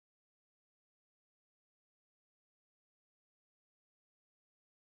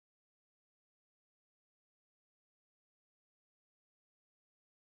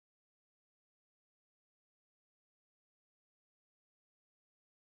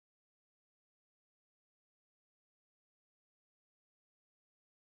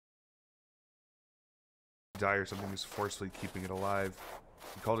die or something is forcefully keeping it alive.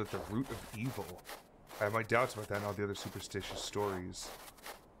 He called it the root of evil. I have my doubts about that and all the other superstitious stories.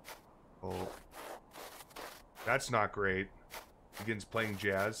 Oh. That's not great. Begins playing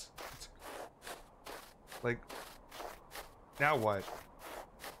jazz. Like, now what?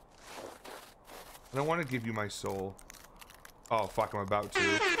 I don't want to give you my soul. Oh, fuck, I'm about to.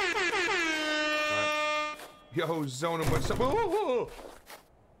 Yo, Zona, what's up? Whoa, whoa, whoa.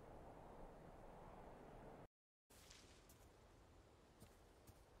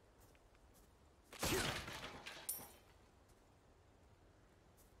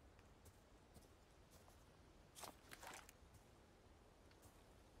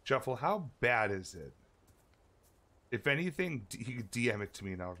 Shuffle, how bad is it? If anything, you can DM it to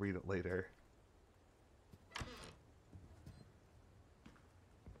me and I'll read it later.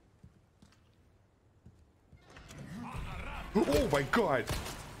 Oh my god!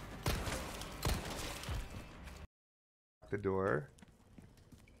 The door.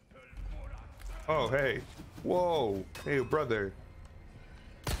 Oh, hey. Whoa. Hey, brother.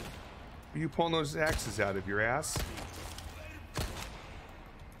 Are you pulling those axes out of your ass?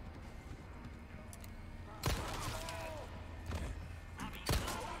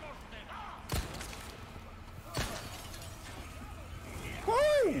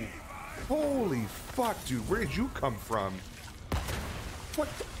 Whoa! Holy fuck, dude. Where did you come from?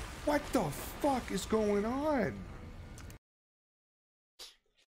 What the fuck is going on?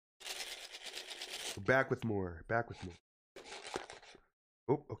 Back with more. Back with more.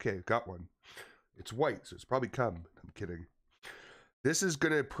 Oh, okay, got one. It's white, so it's probably cum. I'm kidding. This is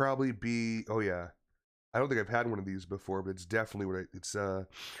gonna probably be. Oh yeah, I don't think I've had one of these before, but it's definitely what it's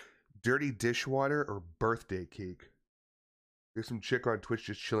dirty dishwater or birthday cake. There's some chick on Twitch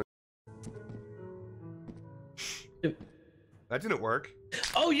just chilling. That didn't work.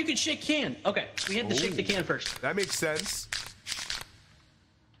 Oh, you can shake can. Okay, we had to shake the can first. That makes sense.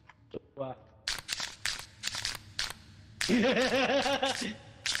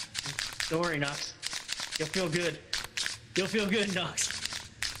 Don't worry, Nox. You'll feel good. You'll feel good,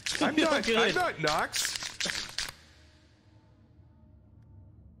 Nox. I'm not Nox.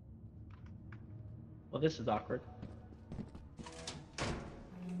 Well, this is awkward.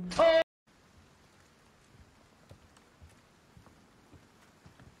 Oh!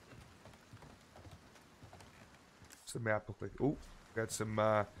 What's the map look like? Oh, got some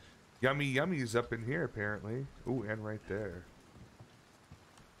yummy yummies up in here apparently. Oh, and right there.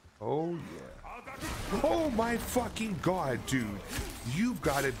 Oh yeah. Oh my fucking god, dude. You've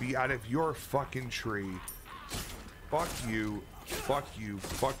got to be out of your fucking tree. Fuck you. Fuck you.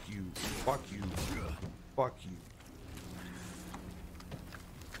 Fuck you. Fuck you. Fuck you.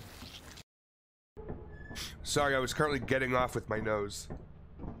 Sorry, I was currently getting off with my nose.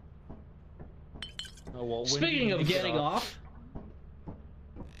 Oh, well, speaking of getting off.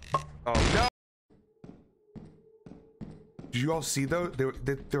 Oh no! Did you all see though?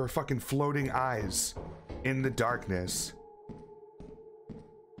 There were fucking floating eyes in the darkness.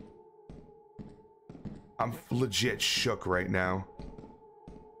 I'm legit shook right now.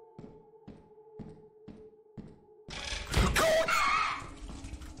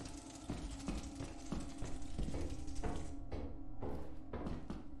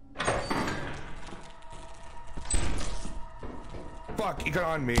 Fuck, he got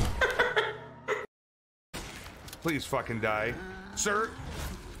on me. Please fucking die. Sir?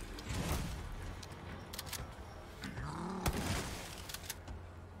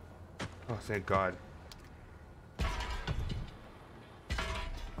 Oh, thank God.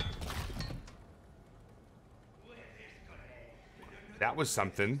 That was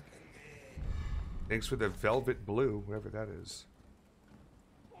something. Thanks for the velvet blue, whatever that is.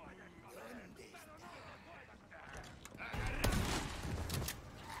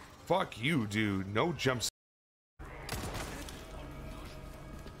 Fuck you, dude. No jumps.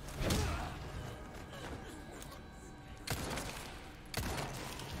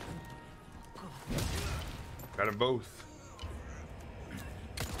 Got them both.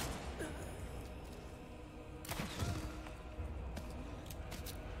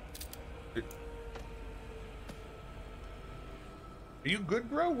 Are you good,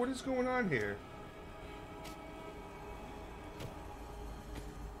 bro? What is going on here?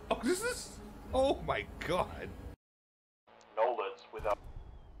 Oh, this is... Oh my God. Knowledge without...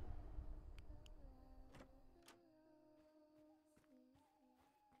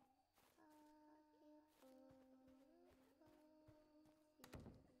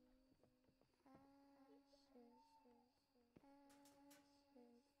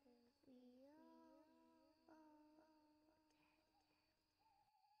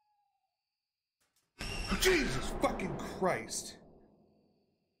 Jesus fucking Christ.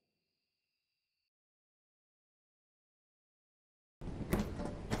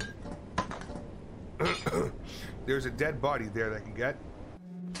 There's a dead body there that I can get.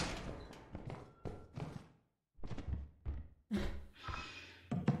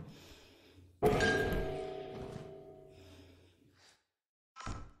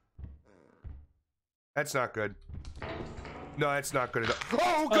 That's not good. No, that's not good at all.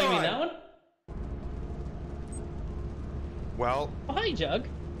 Oh, God! Oh, you mean that one? Well, Oh, hi, Jug.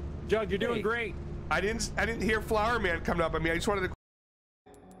 Jug, you're doing great. I didn't hear Flower Man coming up. I mean, I just wanted to.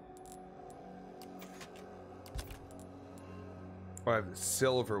 Oh, I have the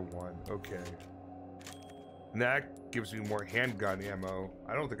silver one. Okay. And that gives me more handgun ammo.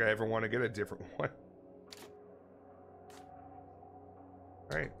 I don't think I ever want to get a different one.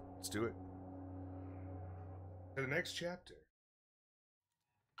 All right, let's do it. To the next chapter.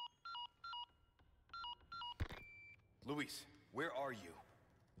 Luis, where are you?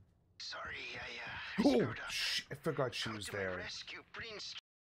 Sorry, I Oh, screwed up. I forgot she was Come to my there. rescue, Prince.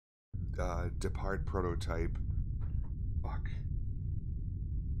 Depart prototype. Fuck.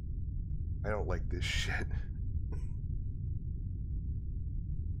 I don't like this shit.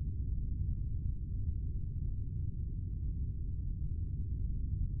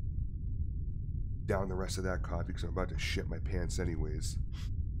 Down the rest of that coffee because I'm about to shit my pants anyways.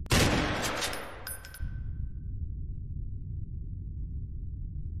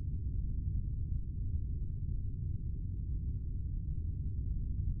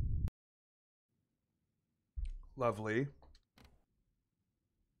 Lovely.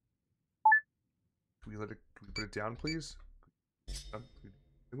 Can we put it down, please?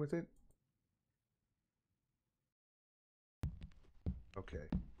 With it? Okay.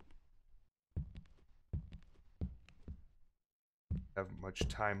 Have much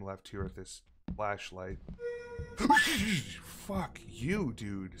time left here with this flashlight. Fuck you,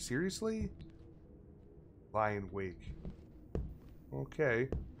 dude. Seriously? Lie and wake. Okay.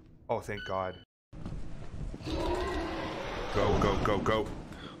 Oh, thank God. Go, go, go, go.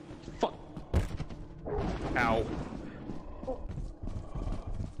 Fuck. Ow. Oh,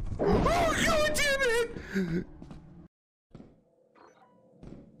 God damn it!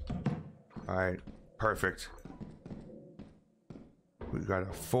 Alright, perfect. We got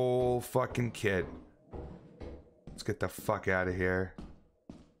a full fucking kit. Let's get the fuck out of here.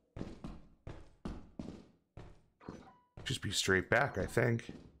 Just be straight back, I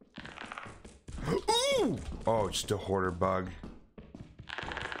think. Ooh! Oh, just a hoarder bug.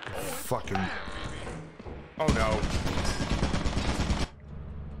 Fucking. Oh no.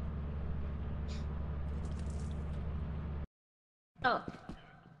 Oh.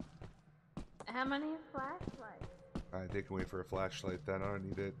 How many flashlights? They can wait for a flashlight then. I don't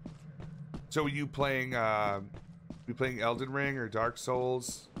need it. So, were you playing Elden Ring or Dark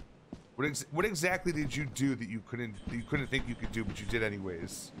Souls? What exactly did you do that you couldn't think you could do, but you did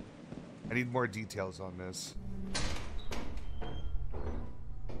anyways? I need more details on this.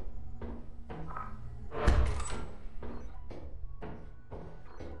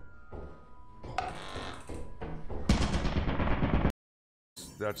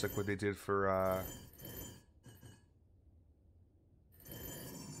 That's like what they did for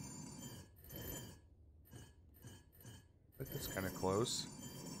that's kind of close.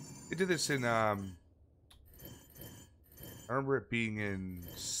 They did this in I remember it being in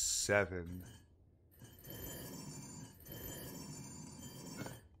 7.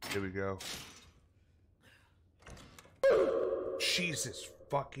 Here we go. Jesus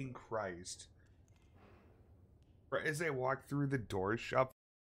fucking Christ. As they walked through the door shop,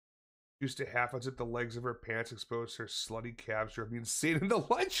 used to half unzip the legs of her pants, exposed her slutty calves, drove me insane in the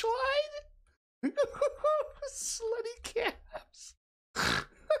lunch line. Slutty calves.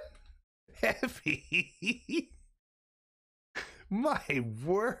 Heavy. My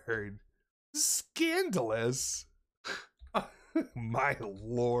word. Scandalous. My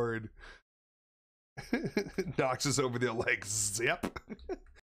lord. Knocks us over there like zip.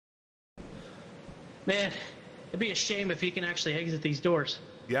 Man, it'd be a shame if he can actually exit these doors.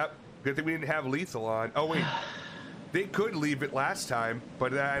 Yep. Good thing we didn't have lethal on. Oh wait, they could leave it last time,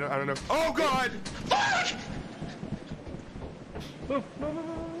 but I don't know. Oh God! Fuck!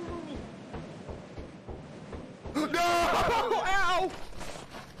 No! Ow!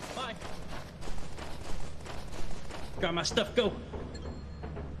 Bye. Got my stuff. Go.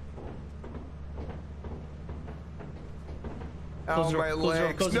 Ow, Close the door, my close the door,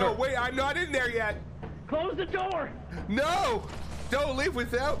 legs. close the No, door. wait, I'm not in there yet. Close the door. No! Don't leave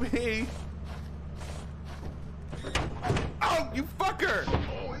without me. Oh, you fucker!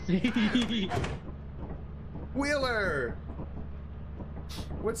 Wheeler!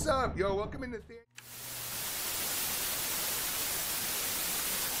 What's up? Yo, welcome into theater.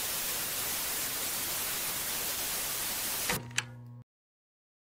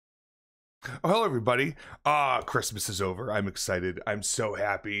 Oh, hello, everybody. Christmas is over. I'm excited. I'm so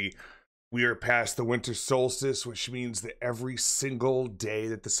happy. We are past the winter solstice, which means that every single day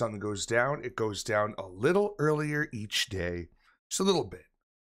that the sun goes down, it goes down a little earlier each day. Just a little bit.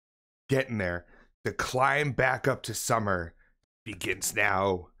 Getting there. The climb back up to summer begins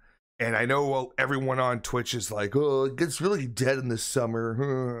now. And I know everyone on Twitch is like, oh, it gets really dead in the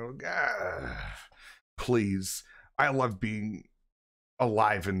summer. Please. I love being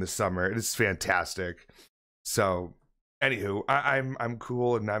alive in the summer. It is fantastic. So, anywho, I'm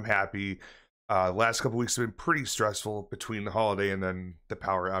cool and I'm happy. Last couple weeks have been pretty stressful between the holiday and then the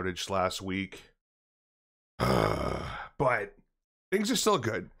power outage last week. But things are still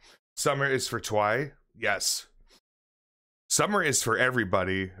good. Summer is for Twy. Yes. Summer is for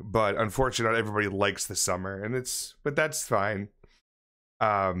everybody, but unfortunately not everybody likes the summer, but that's fine.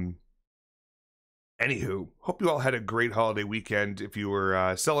 Anywho, hope you all had a great holiday weekend if you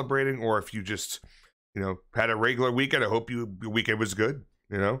were celebrating, or if you just, had a regular weekend. I hope your weekend was good,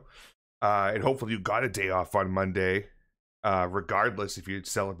 and hopefully you got a day off on Monday, regardless if you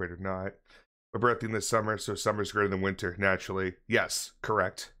celebrate or not. My birthday in the summer, so summer's greater than winter, naturally. Yes,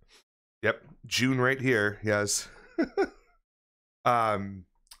 correct. Yep, June right here, yes. So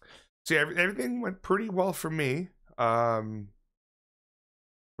yeah, everything went pretty well for me. Really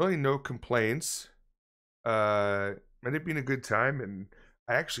no complaints. Ended up being a good time, and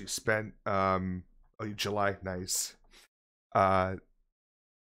I actually spent July, nice.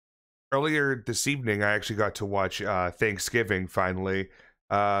 Earlier this evening I actually got to watch Thanksgiving finally.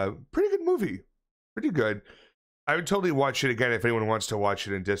 Pretty good movie. Pretty good. I would totally watch it again if anyone wants to watch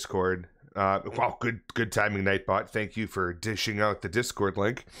it in Discord. Wow, good timing, Nightbot. Thank you for dishing out the Discord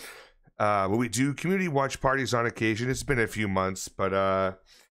link. But we do community watch parties on occasion. It's been a few months, but I'm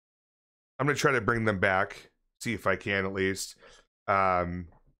gonna try to bring them back. See if I can, at least. Anywho,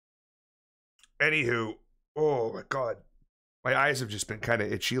 oh my god, my eyes have just been kind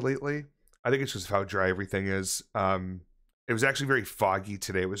of itchy lately. I think it's just how dry everything is. It was actually very foggy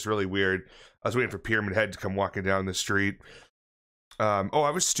today. It was really weird. I was waiting for Pyramid Head to come walking down the street. I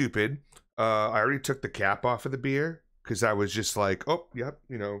was stupid. I already took the cap off of the beer because I was just like, oh, yep,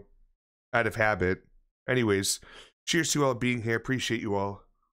 out of habit. Anyways, cheers to you all being here. Appreciate you all.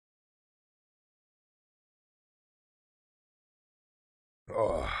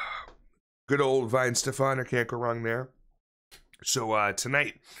 Oh, good old Vine Stefan. I can't go wrong there. So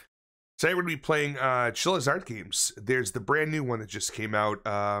tonight we're going to be playing Chilla's Art Games. There's the brand new one that just came out.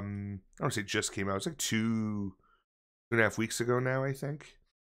 I don't say just came out. It's like 2.5 weeks ago now, I think.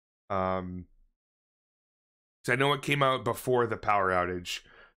 So I know it came out before the power outage,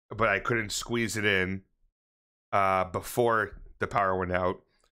 but I couldn't squeeze it in before the power went out.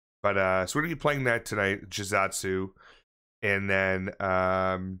 But so we're going to be playing that tonight, Jisatsu. And then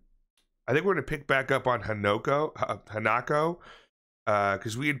I think we're going to pick back up on Hanako.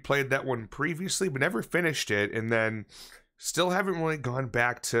 Because we had played that one previously, but never finished it, and then still haven't really gone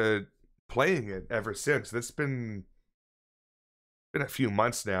back to playing it ever since. That's been a few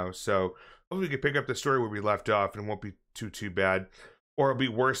months now, so hopefully we can pick up the story where we left off, and it won't be too bad. Or it'll be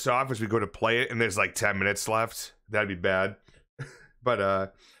worse off as we go to play it, and there's like 10 minutes left. That'd be bad.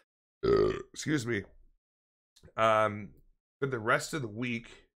 But excuse me. For the rest of the week,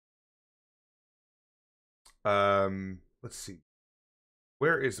 let's see.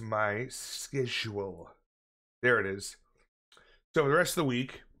 Where is my schedule? There it is. So the rest of the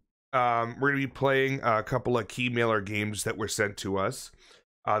week, we're going to be playing a couple of key mailer games that were sent to us.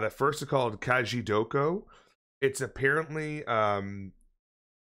 The first is called Kaji Doko. It's apparently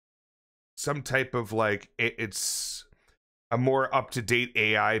some type of it's a more up-to-date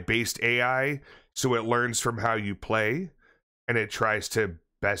AI-based AI, so it learns from how you play, and it tries to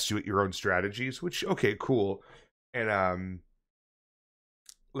best you at your own strategies, which, okay, cool. And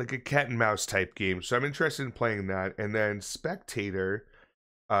like a cat and mouse type game, so I'm interested in playing that. And then Spectator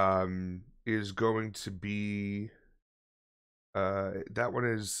is going to be that one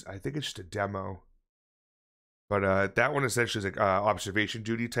is, I think it's just a demo, but that one essentially is like observation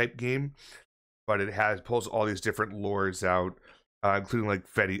duty type game, but it pulls all these different lores out, including like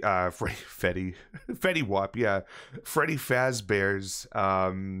Freddy Wap, yeah, Freddy Fazbear's,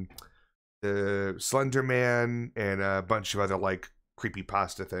 the Slender Man, and a bunch of other like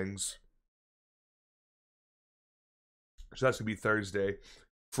creepypasta things. So that's gonna be Thursday.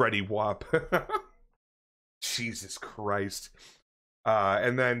 Freddy Wap. Jesus Christ.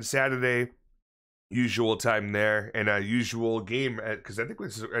 And then Saturday, usual time there, and a usual game because I think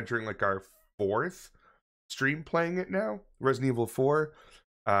this is entering like our 4th stream playing it now. Resident Evil 4.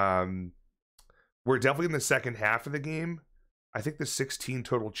 We're definitely in the second half of the game. I think the 16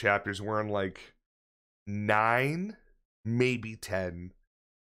 total chapters, we're on like 9, maybe 10.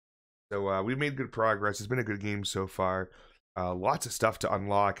 So we've made good progress. It's been a good game so far. Lots of stuff to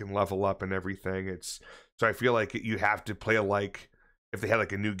unlock and level up and everything. So I feel like you have to play if they had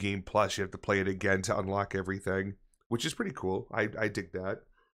like a new game plus, you have to play it again to unlock everything, which is pretty cool. I dig that.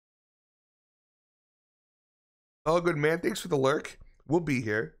 Oh, good man. Thanks for the lurk. We'll be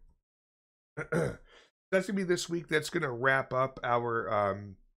here. That's gonna be this week. That's gonna wrap up our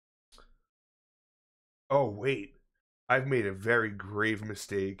oh wait, I've made a very grave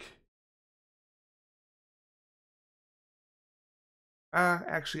mistake.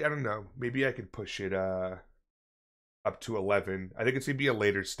 Actually, I don't know. Maybe I could push it up to 11. I think it's gonna be a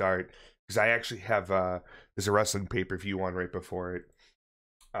later start because I actually have there's a wrestling pay-per-view on right before it.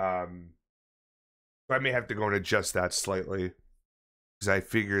 So I may have to go and adjust that slightly because I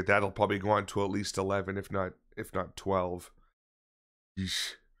figured that'll probably go on to at least 11, if not 12.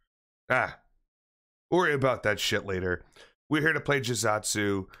 Yeesh. Worry about that shit later. We're here to play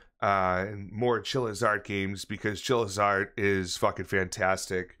Jisatsu and more Chillazart games because Chillazart is fucking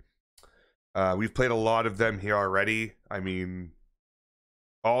fantastic. We've played a lot of them here already. I mean,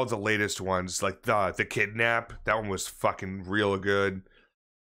 all the latest ones, like the Kidnap, that one was fucking real good.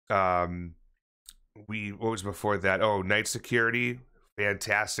 What was before that? Oh, Night Security,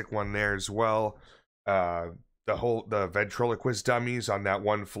 fantastic one there as well. The ventriloquist dummies on that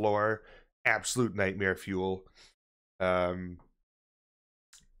one floor, absolute nightmare fuel. And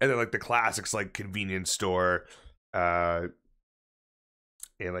then like the classics like Convenience Store, and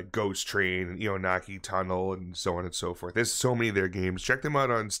like Ghost Train and Ionaki Tunnel and so on and so forth. There's so many of their games. Check them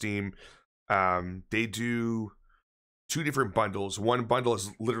out on Steam. They do 2 different bundles. One bundle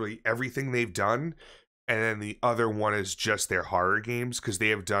is literally everything they've done, and then the other one is just their horror games because they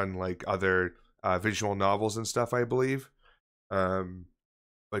have done like other visual novels and stuff, I believe.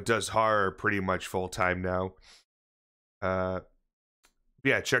 But does horror pretty much full time now.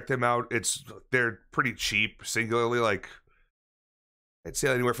 Yeah, check them out. They're pretty cheap, singularly, like I'd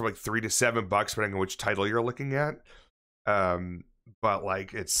say anywhere from like $3 to $7, depending on which title you're looking at. But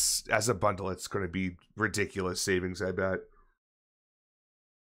like it's as a bundle, it's going to be ridiculous savings, I bet.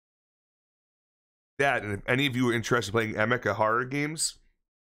 That, and if any of you are interested in playing Emeka horror games,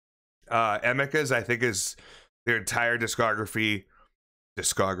 Emeka's I think is their entire discography,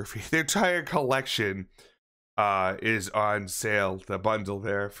 their entire collection is on sale. The bundle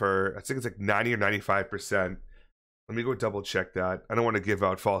there for I think it's like 90 or 95%. Let me go double check that. I don't want to give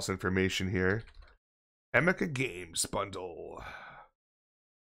out false information here. Emeka Games bundle.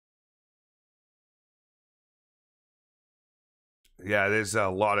 Yeah, there's a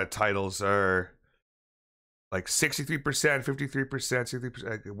lot of titles are like 63%, 53%,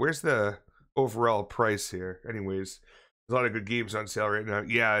 63%. Where's the overall price here? Anyways, there's a lot of good games on sale right now.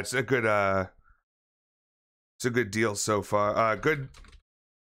 Yeah, it's a good deal so far. Good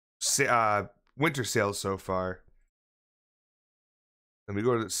winter sales so far. Let me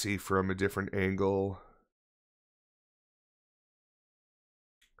go to see from a different angle.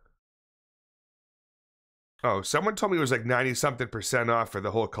 Oh, someone told me it was like 90-something% off for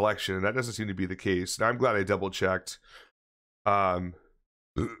the whole collection, and that doesn't seem to be the case. Now, I'm glad I double-checked.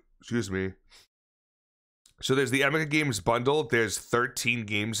 Excuse me. So there's the Emeka Games bundle. There's 13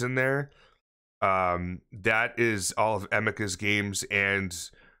 games in there. That is all of Emeka's games and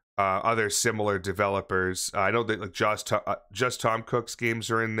other similar developers. I know that like Just Tom Cook's games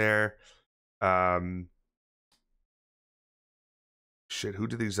are in there. Shit, who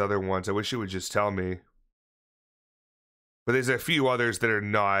did these other ones? I wish you would just tell me. But there's a few others that are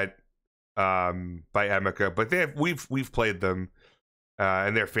not by Emeka, but we've played them,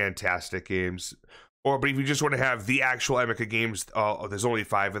 and they're fantastic games. But if you just want to have the actual Emeka games, there's only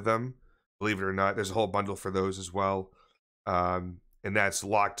 5 of them. Believe it or not, there's a whole bundle for those as well. And that's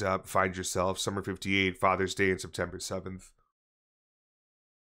Locked Up, Find Yourself, Summer 58, Father's Day, and September 7th.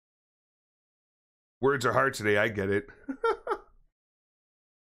 Words are hard today, I get it.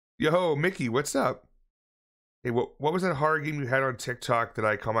 Yo, Mickey, what's up? Hey, what was that horror game you had on TikTok that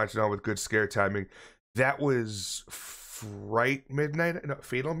I commented on with good scare timing? That was Fatal Midnight,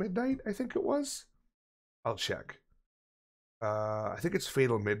 I think it was. I'll check. I think it's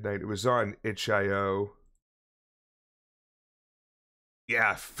Fatal Midnight. It was on itch.io.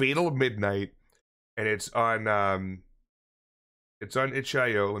 Yeah, Fatal Midnight, and it's on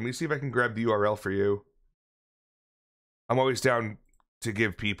itch.io. Let me see if I can grab the URL for you. I'm always down to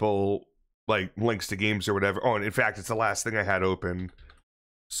give people like links to games or whatever. Oh, and in fact, it's the last thing I had open.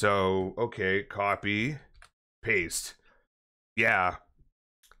 So, okay, copy, paste. Yeah.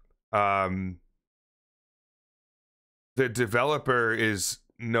 The developer is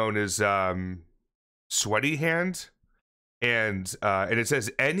known as Sweaty Hand, and it says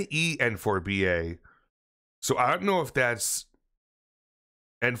NEN4BA. So I don't know if that's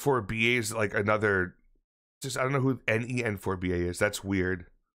N4BA is like another. Just I don't know who NEN4BA is. That's weird.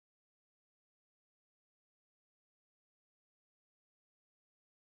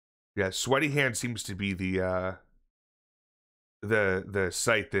 Yeah, Sweaty Hand seems to be the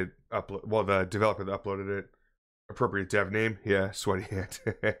site that upload. Well, the developer that uploaded it. Appropriate dev name, yeah, Sweaty Hand.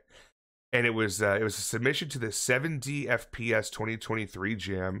 And it was a submission to the 7D FPS 2023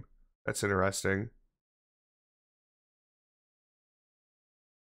 Jam. That's interesting.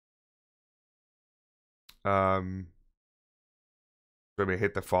 So I'm gonna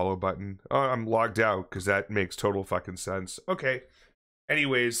hit the follow button. Oh, I'm logged out because that makes total fucking sense. Okay.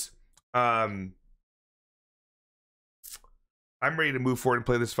 Anyways, I'm ready to move forward and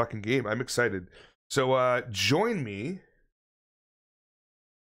play this fucking game. I'm excited. So join me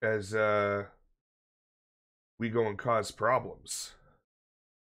as we go and cause problems.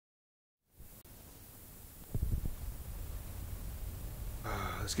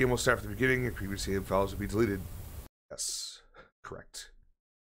 This game will start from the beginning and previous save files will be deleted. Yes, correct.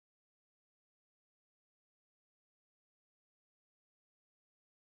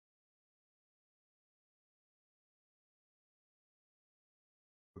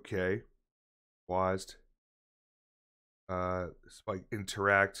 Okay. Paused. Like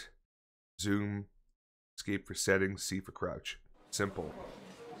interact, zoom, escape for settings, C for crouch. Simple.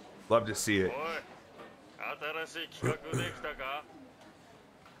 Love to see it.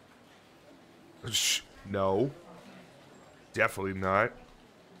 No. Definitely not.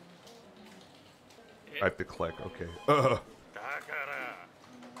 I have to click, okay.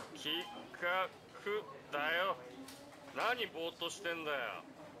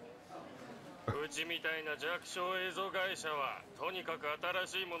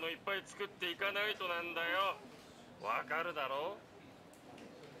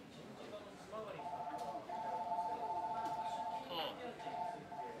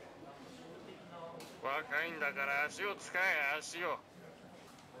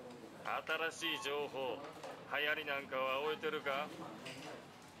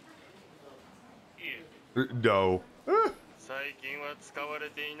 No. 最近は使われ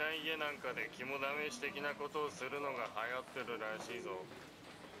ていない家なんかで肝試し的なことをするのが流行ってるらしいぞ。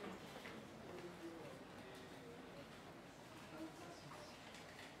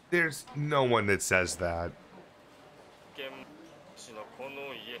There's no one that says that. 現地のこ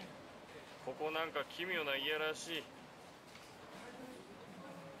の家、ここなんか奇妙な家らしい。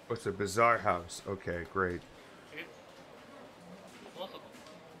What's a bizarre house? Okay, great. え、まさか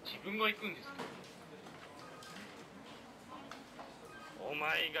自分が行くんですか？お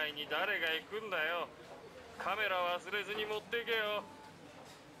前以外に誰が行くんだよ。カメラ忘れずに持ってけよ。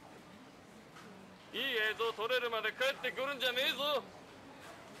いい映像撮れるまで帰ってくるんじゃねえぞ。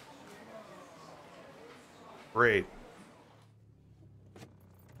Great.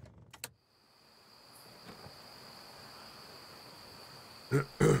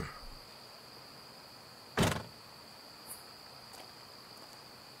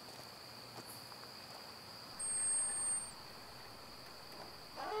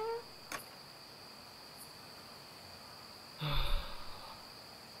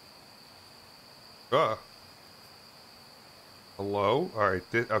 Hello? Alright,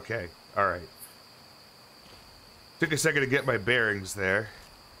 okay. Alright. Took a second to get my bearings there.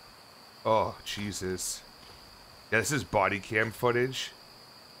 Oh, Jesus. Yeah, this is body cam footage.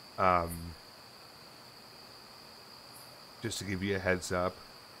 Just to give you a heads up.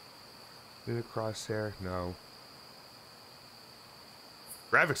 In a crosshair? No.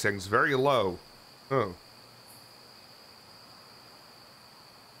 Graphics settings very low. Oh.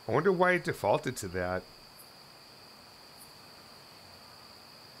 I wonder why it defaulted to that.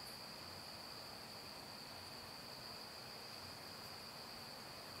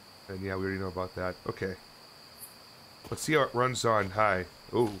 And yeah, we already know about that. Okay. Let's see how it runs on high.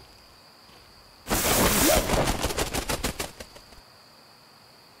 Ooh.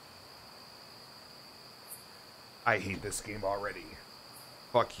 I hate this game already.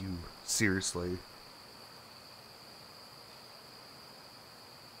 Fuck you. Seriously.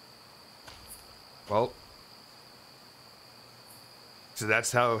 Well. So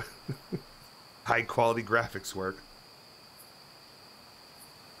that's how high quality graphics work.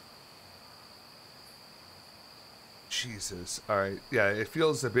 Jesus. Alright, yeah, it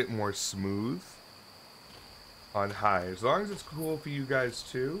feels a bit more smooth on high. As long as it's cool for you guys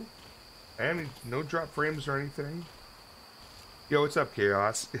too. And no drop frames or anything. Yo, what's up,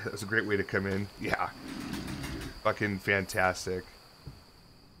 Chaos? That's a great way to come in. Yeah. Fucking fantastic.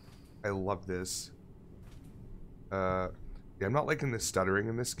 I love this. Yeah, I'm not liking the stuttering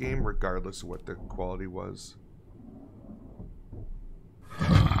in this game, regardless of what the quality was.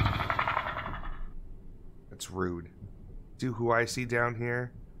 That's rude. See who I see down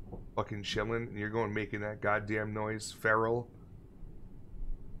here? Fucking chilling, and you're going making that goddamn noise, feral.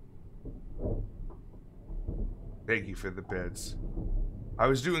 Thank you for the bits. I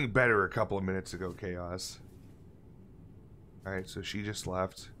was doing better a couple of minutes ago, Chaos. Alright, so she just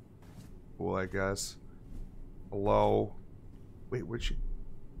left. Cool, I guess. Hello? Wait, where'd she...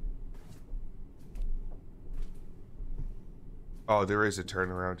 Oh, there is a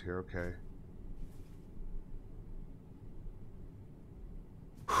turnaround here, okay.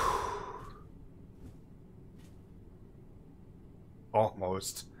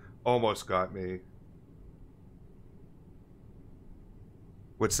 Almost got me.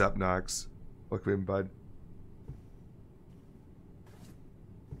 What's up, Nox? Welcome in, bud.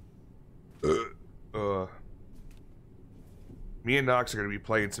 Me and Nox are going to be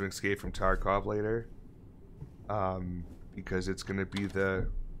playing some Escape from Tarkov later. Because it's going to be the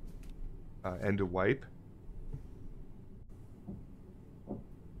end of wipe.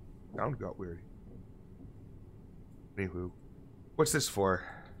 Sound got weird. Anywho. What's this for?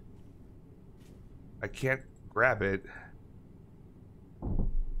 I can't grab it.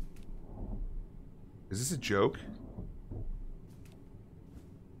 Is this a joke?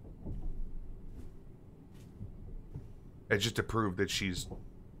 It's just to prove that she's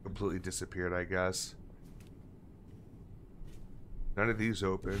completely disappeared, I guess. None of these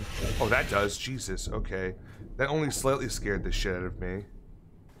open. Oh, that does. Jesus, okay. That only slightly scared the shit out of me.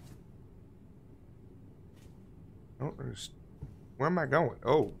 I don't understand. Where am I going?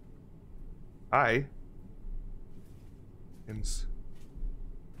 Oh. Hi.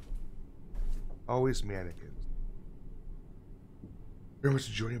 Always mannequins. Very much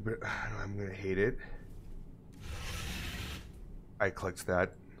enjoying it, but I'm gonna hate it. I clicked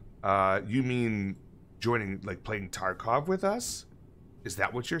that. You mean joining, like, playing Tarkov with us? Is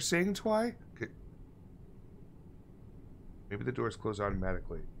that what you're saying, Twy? Okay. Maybe the doors close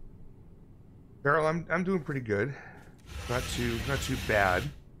automatically. Carol, I'm doing pretty good. Not too bad.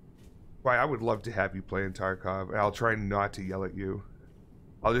 Why, I would love to have you play in Tarkov, and I'll try not to yell at you.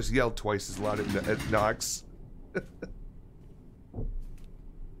 I'll just yell twice as loud at Nox.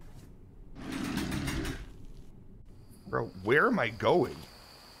 Bro, where am I going?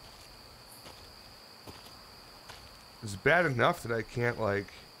 It's bad enough that I can't, like...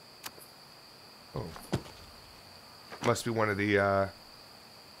 Oh. Must be one of the,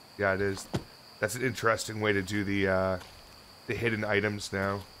 Yeah, it is. That's an interesting way to do the hidden items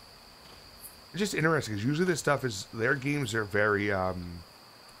now. It's just interesting, because usually this stuff is... Their games are very,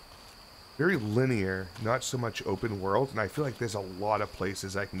 very linear, not so much open world, and I feel like there's a lot of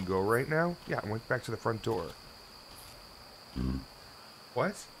places I can go right now. Yeah, I went back to the front door.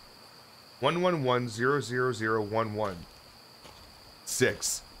 What? 111-00011.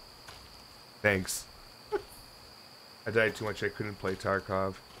 6. Thanks. I died too much, I couldn't play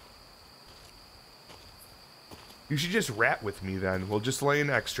Tarkov. You should just rat with me then. We'll just lay an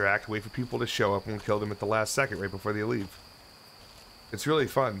extract, wait for people to show up, and we'll kill them at the last second right before they leave. It's really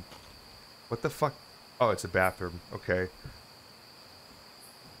fun. What the fuck? Oh, it's a bathroom. Okay.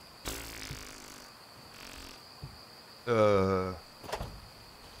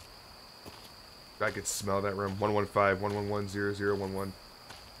 I could smell that room. 115-111-0011.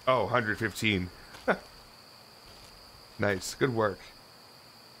 Oh, 115. Nice. Good work.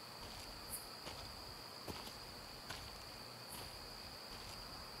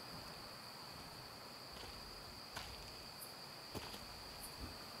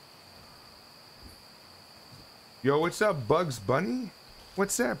 Yo, what's up, Bugs Bunny?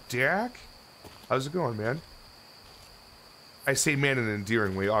 What's up, Dak? How's it going, man? I say man in an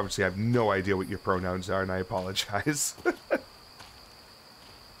endearing way. Obviously, I have no idea what your pronouns are, and I apologize.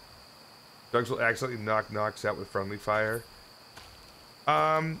 Dogs will accidentally knock Nox out with friendly fire.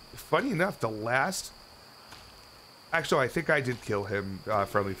 Funny enough, the last... Actually, I think I did kill him,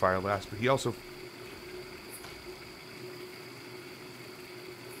 friendly fire last, but he also...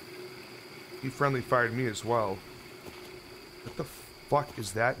 He friendly fired me as well. What the fuck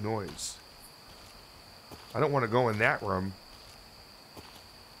is that noise? I don't want to go in that room.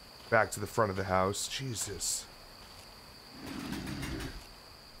 Back to the front of the house. Jesus.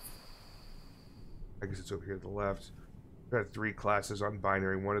 I guess it's over here to the left. We had 3 classes on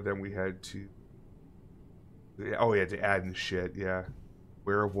binary. One of them we had to... Oh, we had to add in shit, yeah.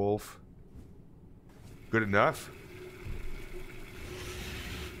 Werewolf. Good enough?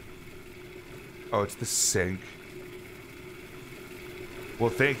 Oh, it's the sink. Well,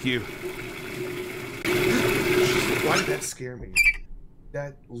 thank you. Why did that scare me?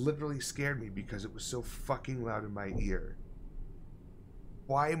 That literally scared me because it was so fucking loud in my ear.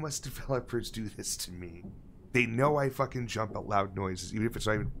 Why must developers do this to me? They know I fucking jump at loud noises, even if it's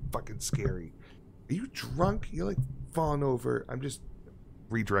not even fucking scary. Are you drunk? You're like falling over. I'm just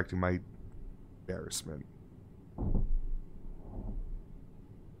redirecting my embarrassment.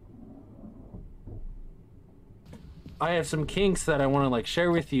 I have some kinks that I want to like share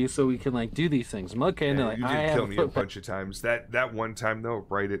with you so we can like do these things. I'm okay, and they're like, you I did have kill a me a foot. bunch of times. That one time though,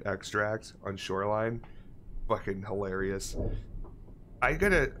 right at Extract on Shoreline, fucking hilarious. I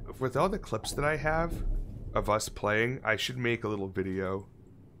gotta, with all the clips that I have of us playing, I should make a little video,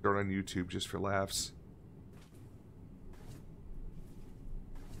 throw it on YouTube just for laughs.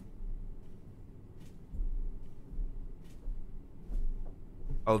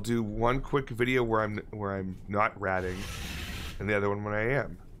 I'll do one quick video where I'm not ratting, and the other one when I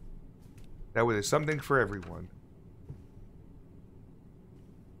am. That way there's something for everyone.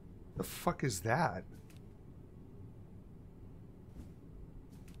 The fuck is that?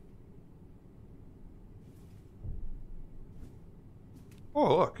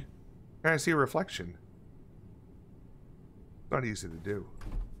 Oh, look. Can I see a reflection? Not easy to do.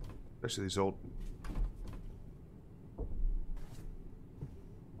 Especially these old...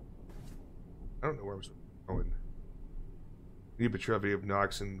 I don't know where I was going. New betrayal of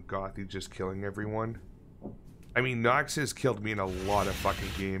Nox and Gothy just killing everyone. I mean, Nox has killed me in a lot of fucking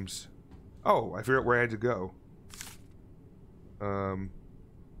games. Oh, I figured out where I had to go. What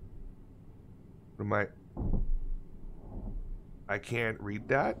am I can't read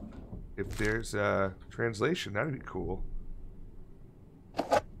that? If there's a translation, that'd be cool.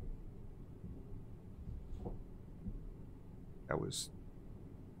 That was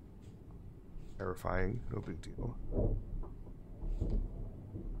terrifying. No big deal.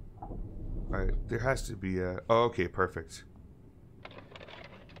 Alright, there has to be a... Oh, okay, perfect.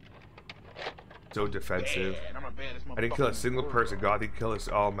 So defensive. I didn't kill a single person. Gothy kill us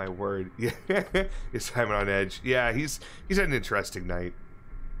all, my word. Yeah, it's Simon on edge. Yeah, he's had an interesting night.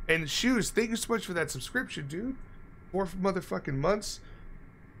 And Shoes, thank you so much for that subscription, dude. 4 motherfucking months.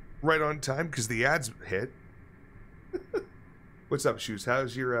 Right on time, because the ads hit. What's up, Shoes?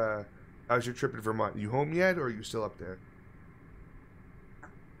 How's your trip to Vermont? You home yet, or are you still up there?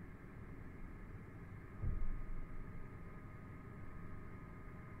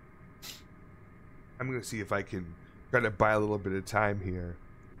 I'm gonna see if I can try to buy a little bit of time here,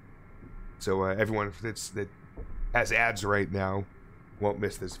 so everyone that has ads right now won't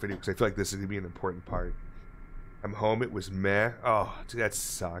miss this video, because I feel like this is gonna be an important part. I'm home. It was meh. Oh, dude, that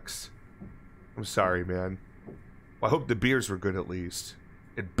sucks. I'm sorry, man. Well, I hope the beers were good at least.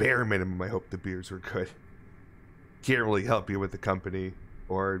 At bare minimum, I hope the beers were good. Can't really help you with the company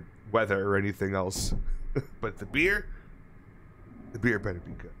or weather or anything else, but the beer better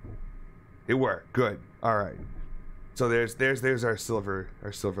be good. They were good. All right. So there's our silver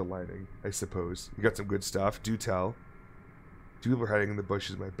lining, I suppose. You got some good stuff. Do tell. 2 people hiding in the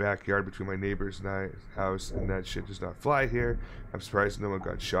bushes in my backyard between my neighbor's and I house, and that shit does not fly here. I'm surprised no one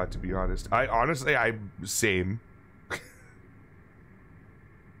got shot, to be honest. I'm same.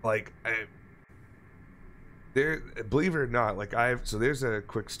 Like, believe it or not, like so there's a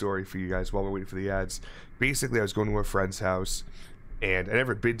quick story for you guys while we're waiting for the ads. Basically, I was going to a friend's house, and I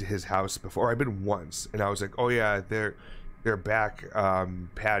never been to his house before. I've been once, and I was like, oh yeah, their back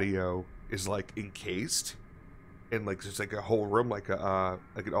patio is like encased, and like there's like a whole room, like an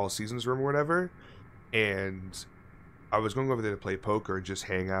all seasons room or whatever. And I was going over there to play poker and just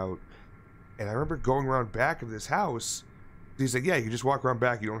hang out. And I remember going around back of this house. He's like, yeah, you can just walk around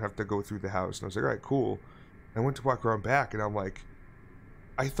back. You don't have to go through the house. And I was like, all right, cool. And I went to walk around back, and I'm like,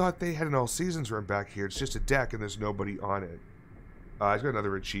 I thought they had an all seasons room back here. It's just a deck, and there's nobody on it. I've got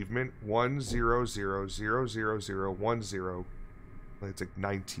another achievement. 1000010. It's like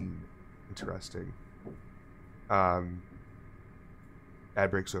 19. Interesting. Ad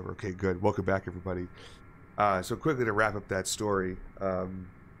break's over. Okay, good. Welcome back, everybody. So quickly to wrap up that story.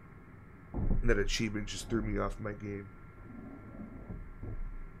 That achievement just threw me off my game.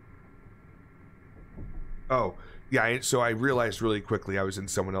 Oh, yeah, so I realized really quickly I was in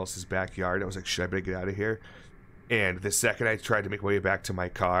someone else's backyard. I was like, should I better get out of here? And the second I tried to make my way back to my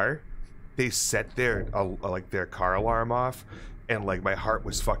car, they set their car alarm off, and like my heart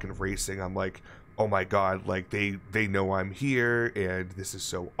was fucking racing. I'm like, oh my god, like they know I'm here and this is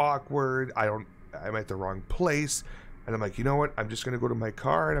so awkward. I'm at the wrong place. And I'm like, you know what? I'm just gonna go to my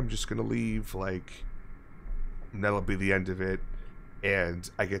car and I'm just gonna leave, like, and that'll be the end of it. And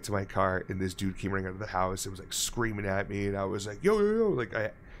I get to my car and this dude came running out of the house and was like screaming at me, and I was like, yo, yo, yo, like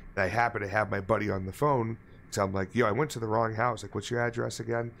I happen to have my buddy on the phone. So I'm like, yo, I went to the wrong house. Like, what's your address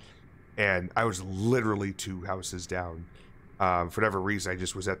again? And I was literally 2 houses down. For whatever reason, I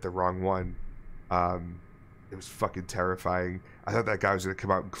just was at the wrong one. It was fucking terrifying. I thought that guy was gonna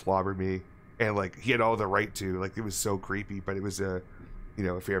come out and clobber me, and like he had all the right to. Like, it was so creepy, but it was a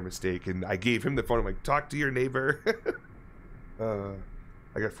fair mistake. And I gave him the phone. I'm like, talk to your neighbor.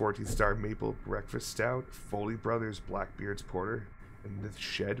 I got 14-star maple breakfast stout, Foley Brothers Blackbeard's porter, and the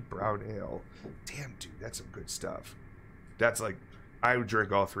Shed brown ale. Damn, dude, that's some good stuff. That's like, I would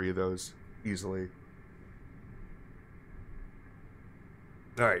drink all 3 of those easily.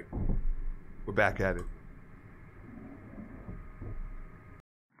 All right, we're back at it.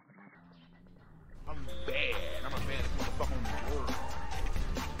 I'm bad. I'm a baddest motherfucker in the world.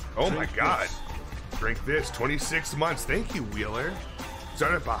 Oh my god. Drink this. 26 months. Thank you, Wheeler.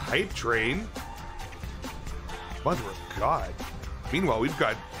 Start up a hype train. Mother of God. Meanwhile, we've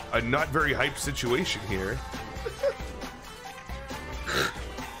got a not very hype situation here.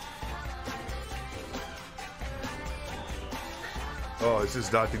 Oh, this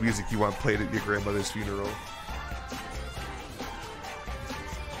is not the music you want played at your grandmother's funeral.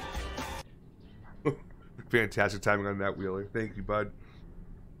 Fantastic timing on that, Wheeler. Thank you, bud.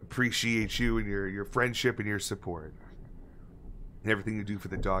 Appreciate you and your friendship and your support. And everything you do for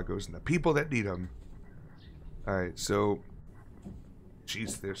the doggos and the people that need them. Alright, so...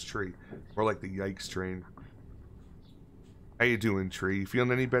 Jeez, there's Tree. More like the yikes train. How you doing, Tree? You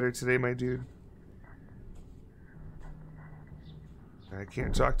feeling any better today, my dude? I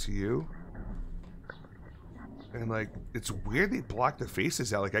can't talk to you. And, like, it's weird they block the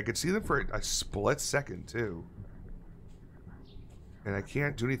faces out. Like, I could see them for a split second, too. And I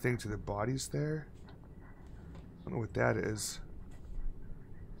can't do anything to the bodies there. I don't know what that is.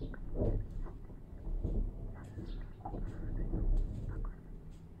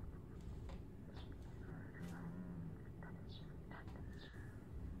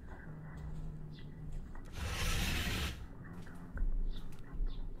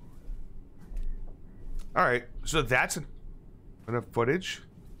 Alright, so that's enough footage.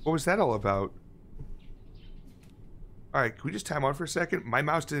 What was that all about? Alright, can we just time out for a second? My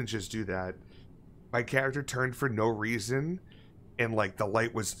mouse didn't just do that. My character turned for no reason, and like the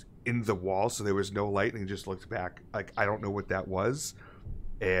light was in the wall, so there was no light, and he just looked back. Like, I don't know what that was,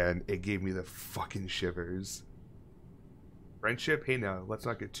 and it gave me the fucking shivers. Friendship? Hey now, let's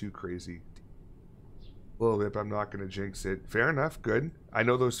not get too crazy. A little bit, but I'm not gonna jinx it. Fair enough, good. I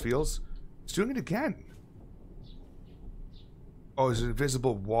know those feels. It's doing it again. Oh, there's an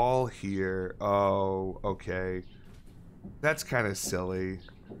invisible wall here. Oh, okay. That's kind of silly.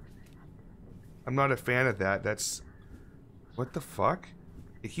 I'm not a fan of that. That's... What the fuck?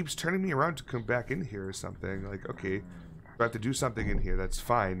 It keeps turning me around to come back in here or something. Like, okay, if I have to do something in here, that's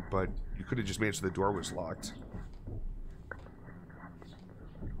fine, but you could have just made sure the door was locked.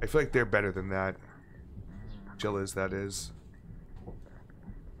 I feel like they're better than that. Chillas, that is.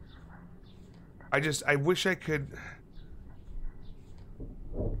 I wish I could...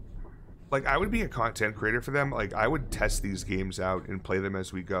 Like, I would be a content creator for them. Like, I would test these games out and play them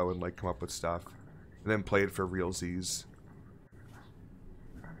as we go and, like, come up with stuff. And then play it for realsies.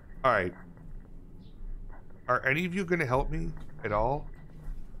 Alright. Are any of you going to help me at all?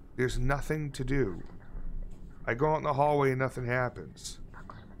 There's nothing to do. I go out in the hallway and nothing happens.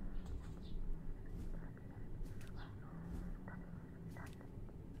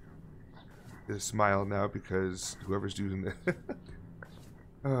 Just smile now because whoever's doing it.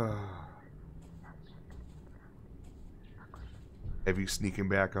 Heavy sneaking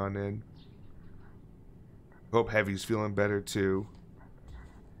back on in. Hope Heavy's feeling better too.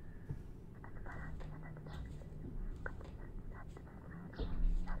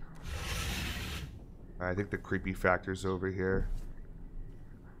 I think the creepy factor's over here.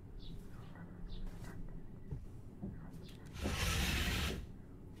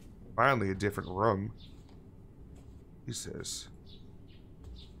 Finally, a different room. Jesus.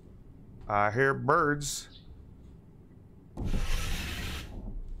 I hear birds.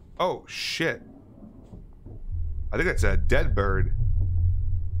 Oh, shit. I think that's a dead bird.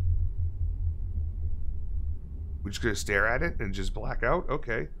 We're just gonna stare at it and just black out?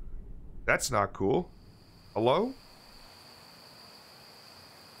 Okay. That's not cool. Hello?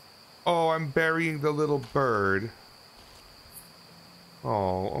 Oh, I'm burying the little bird.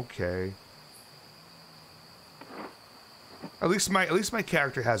 Oh, okay. At least my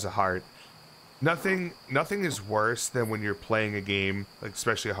character has a heart. Nothing is worse than when you're playing a game, like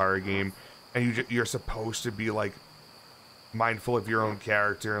especially a horror game, and you're supposed to be like mindful of your own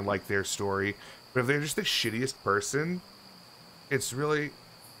character and like their story. But if they're just the shittiest person, it's really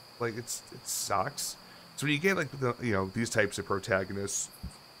like it sucks. So when you get like these types of protagonists,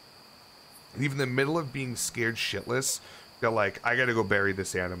 and even in the middle of being scared shitless, they're like, I gotta go bury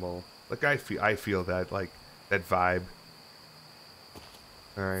this animal. Like I feel that like that vibe.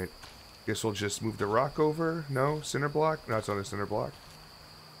 All right, guess we'll just move the rock over. No, center block. No, it's on a center block.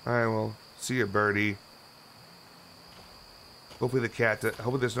 All right, well, see ya, birdie. Hopefully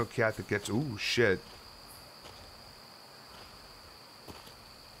hopefully there's no cat that gets. Ooh, shit.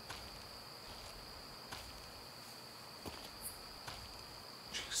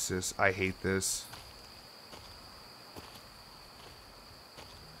 Jesus, I hate this.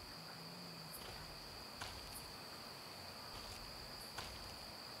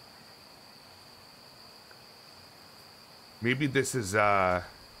 Maybe this is, what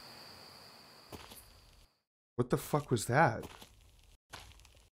the fuck was that?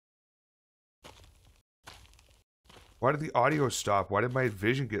 Why did the audio stop? Why did my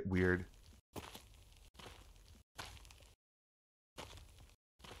vision get weird?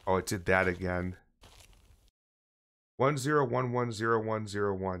 Oh, it did that again.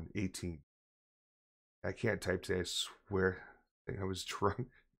 1011010118. I can't type today, I swear. I think I was drunk.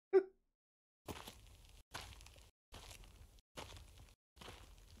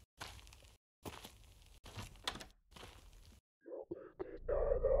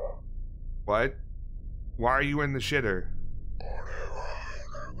 What? Why are you in the shitter?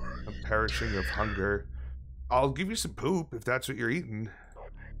 I'm perishing of hunger. I'll give you some poop if that's what you're eating.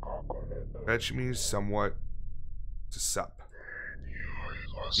 Fetch me somewhat to sup.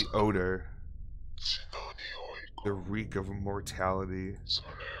 The odor. The reek of immortality.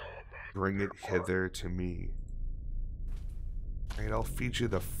 Bring it hither to me. Alright, I'll feed you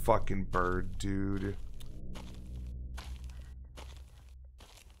the fucking bird, dude.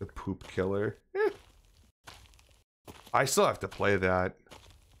 The poop killer. I still have to play that.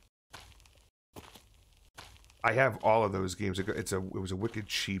 I have all of those games. It was a wicked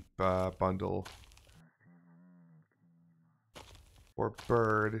cheap bundle. Or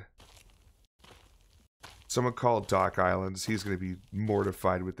bird. Someone called Doc Islands. He's gonna be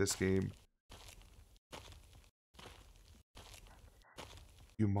mortified with this game.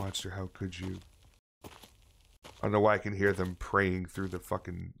 You monster, how could you? I don't know why I can hear them praying through the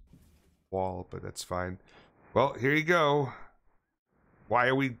fucking wall, but that's fine. Well, here you go. Why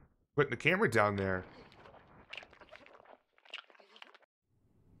are we putting the camera down there?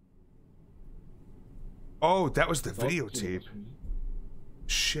 Oh, that was the videotape.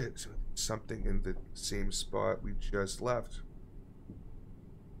 Shit, something in the same spot we just left.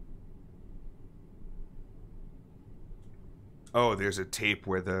 Oh, there's a tape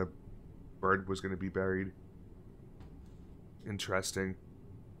where the bird was going to be buried. Interesting.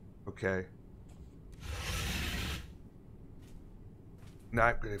 Okay.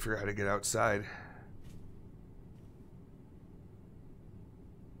 Not gonna figure out how to get outside.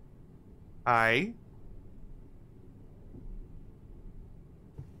 Hi.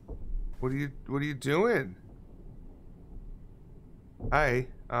 What are you doing? Hi.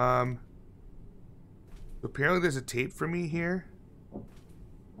 Apparently there's a tape for me here.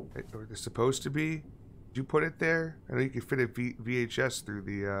 Or there's supposed to be. Did you put it there? I know you can fit a VHS through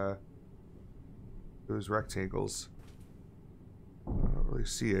the those rectangles. I don't really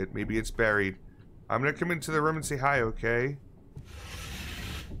see it. Maybe it's buried. I'm gonna come into the room and say hi, okay?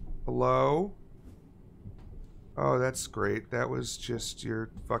 Hello? Oh, that's great. That was just your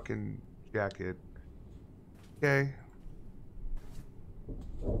fucking jacket. Okay.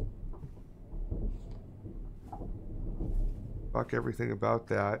 Fuck everything about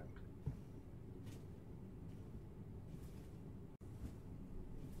that.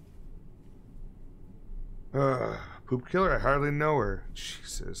 Poop killer? I hardly know her.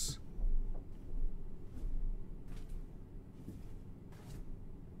 Jesus.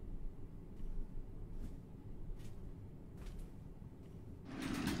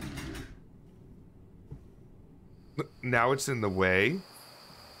 Now it's in the way?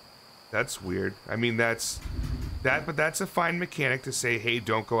 That's weird. I mean, but that's a fine mechanic to say, hey,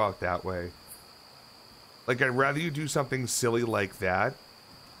 don't go out that way. Like, I'd rather you do something silly like that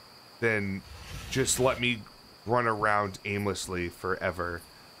than just let me run around aimlessly forever.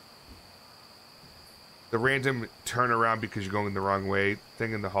 The random turn around because you're going the wrong way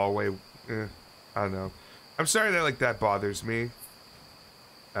thing in the hallway, I don't know. I'm sorry that, like, that bothers me.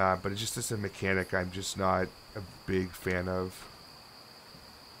 But it's just as a mechanic, I'm just not a big fan of.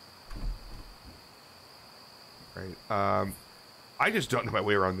 Right. I just don't know my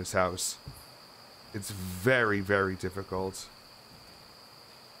way around this house. It's very, very difficult.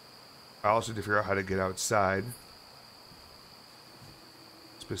 I also need to figure out how to get outside.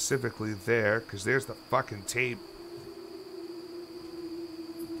 Specifically there, because there's the fucking tape.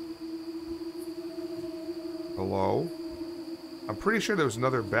 Hello? I'm pretty sure there was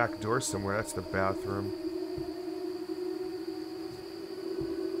another back door somewhere. That's the bathroom.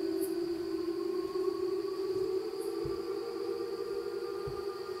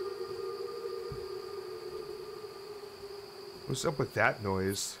 What's up with that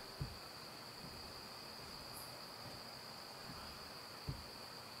noise?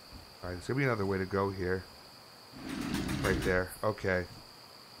 Alright, there's gonna be another way to go here. Right there. Okay.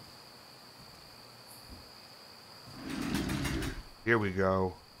 Here we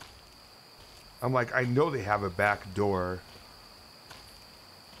go. I'm like, I know they have a back door.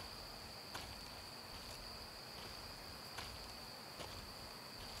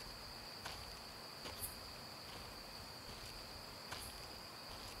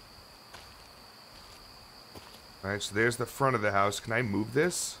 Alright, so there's the front of the house. Can I move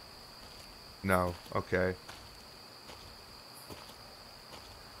this? No. Okay.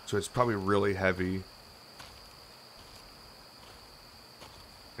 So it's probably really heavy.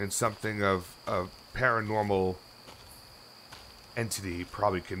 And something of a paranormal entity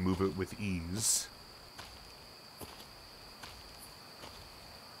probably can move it with ease.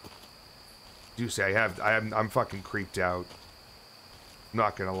 Do say I'm fucking creeped out. I'm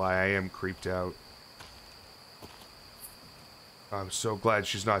not gonna lie, I am creeped out. I'm so glad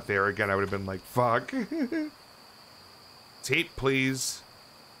she's not there again. I would have been like, fuck. Tape, please.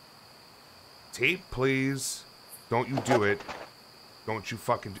 Tape, please. Don't you do it. Don't you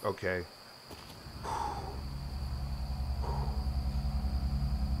fucking... Okay.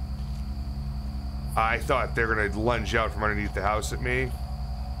 I thought they were going to lunge out from underneath the house at me.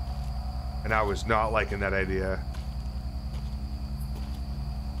 And I was not liking that idea.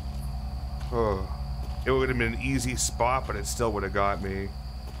 Oh. It would have been an easy spot, but it still would have got me.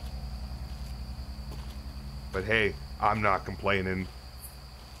 But hey, I'm not complaining.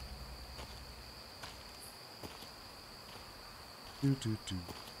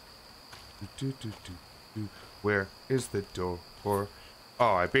 Where is the door? Oh,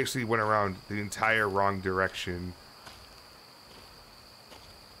 I basically went around the entire wrong direction.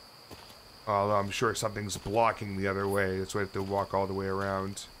 Although I'm sure something's blocking the other way. That's why I have to walk all the way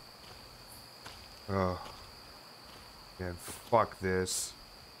around. Oh. Man, fuck this.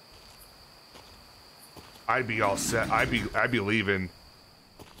 I'd be all set. I'd be leaving.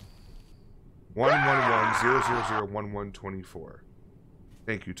 111-000-1124.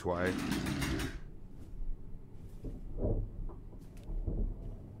 Thank you, Twy.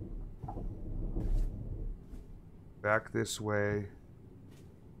 Back this way.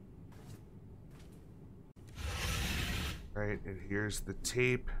 Right, and here's the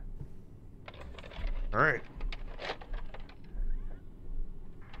tape. Alright.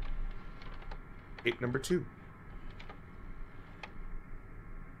 Tape number 2.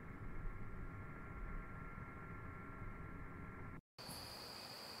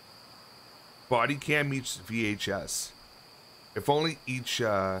 Body cam meets VHS. If only each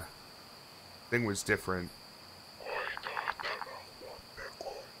thing was different.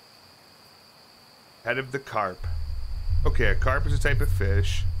 Head of the carp. Okay, a carp is a type of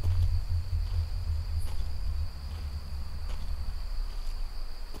fish.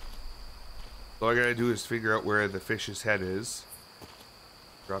 All I gotta do is figure out where the fish's head is.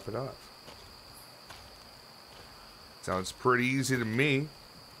 Drop it off. Sounds pretty easy to me.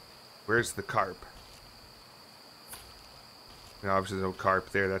 Where's the carp? Now, obviously there's no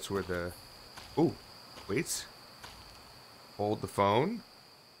carp there. That's where the... Ooh, wait. Hold the phone.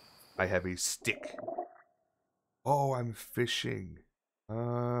 I have a stick. Oh, I'm fishing.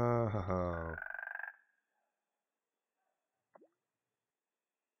 Oh.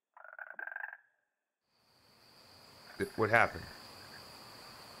 What happened?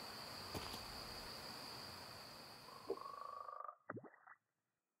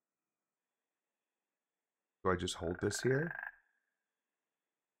 Do I just hold this here?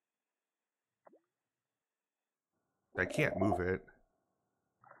 I can't move it.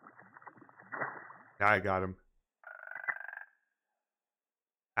 Now I got him.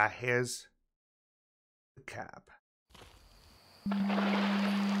 Here's the cap.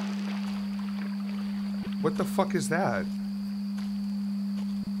 What the fuck is that?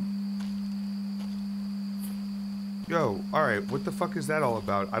 Yo, alright, what the fuck is that all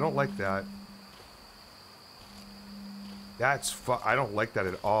about? I don't like that. I don't like that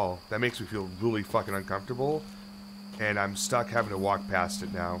at all. That makes me feel really fucking uncomfortable. And I'm stuck having to walk past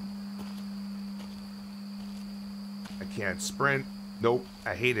it now. I can't sprint. Nope.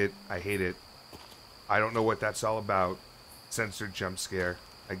 I hate it. I hate it. I don't know what that's all about. Censored jump scare,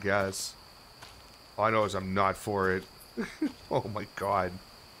 I guess. All I know is I'm not for it. Oh my god.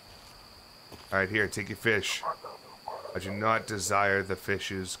 Alright, here, take your fish. I do not desire the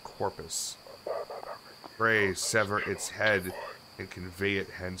fish's corpus. Pray, sever its head and convey it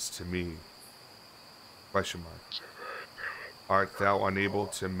hence to me. Question mark. Art thou unable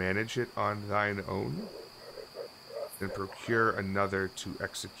to manage it on thine own? Then procure another to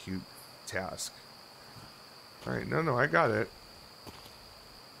execute task. Alright, no, I got it.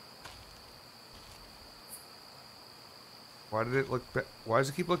 Why did it look back? Why does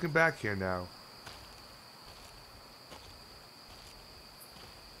it keep looking back here now?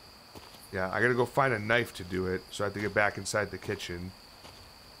 Yeah, I gotta go find a knife to do it, so I have to get back inside the kitchen.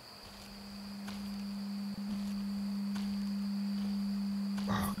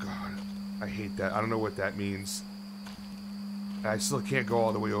 Oh god, I hate that. I don't know what that means. I still can't go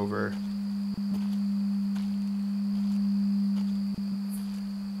all the way over.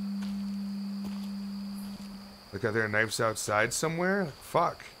 Look, are there knives outside somewhere?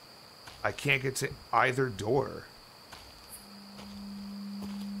 Fuck. I can't get to either door.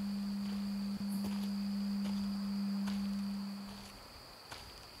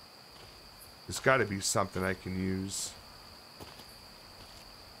 There's got to be something I can use.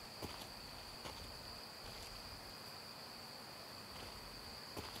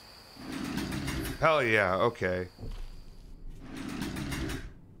 Hell yeah, okay.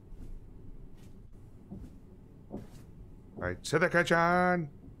 Alright, to the kitchen!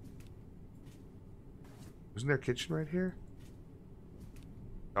 Wasn't there a kitchen right here?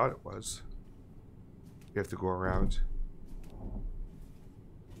 Thought it was. You have to go around.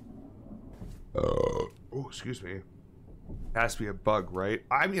 Oh, excuse me. Has to be a bug, right?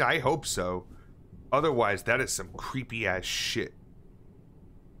 I mean, I hope so. Otherwise, that is some creepy ass shit.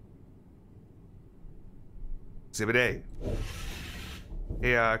 Exhibit A.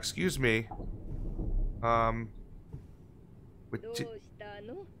 Hey, excuse me.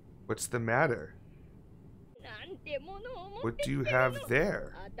 What's the matter? What do you have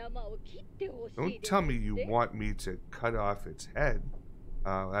there? Don't tell me you want me to cut off its head.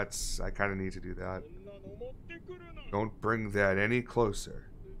 I kind of need to do that. Don't bring that any closer.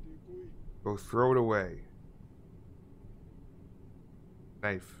 Go throw it away.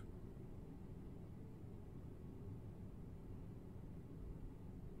 Knife.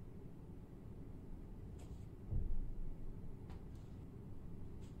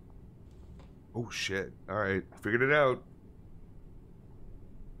 Oh shit. Alright, figured it out.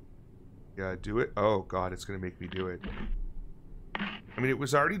 Yeah, do it. Oh god, it's gonna make me do it. I mean, it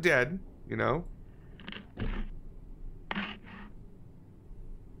was already dead, you know?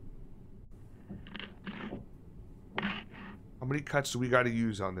 How many cuts do we gotta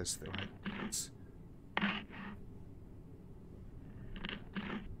use on this thing?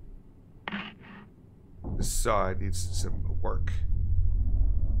 This saw needs some work.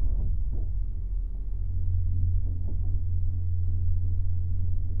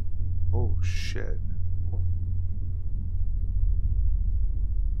 Oh shit.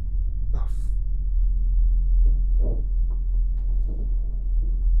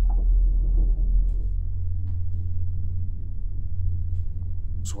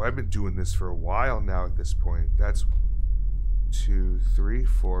 So I've been doing this for a while now at this point. That's 2, 3,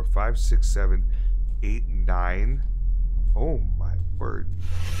 4, 5, 6, 7, 8, 9. Oh my word.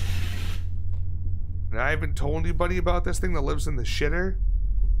 And I haven't told anybody about this thing that lives in the shitter?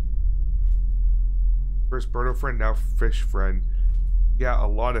 First birdo friend, now fish friend. Yeah, a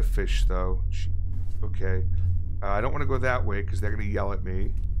lot of fish though. Okay. I don't want to go that way because they're going to yell at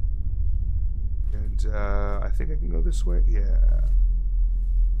me. And I think I can go this way. Yeah.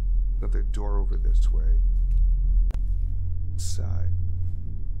 Another door over this way. Side.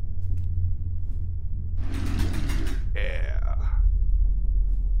 Yeah.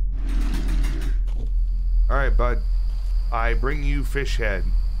 Alright, bud. I bring you fish head.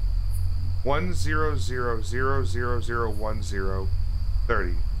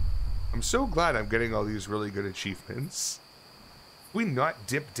 100001030. I'm so glad I'm getting all these really good achievements. Can we not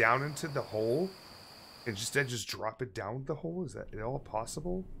dip down into the hole and instead just drop it down the hole? Is that at all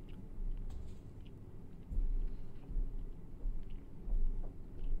possible?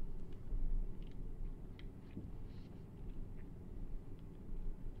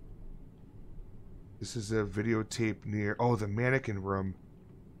 This is a videotape near... Oh, the mannequin room.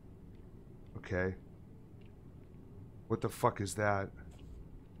 Okay. What the fuck is that?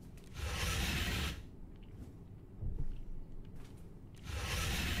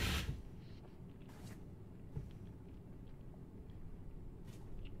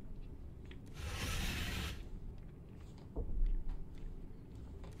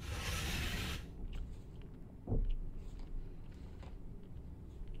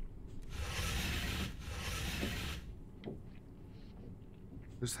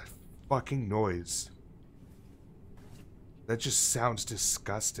 There's that fucking noise. That just sounds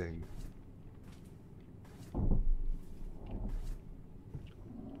disgusting.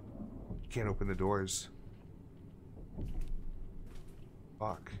 Can't open the doors.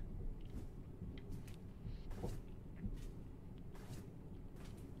 Fuck.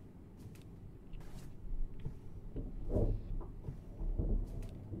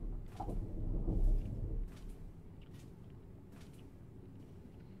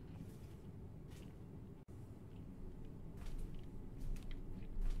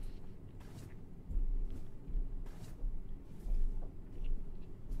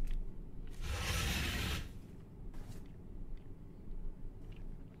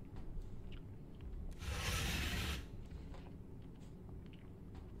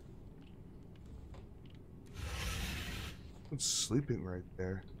 Someone's sleeping right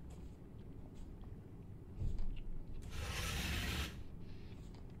there.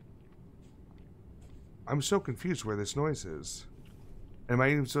 I'm so confused where this noise is. Am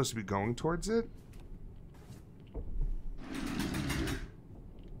I even supposed to be going towards it?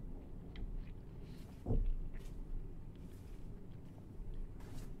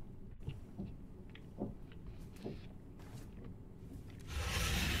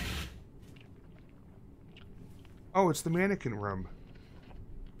 Oh, it's the mannequin room.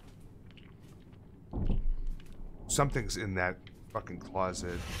 Something's in that fucking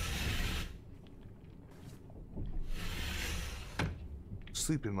closet.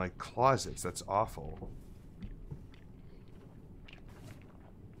 Sleep in like closets, that's awful.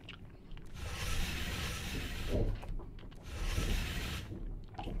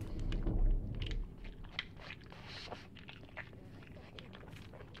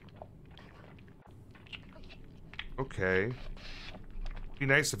 Okay. Be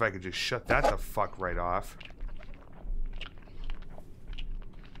nice if I could just shut that the fuck right off.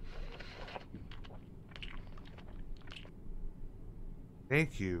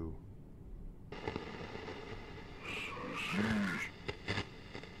 Thank you.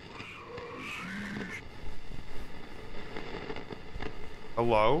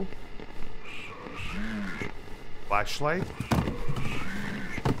 Hello? Flashlight?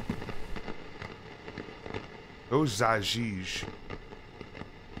 Oh, Zajij.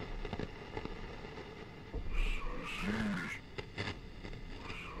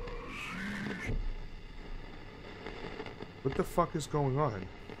 What the fuck is going on?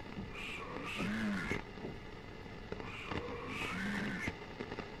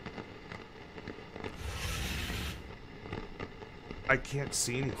 I can't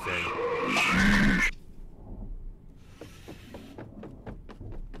see anything.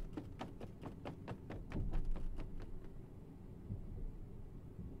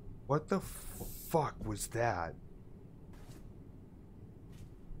 What the fuck was that?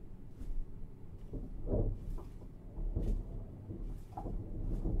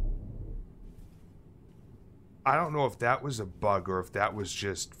 I don't know if that was a bug or if that was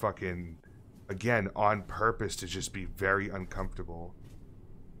just fucking, again, on purpose to just be very uncomfortable.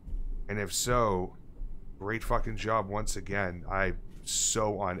 And if so, great fucking job once again. I'm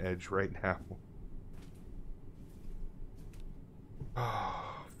so on edge right now.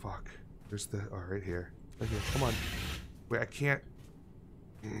 Oh, fuck. There's the... Oh, right here. Right here. Come on. Wait, I can't...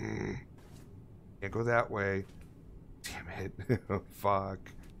 Can't go that way. Damn it. Oh, fuck.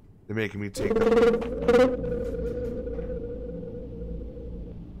 They're making me take the...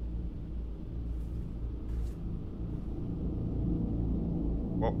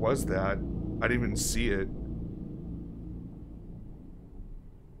 What was that? I didn't even see it.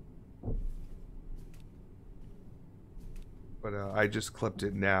 But I just clipped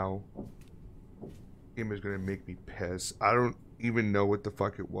it now. Game is gonna make me piss. I don't even know what the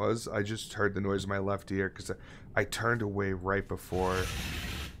fuck it was. I just heard the noise in my left ear because I turned away right before.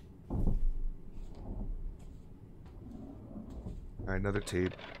 Alright, another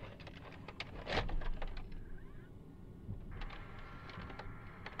tape.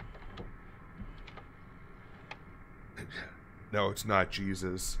 No, it's not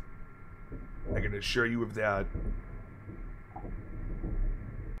Jesus. I can assure you of that.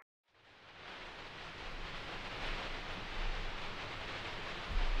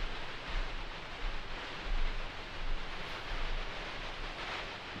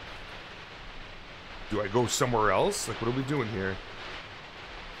 Do I go somewhere else? Like, what are we doing here?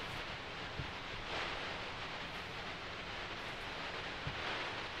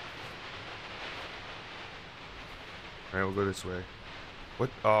 Alright, we'll go this way. What?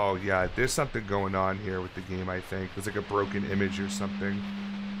 Oh, yeah, there's something going on here with the game, I think. There's like a broken image or something.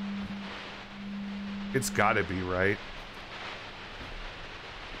 It's gotta be, right?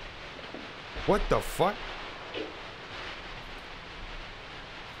 What the fuck?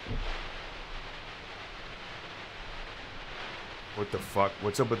 What the fuck?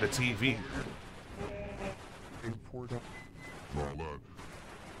 What's up with the TV?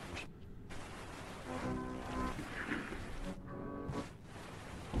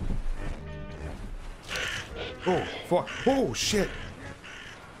 Oh, fuck. Oh, shit.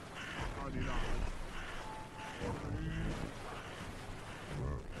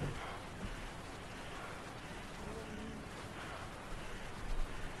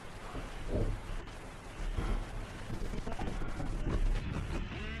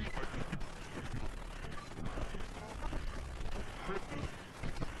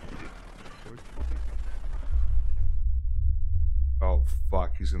 Oh,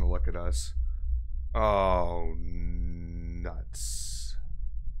 fuck. He's gonna look at us. Oh, nuts.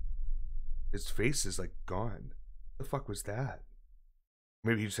 His face is, like, gone. What the fuck was that?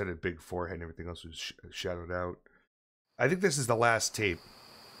 Maybe he just had a big forehead and everything else was shadowed out. I think this is the last tape.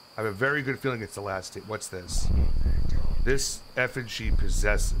 I have a very good feeling it's the last tape. What's this? This effigy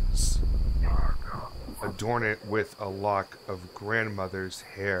possesses. Adorn it with a lock of grandmother's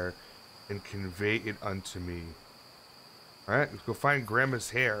hair and convey it unto me. Alright, let's go find grandma's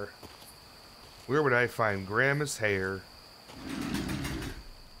hair. Where would I find grandma's hair?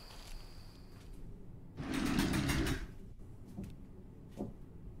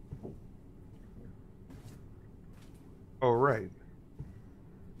 Oh, right.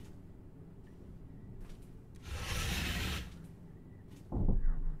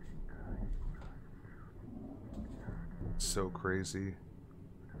 So crazy.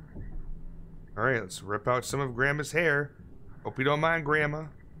 Alright, let's rip out some of grandma's hair. Hope you don't mind, grandma.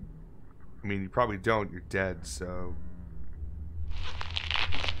 I mean, you probably don't. You're dead, so...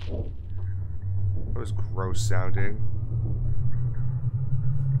 That was gross sounding.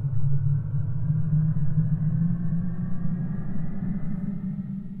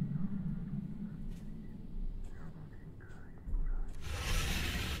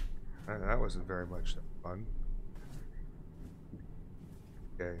 That wasn't very much fun.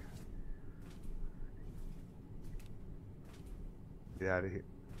 Okay. Get out of here.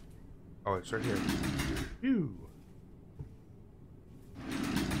 Oh, it's right here. Phew.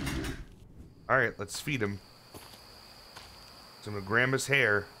 Alright, let's feed him. Some of grandma's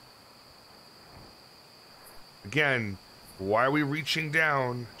hair. Again, why are we reaching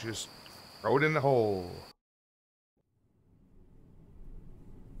down? Just throw it in the hole.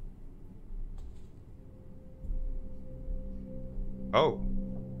 Oh.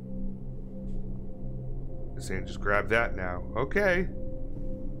 This ain't just grab that now. Okay.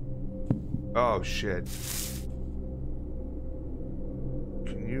 Oh, shit.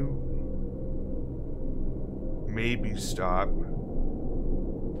 Can you maybe stop?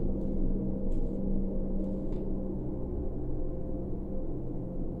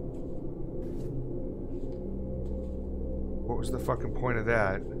 What was the fucking point of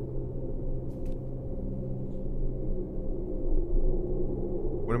that?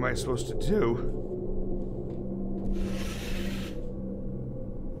 What am I supposed to do?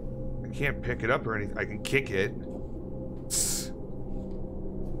 I can't pick it up or anything. I can kick it.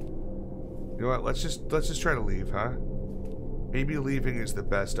 You know what? Let's just try to leave, huh? Maybe leaving is the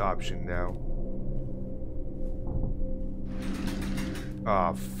best option now.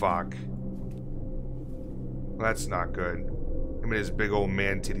 Oh, fuck. Well, that's not good. I mean, his big old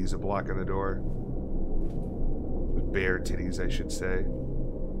man titties are blocking the door. Bear titties, I should say.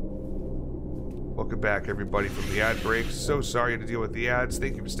 Welcome back, everybody, from the ad break. So sorry to deal with the ads.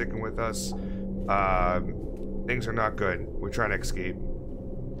 Thank you for sticking with us. Things are not good. We're trying to escape.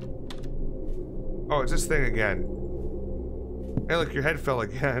 Oh, it's this thing again. Hey, look, your head fell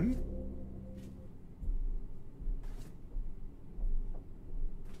again.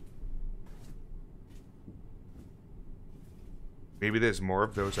 Maybe there's more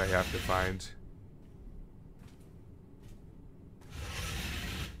of those I have to find.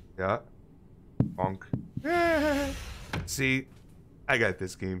 Yeah. Bonk. See, I got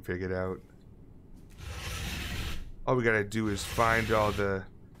this game figured out. All we gotta do is find all the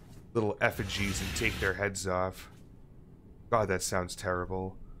little effigies and take their heads off. God, that sounds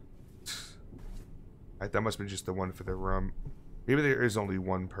terrible. That must be just the one for the room. Maybe there is only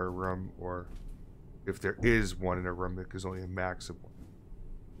one per room, or If there is one in a room, there's only a max of one.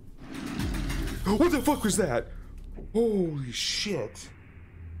 What the fuck was that? Holy shit.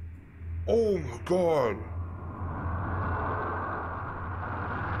 Oh my god.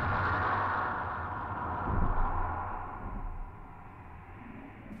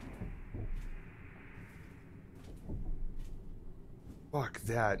 Fuck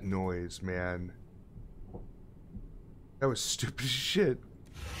that noise, man. That was stupid as shit.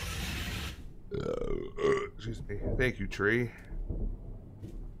 Excuse me. Thank you, tree.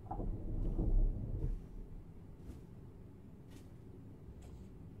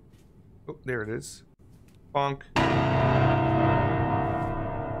 Oh, there it is. Bonk.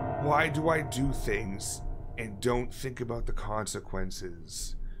 Why do I do things and don't think about the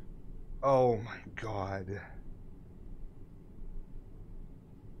consequences? Oh my god.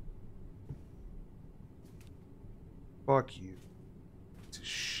 Fuck you. It's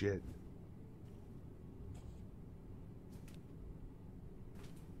shit.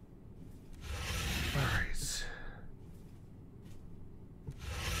 Alright.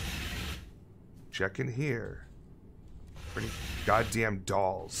 Check in here. Pretty goddamn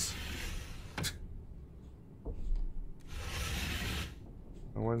dolls.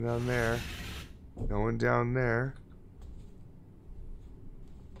 No one down there. No one down there.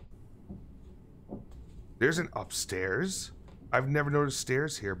 There's an upstairs. I've never noticed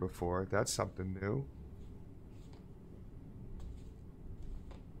stairs here before. That's something new.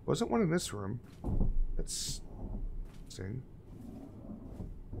 Wasn't one in this room. That's interesting.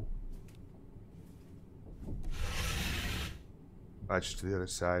 Just to the other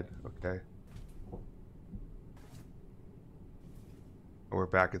side. Okay. Oh, we're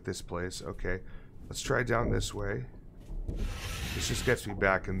back at this place. Okay. Let's try down this way. This just gets me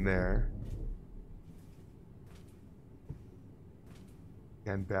back in there.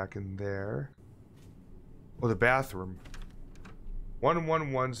 And back in there. Oh, the bathroom.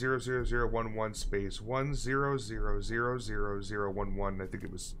 111-00011 space 100000011. I think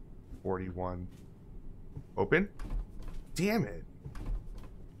it was 41. Open? Damn it.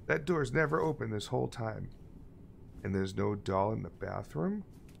 That door's never open this whole time. And there's no doll in the bathroom?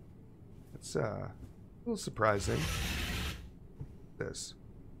 That's a little surprising. This.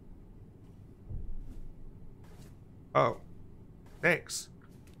 Oh. Thanks.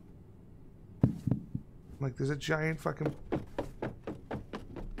 Like, there's a giant fucking...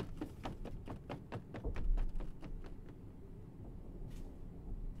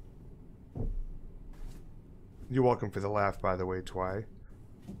 You're welcome for the laugh, by the way, Twy.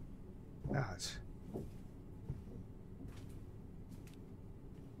 God.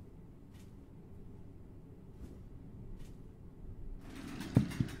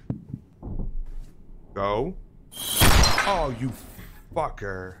 Go. Oh, you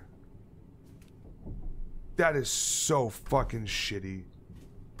fucker. That is so fucking shitty.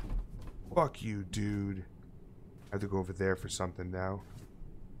 Fuck you, dude. I have to go over there for something now.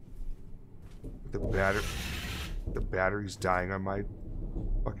 The battery's dying on my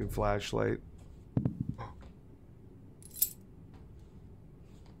fucking flashlight.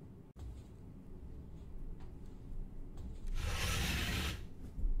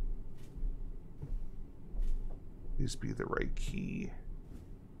 Please be the right key.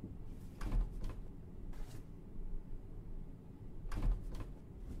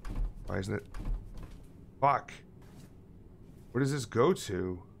 Why isn't it? Fuck. Where does this go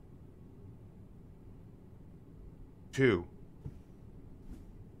to? 2.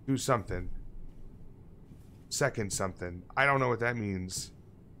 Do something. Second something. I don't know what that means.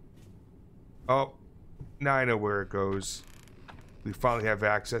 Oh. Now I know where it goes. We finally have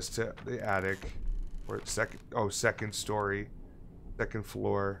access to the attic. Or second story. Second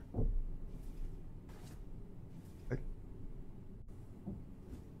floor.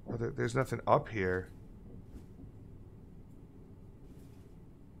 Oh, there's nothing up here.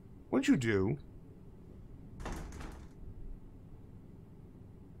 What'd you do?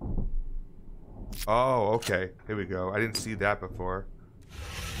 Oh, okay. Here we go. I didn't see that before.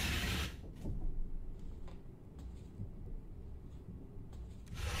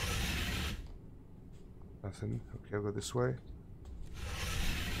 Nothing. Okay, I'll go this way.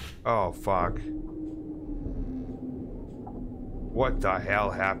 Oh, fuck. What the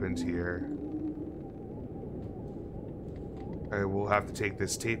hell happened here? Okay, we'll have to take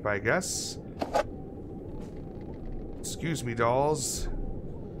this tape, I guess. Excuse me, dolls.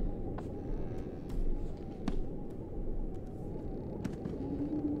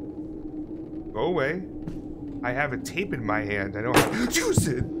 Go away. I have a tape in my hand. I know how to use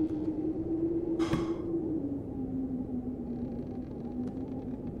it.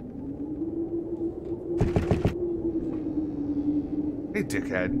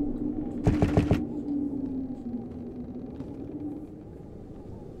 dickhead.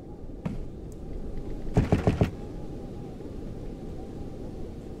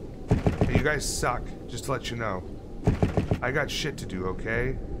 Hey, you guys suck, just to let you know. I got shit to do,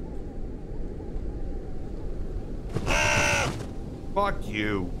 okay? Fuck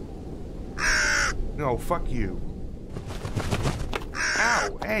you. No, fuck you.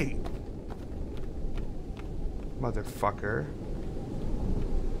 Ow, hey. Motherfucker.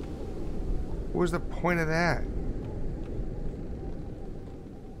 What was the point of that?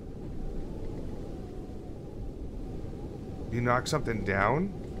 You knock something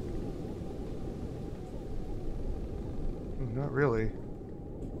down? Not really.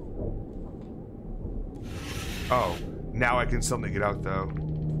 Oh, now I can suddenly get out though.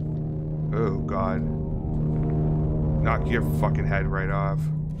 Oh god. Knock your fucking head right off.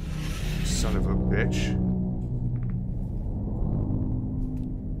 Son of a bitch.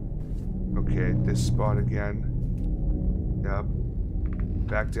 Okay, this spot again. Yep.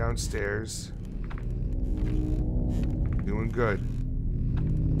 Back downstairs. Doing good.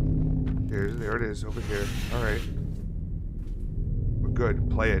 There it is, over here. Alright. We're good.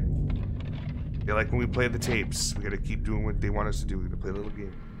 Play it. Yeah, like when we play the tapes. We gotta keep doing what they want us to do. We're gonna play a little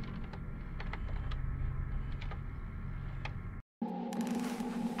game.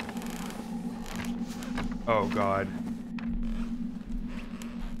 Oh god.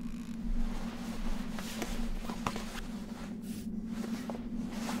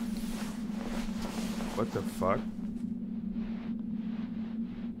 What the fuck?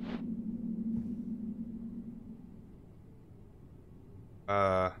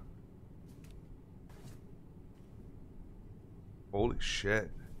 Holy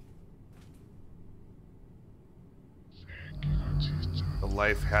shit. The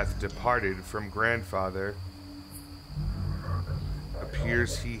life hath departed from grandfather.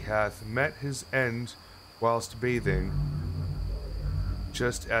 Appears he hath met his end whilst bathing.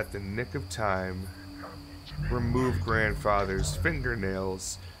 Just at the nick of time, remove grandfather's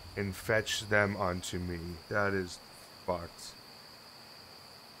fingernails and fetch them onto me. That is fucked.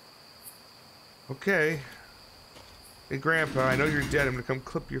 Okay. Hey, Grandpa, I know you're dead. I'm gonna come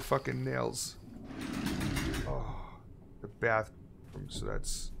clip your fucking nails. Oh, the bathroom. So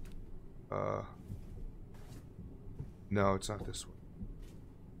that's, no, it's not this one.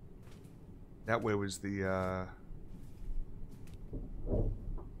 That way was the,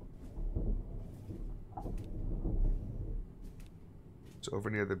 it's over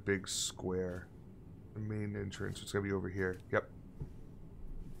near the big square. The main entrance. It's gonna be over here. Yep.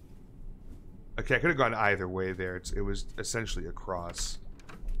 Okay, I could have gone either way there. It was essentially a cross.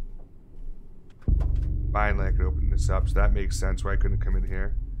 Finally, I could open this up, so that makes sense why I couldn't come in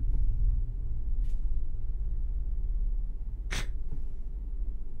here.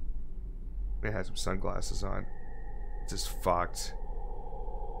 It has some sunglasses on. It's just fucked.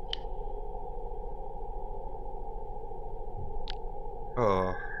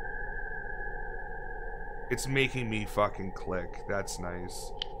 Oh. It's making me fucking click. That's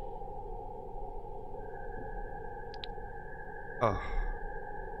nice. Oh.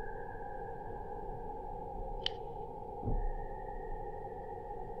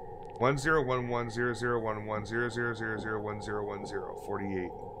 One 0110011001010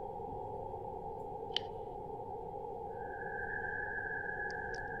 48.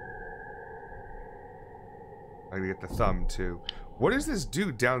 I gotta get the thumb too. What is this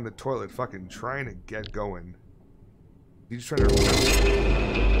dude down in the toilet fucking trying to get going? He's trying to.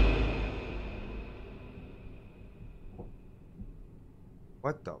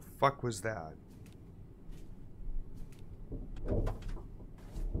 What the fuck was that?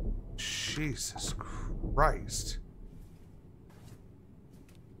 Jesus Christ.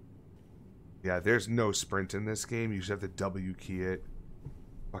 Yeah, there's no sprint in this game. You just have to W key it.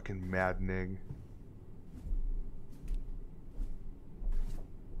 Fucking maddening.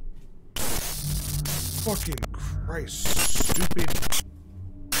 Fucking Christ, stupid.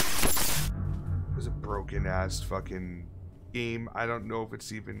 It was a broken ass fucking game. I don't know if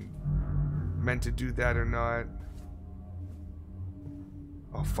it's even meant to do that or not.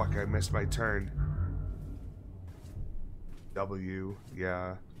 Oh fuck, I missed my turn. W,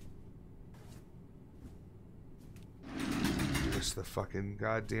 yeah. Missed the fucking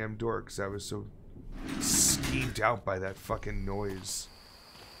goddamn door because I was so skeeved out by that fucking noise.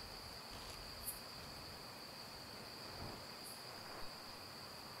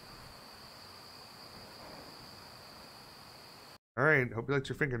 Alright, hope you liked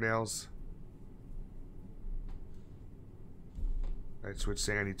your fingernails. Alright, so it's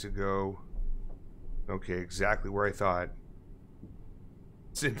saying I need to go. Okay, exactly where I thought.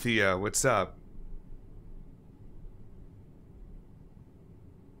 Cynthia, what's up?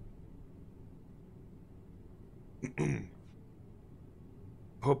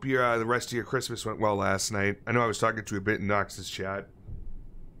 Hope your the rest of your Christmas went well last night. I know I was talking to you a bit in Nox's chat.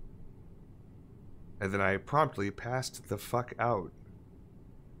 And then I promptly passed the fuck out.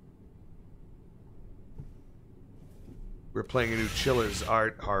 We're playing a new Chilla's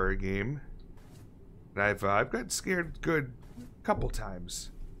art horror game. And I've got scared good a couple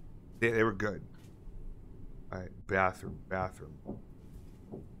times. They were good. Alright, bathroom.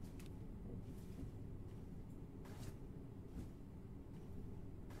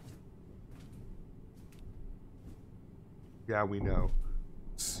 Yeah, we know.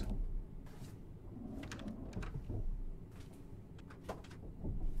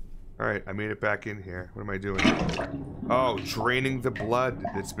 Alright, I made it back in here. What am I doing? Oh, draining the blood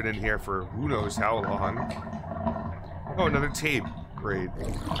that's been in here for who knows how long. Oh, another tape. Great.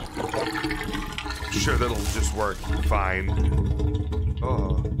 Sure, that'll just work fine.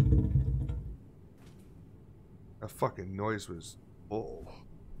 Oh. That fucking noise was bull.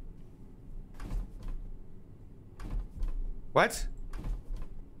 What?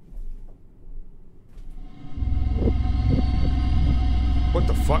 What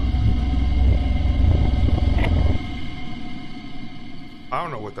the fuck? I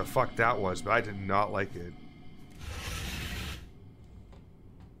don't know what the fuck that was, but I did not like it.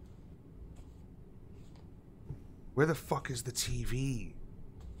 Where the fuck is the TV?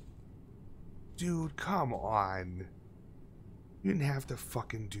 Dude, come on. You didn't have to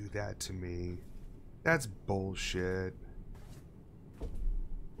fucking do that to me. That's bullshit.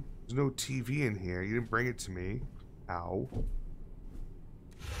 There's no TV in here. You didn't bring it to me. Ow.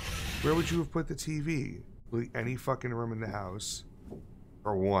 Where would you have put the TV? Like any fucking room in the house.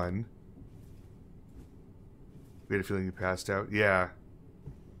 Or one. We had a feeling you passed out? Yeah.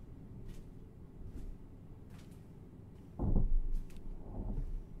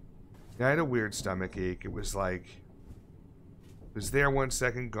 I had a weird stomach ache. It was like... It was there 1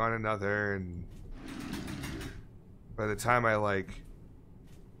 second, gone another, and... By the time I, like...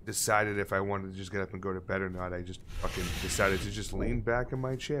 decided if I wanted to just get up and go to bed or not, I just fucking decided to just lean back in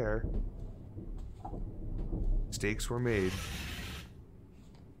my chair. Mistakes were made.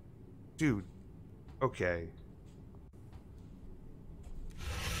 Dude. Okay.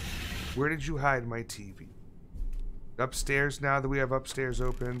 Where did you hide my TV? Upstairs now that we have upstairs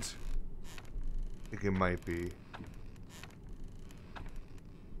opened? I think it might be.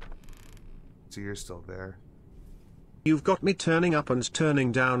 So you're still there. You've got me turning up and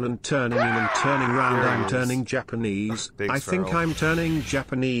turning down and turning in and turning round. I'm turning Japanese. Thanks, I think Farrell. I'm turning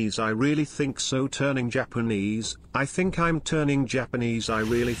Japanese. I really think so. Turning Japanese. I think I'm turning Japanese. I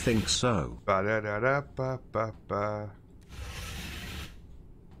really think so. Ba-da-da-da-ba-ba-ba.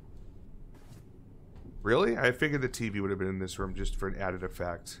 Really? I figured the TV would have been in this room just for an added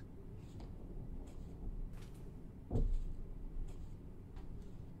effect.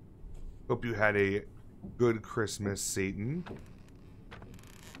 Hope you had a good Christmas, Satan.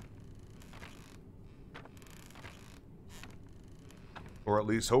 Or at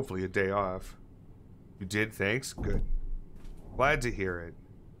least, hopefully, a day off. You did? Thanks? Good. Glad to hear it.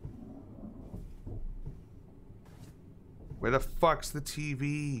 Where the fuck's the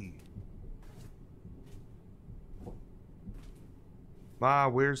TV? Ma,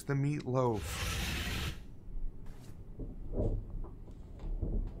 where's the meatloaf?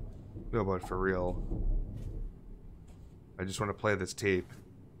 No, but for real. I just want to play this tape.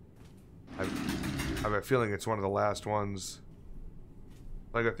 I have a feeling it's one of the last ones.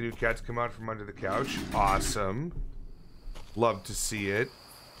 I got the new cats come out from under the couch. Awesome. Love to see it.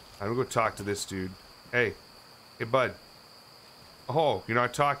 I'm gonna go talk to this dude. Hey. Hey, bud. Oh, you're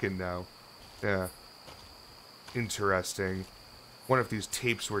not talking now. Yeah. Interesting. Wonder if these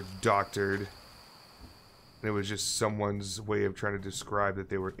tapes were doctored. And it was just someone's way of trying to describe that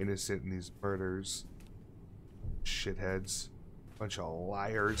they were innocent in these murders. Shitheads. Bunch of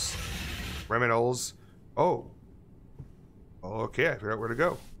liars. Criminals. Oh. Okay, I figured out where to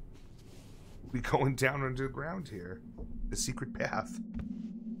go. We going down under the ground here. The secret path.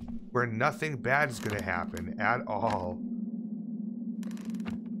 Where nothing bad is gonna happen at all.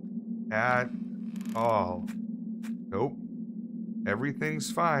 At all. Nope.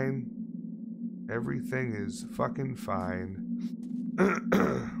 Everything's fine. Everything is fucking fine.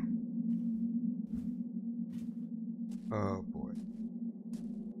 Oh boy.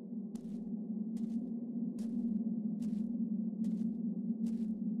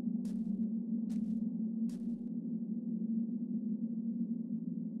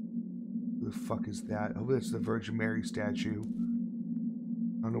 Who the fuck is that? Oh, that's the Virgin Mary statue.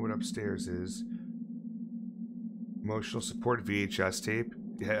 upstairs is. Emotional support VHS tape.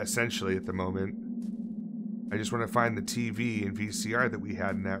 Yeah, essentially at the moment. I just want to find the TV and VCR that we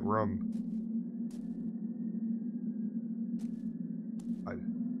had in that room.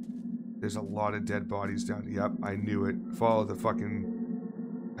 There's a lot of dead bodies down. Yep, I knew it. Follow the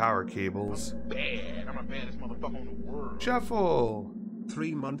fucking power cables. Bad. I'm a baddest motherfucker in the world. Shuffle!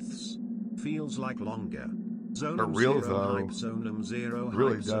 3 months. Feels like longer. For real, though. Hype, Zonum 0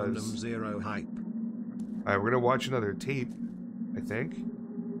 Really hype, does. Zonum 0 hype. Alright, we're gonna watch another tape. I think.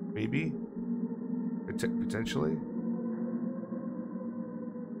 Maybe. Potentially.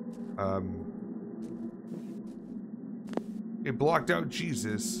 It blocked out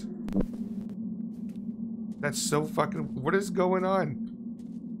Jesus. That's so fucking... What is going on?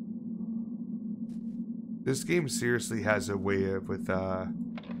 This game seriously has a way of with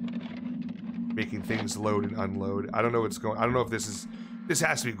making things load and unload. I don't know what's going... I don't know if this is... This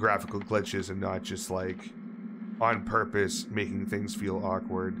has to be graphical glitches and not just like on purpose making things feel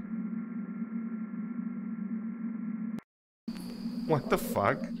awkward. What the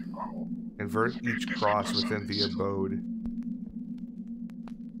fuck? Invert each cross within the abode.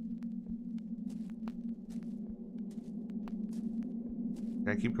 Can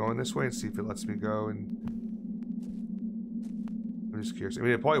I keep going this way and see if it lets me go? And I'm just curious. I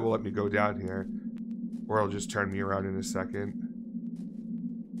mean, it probably will let me go down here, or it'll just turn me around in a second.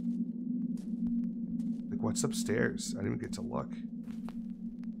 Like, what's upstairs? I didn't even get to look.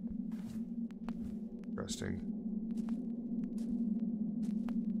 Interesting.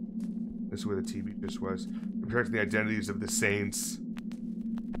 This is where the TV just was. Protecting the identities of the saints.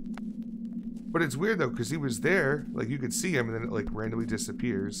 But it's weird though, because he was there, like you could see him, and then it like randomly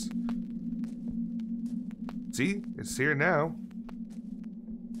disappears. See? It's here now.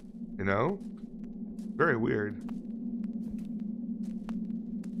 You know? Very weird.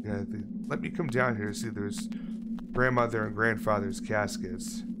 Yeah, let me come down here to see there's grandmother and grandfather's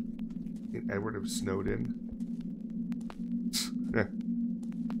caskets. Edward of Snowden.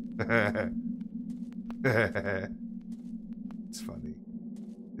 It's funny.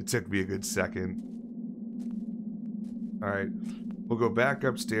 It took me a good second. Alright. We'll go back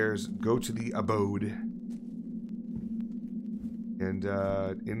upstairs, go to the abode, and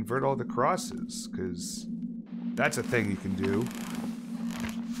invert all the crosses, because that's a thing you can do.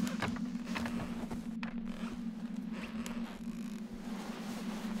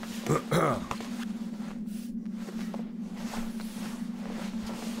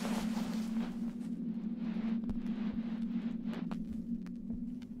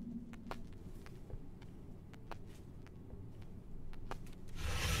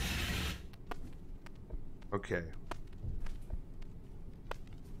 Okay.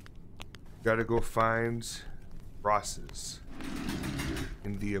 Gotta go find crosses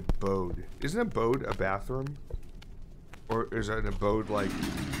in the abode. Isn't abode a bathroom? Or is an abode like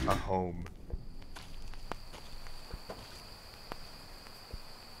a home?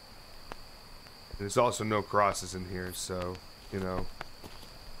 There's also no crosses in here, so, you know.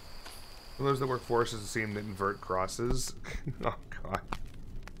 For those that work forces seem to invert crosses. Oh, God.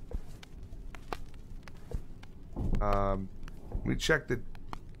 Let me check the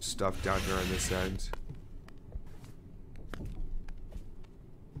stuff down here on this end.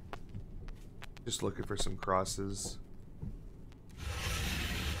 Just looking for some crosses.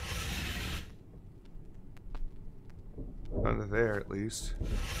 None there, at least.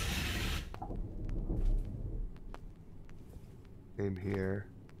 Came here.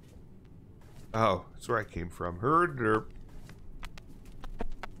 Oh, that's where I came from. Herd derp.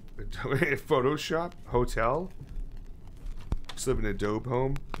 Photoshop? Hotel? Just live in a dope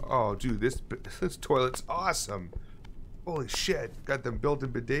home? Oh, dude, this toilet's awesome. Holy shit. Got them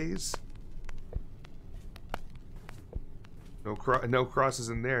built-in bidets. No crosses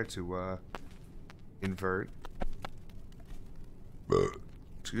in there to, invert.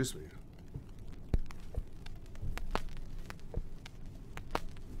 Excuse me.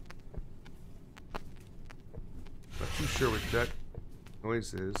 Not too sure what that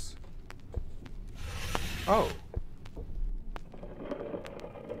noise is. Oh.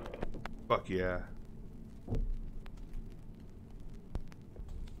 Fuck yeah.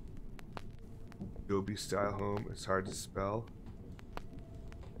 Gobi style home. It's hard to spell.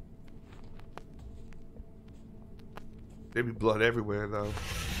 There'd be blood everywhere though.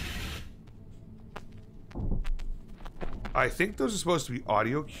 I think those are supposed to be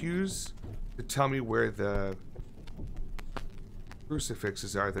audio cues to tell me where the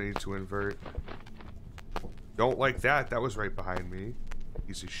crucifixes are that I need to invert. Don't like that. That was right behind me.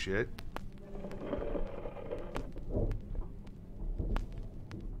 Piece of shit.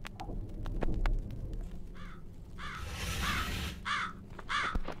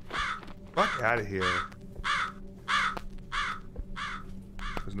 Fuck out of here.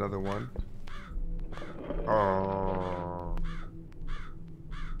 There's another one. Oh.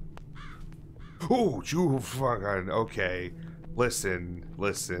 Oh, you fucking okay. Listen.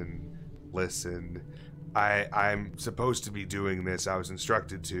 I'm supposed to be doing this. I was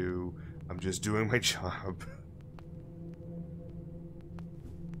instructed to. I'm just doing my job.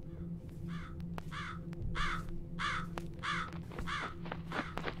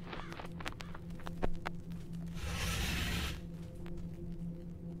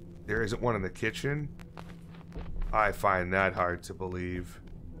 There isn't one in the kitchen? I find that hard to believe.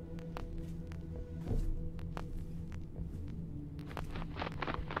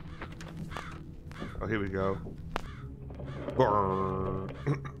 Oh, here we go.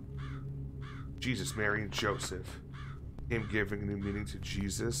 Jesus, Mary, and Joseph. Him giving a new meaning to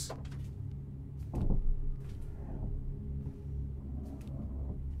Jesus.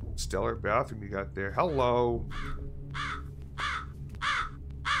 Stellar bathroom you got there. Hello.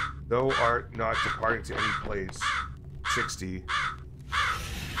 Thou art not departing to any place. 60.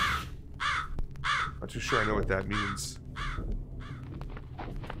 Not too sure I know what that means.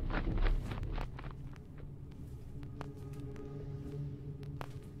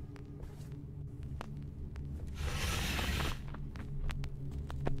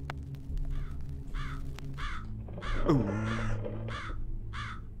 Ooh.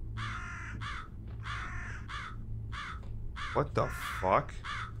 What the fuck?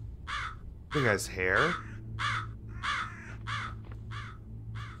 Thing has hair?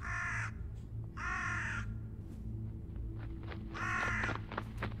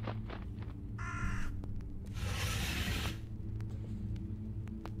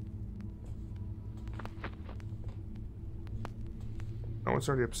 Oh, it's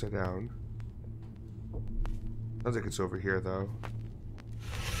already upside down. Sounds like it's over here, though.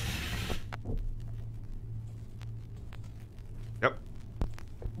 Yep.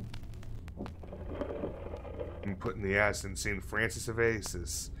 I'm putting the ass in St. Francis of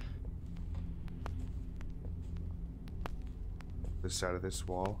Assisi. This side of this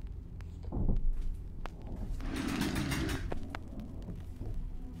wall.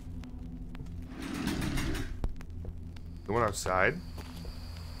 The one outside.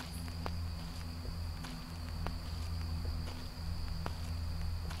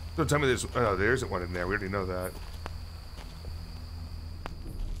 Don't tell me there's... Oh, there isn't one in there. We already know that.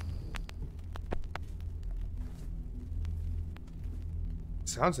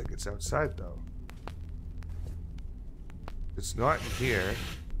 Sounds like it's outside, though. It's not in here.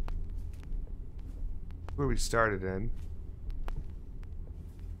 Where we started in.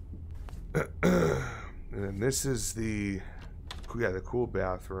 And then this is the... Yeah, the cool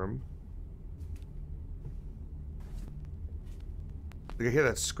bathroom. Like I hear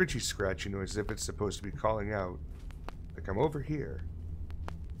that scritchy scratchy noise as if it's supposed to be calling out. Like I'm over here.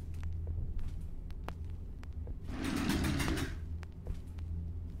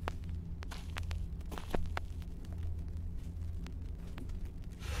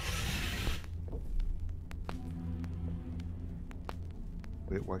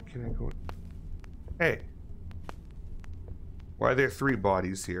 Wait, why can't I go? Hey. Why are there 3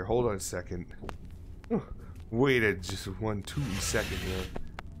 bodies here? Hold on a second. Waited just 1 2 second here.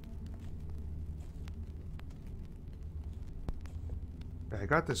 I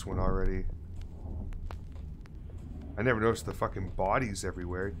got this one already. I never noticed the fucking bodies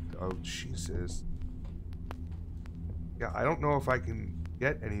everywhere. Oh, Jesus. Yeah, I don't know if I can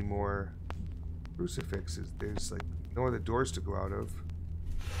get any more crucifixes. There's like no other doors to go out of.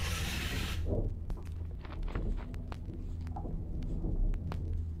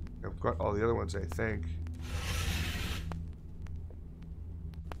 I've got all the other ones, I think.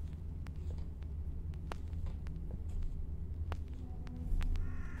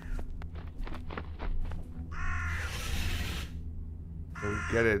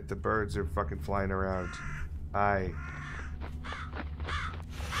 Get it, the birds are fucking flying around. Aye.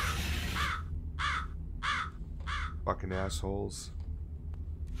 Fucking assholes.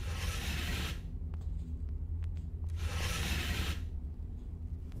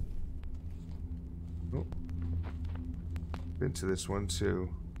 Oh. Into this one too.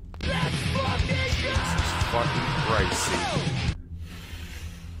 This is fucking pricey.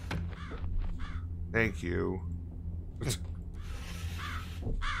 Thank you.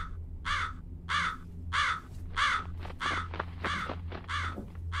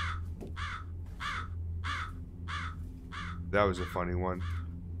 That was a funny one.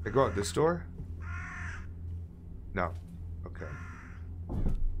 They go out this door? No. Okay.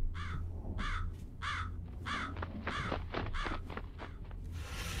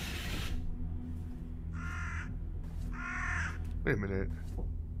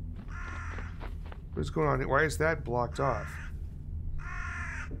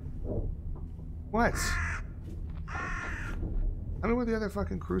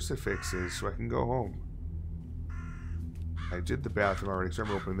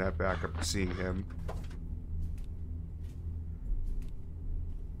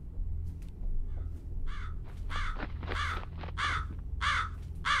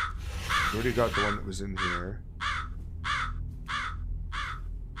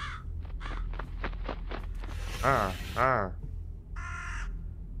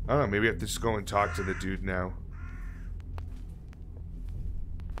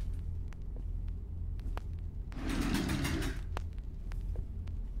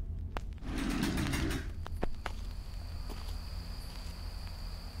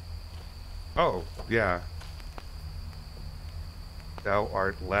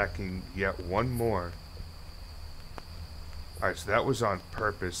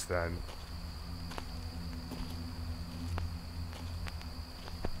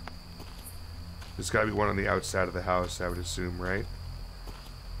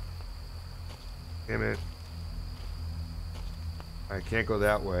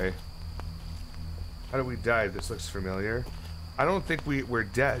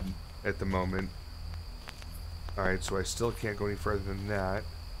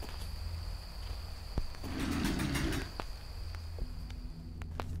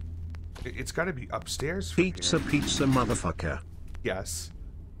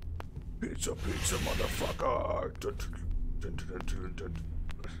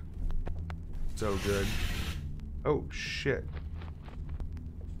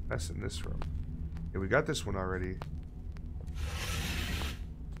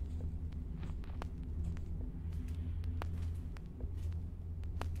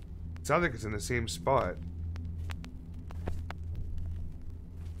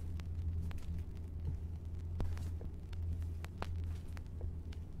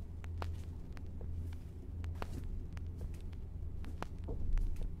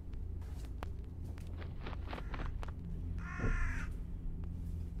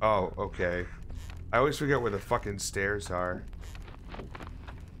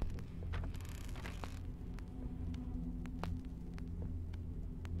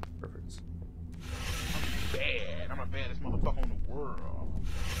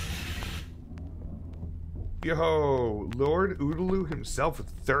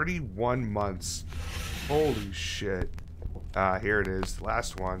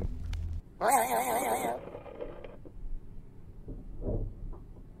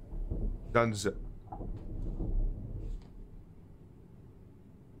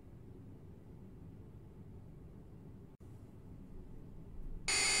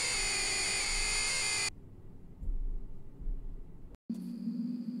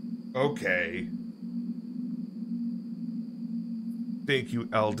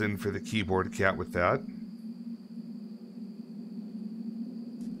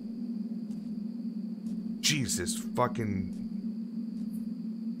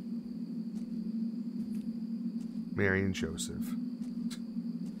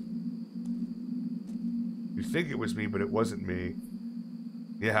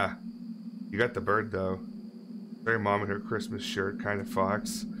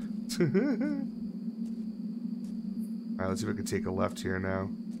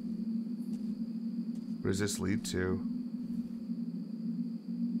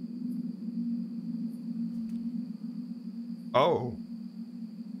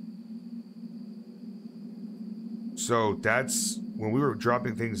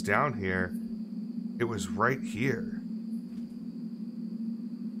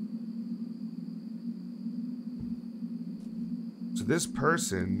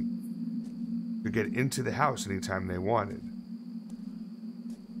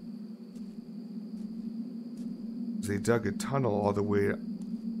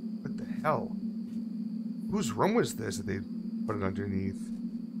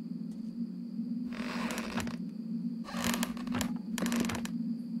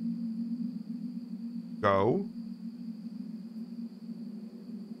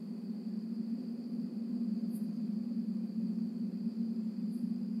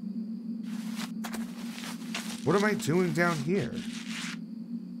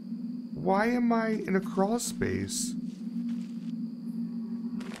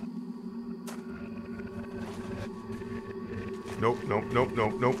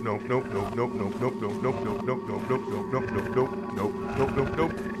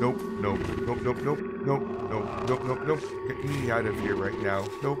 Nope, nope, nope, nope, nope. Get me out of here right now.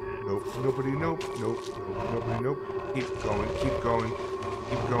 Nope, nope, nobody, nope, nope, nope, nobody, nope. Keep going, keep going,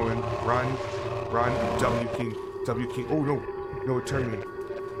 keep going. Run, run. W King, W King. Oh no, no, it turned me.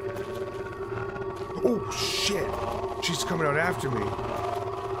 Oh shit! She's coming out after me.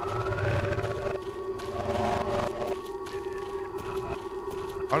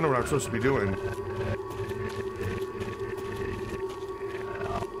 I don't know what I'm supposed to be doing.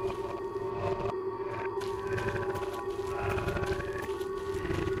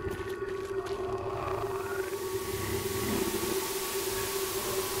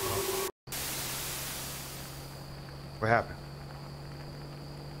 What happened?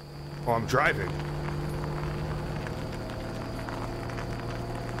 Oh, I'm driving.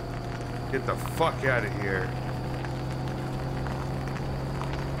 Get the fuck out of here.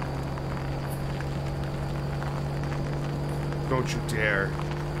 Don't you dare.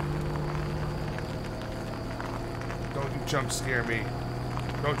 Don't you jump scare me.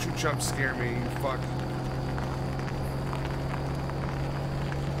 Don't you jump scare me, you fuck.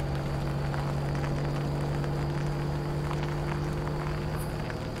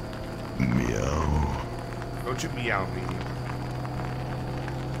 Meow. Don't you meow me.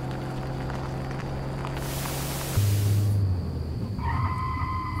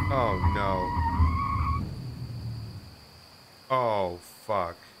 Oh no. Oh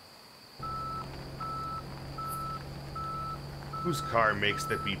fuck. Whose car makes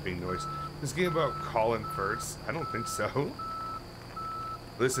the beeping noise? This game about Colin Firth? I don't think so.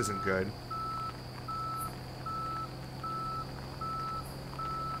 This isn't good.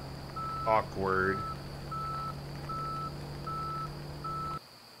 Awkward.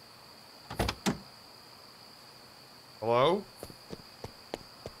 Hello?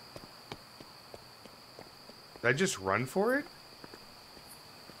 Did I just run for it?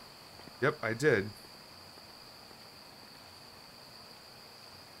 Yep, I did.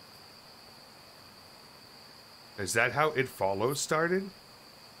 Is that how It Follows started?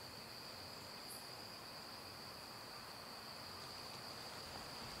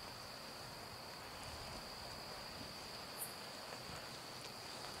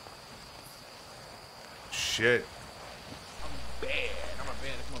 Shit. I'm bad. I'm a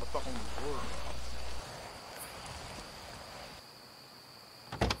baddest motherfucker in the world.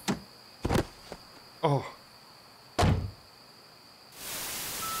 Oh.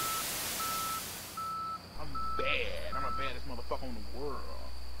 I'm bad. I'm the baddest motherfucker in the world.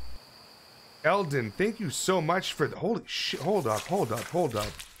 Eldon, thank you so much for the... Holy shit. Hold up, hold up, hold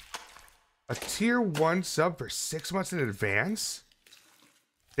up. A tier 1 sub for 6 months in advance?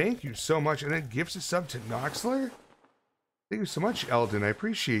 Thank you so much. And then gives a sub to Noxler? Thank you so much, Eldon. I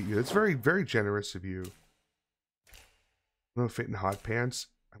appreciate you. It's very, very generous of you. No fit in hot pants.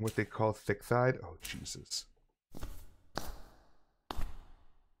 I'm what they call thick-thighed. Oh, Jesus.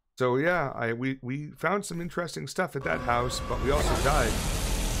 So, yeah, we found some interesting stuff at that house, but we also died.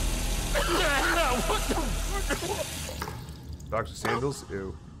 What the fuck? Dr. Sandals?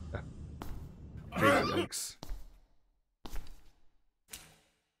 Ew. Big yikes.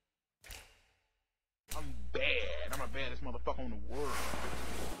 I'm bad. I'm the baddest motherfucker in the world.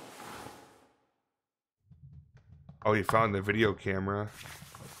 Oh, you found the video camera.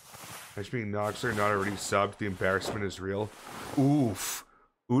 Nice being Noxer, not already subbed. The embarrassment is real. Oof.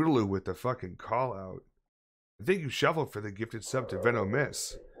 Oodaloo with the fucking call out. Thank you, Shuffle, for the gifted sub to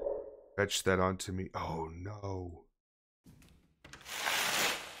Venomiss. Fetch that onto me. Oh, no.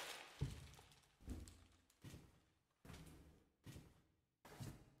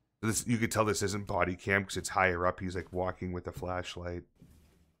 This, you could tell this isn't body cam because it's higher up. He's like walking with a flashlight.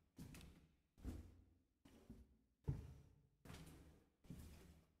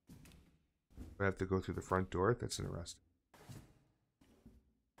 I have to go through the front door. That's interesting.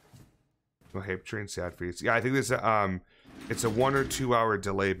 No hype train, sad face. Yeah, I think there's a it's a 1 or 2 hour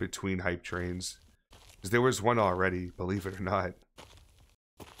delay between hype trains. Because there was one already, believe it or not.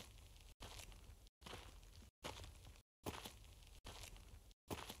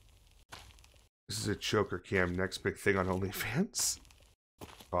 This is a choker cam. Next big thing on OnlyFans.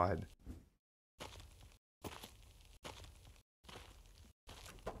 God.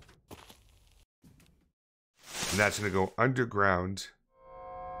 And that's gonna go underground.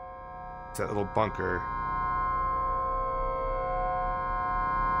 It's that little bunker.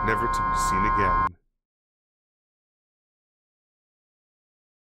 Never to be seen again.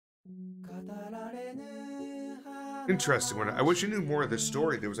 Interesting one. I wish I knew more of the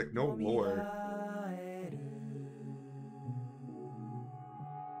story. There was like no lore.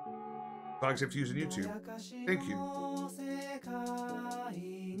 Dogs have to use on YouTube. Thank you.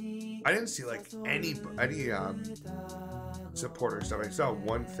 I didn't see like any supporter stuff. I saw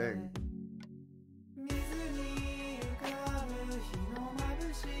one thing.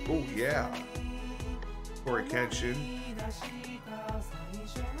 Oh yeah, Corey Kenshin,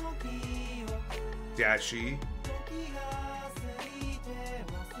 Dashi,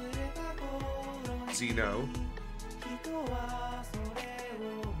 Zeno.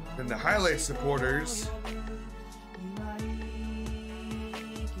 Then the highlight supporters.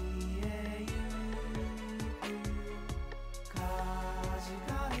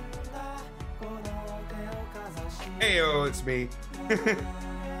 Heyo, it's me.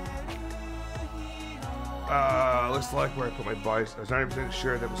 Looks like where I put my boys. I was 90%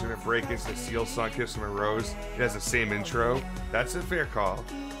 sure that was gonna break into the Seal Sun Kiss from a Rose. It has the same intro. That's a fair call.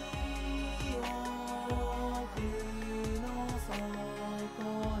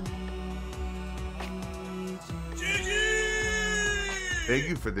 Thank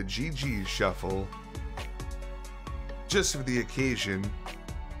you for the GG shuffle. Just for the occasion.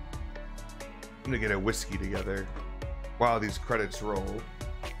 I'm gonna get a whiskey together while these credits roll.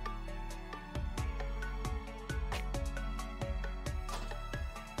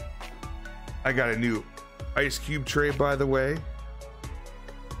 I got a new ice cube tray, by the way.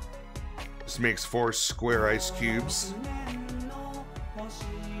 This makes 4 square ice cubes.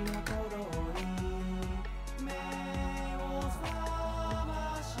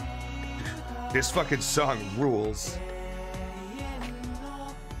 This fucking song rules.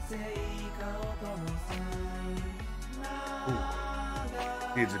 Ooh.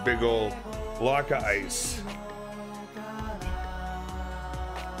 Needs a big old block of ice.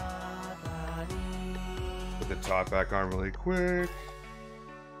 Put the top back on really quick.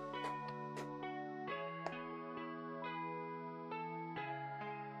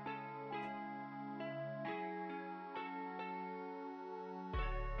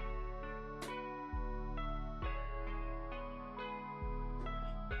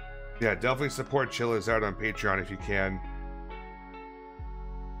 Yeah, definitely support Chillas out on Patreon if you can.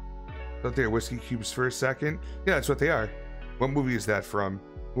 Thought they were whiskey cubes for a second. Yeah, that's what they are. What movie is that from?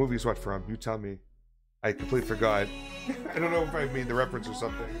 What movie is what from? You tell me. I completely forgot. I don't know if I made the reference or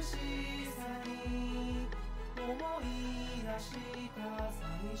something.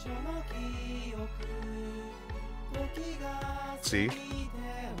 See?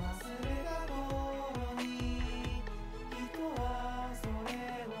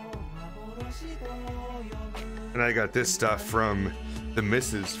 And I got this stuff from the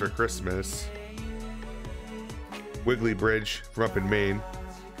Misses for Christmas. Wiggly Bridge from up in Maine.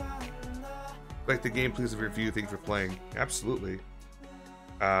 Like the game, please review. Thanks for playing. Absolutely.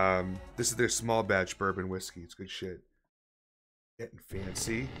 This is their small batch bourbon whiskey. It's good shit. Getting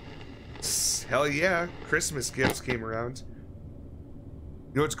fancy. Hell yeah. Christmas gifts came around.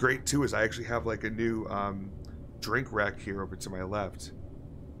 You know what's great too is I actually have like a new drink rack here over to my left.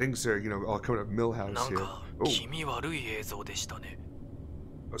 Things are, you know, all coming up Millhouse here.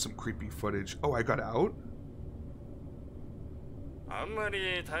 Oh, some creepy footage. Oh, I got out?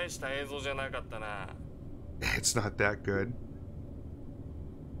 It's not that good.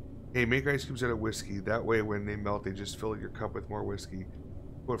 Hey, make ice cubes out of whiskey. That way, when they melt, they just fill your cup with more whiskey.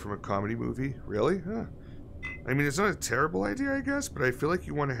 What, from a comedy movie? Really? Huh. I mean, it's not a terrible idea, I guess, but I feel like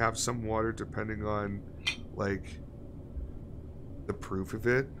you want to have some water depending on, like, the proof of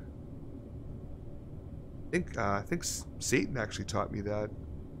it. I think Satan actually taught me that.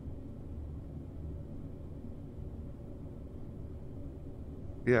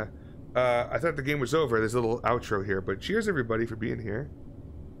 Yeah. I thought the game was over. There's a little outro here, but cheers everybody for being here.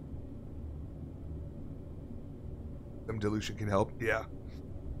 Some dilution can help. Yeah.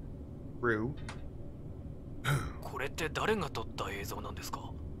 True. これって誰が撮った映像なんです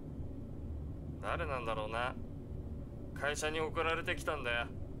か? 誰なんだろうな。会社に送られてきたんだよ。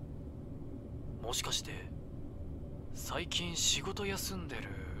もしかして最近仕事休んでる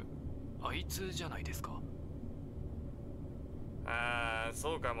あいつじゃないですか? ああ、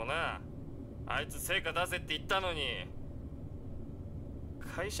そうかもな。あいつ成果出せって言ったのに。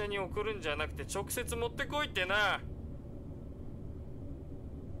会社に送るんじゃなくて直接持ってこいってな。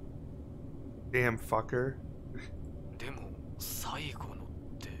Damn fucker. でも最後のっ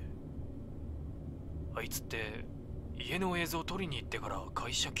てあいつって家の映像撮りに行ってから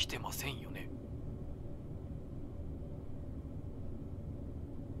会社来てませんよね。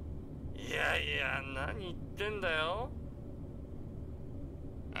いやいや、何言ってんだよ。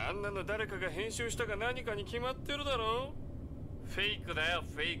あんなの誰かが編集したか何かに決まってるだろ。フェイクだよ、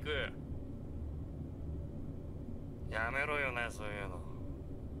フェイク。やめろよな、そういうの。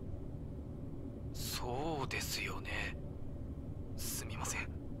そうですよね。すみません。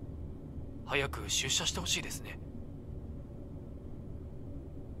早く出社してほしいですね。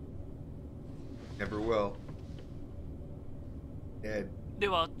 Never will. Dead. で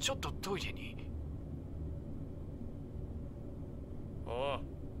はちょっとトイレに。おう、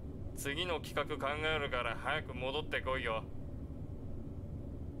次の企画考えるから早く戻ってこいよ。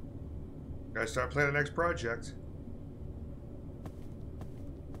 Gotta start planning the next project.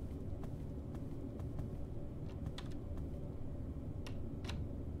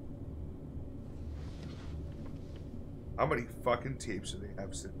 How many fucking tapes do they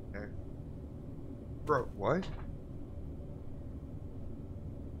have sitting there? Bro, what?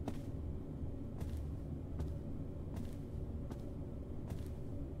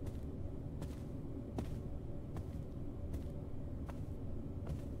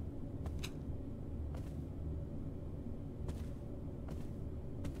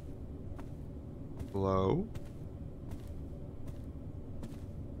 Hello?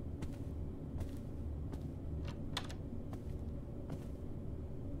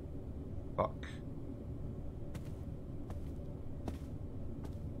 Fuck.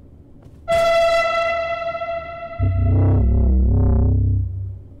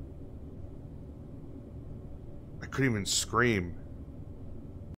 I couldn't even scream.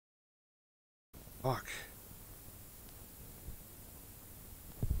 Fuck.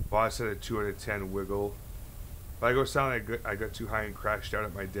 Well, I said a 2 out of 10 wiggle. If I go sound I got too high and crashed out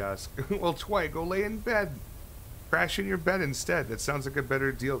at my desk. Well, Twy, go lay in bed. Crash in your bed instead. That sounds like a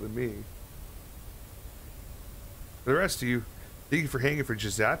better deal to me. For the rest of you, thank you for hanging for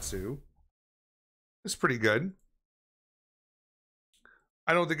Jisatsu. It's pretty good.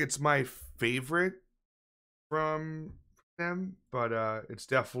 I don't think it's my favorite from them, but it's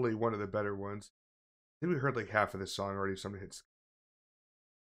definitely one of the better ones. I think we heard like half of this song already. Somebody hits.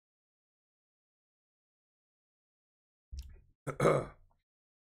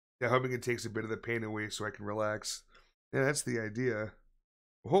 Yeah, hoping it takes a bit of the pain away so I can relax. Yeah, that's the idea.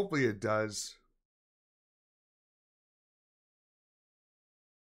 Hopefully it does.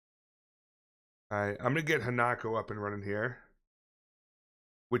 Alright, I'm gonna get Hanako up and running here.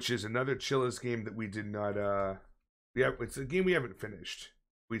 Which is another Chillis game that we did not it's a game we haven't finished.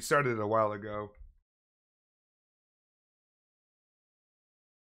 We started it a while ago.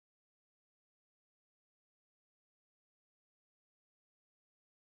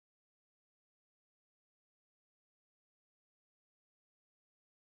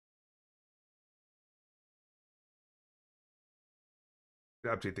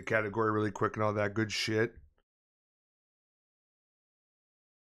 Update the category really quick and all that good shit.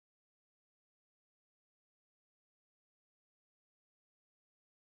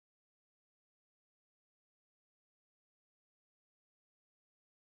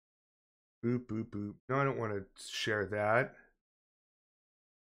 Boop, boop, boop. No, I don't want to share that.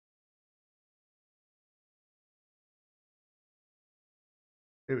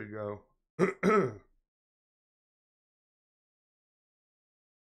 Here we go.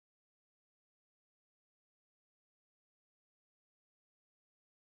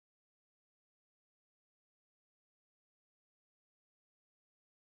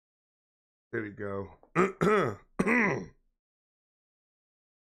 There we go.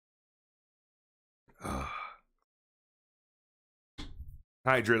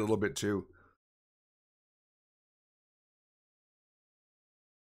 Hydrate a little bit too.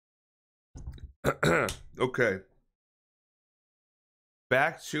 Okay.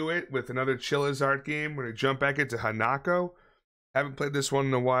 Back to it with another Chillis art game. We're gonna jump back into Hanako. Haven't played this one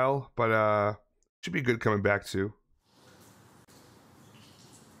in a while, but should be good coming back to.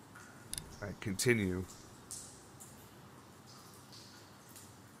 Alright, continue.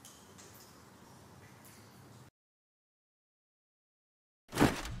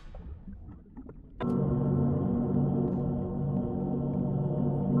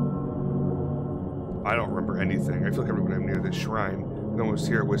 I don't remember anything. I feel like every when I'm near this shrine, I can almost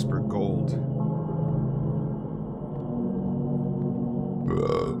hear it whisper gold.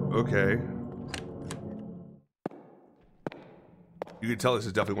 Okay. You can tell this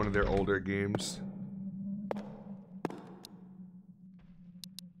is definitely one of their older games.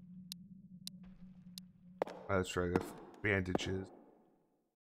 Oh, that's right, bandages.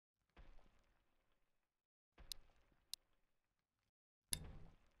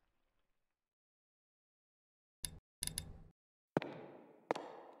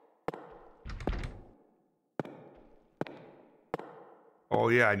 Oh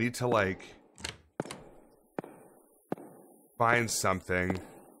yeah, I need to like find something.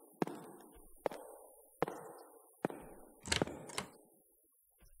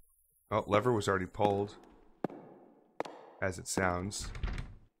 Oh, lever was already pulled. As it sounds.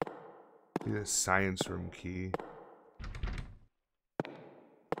 Need a science room key.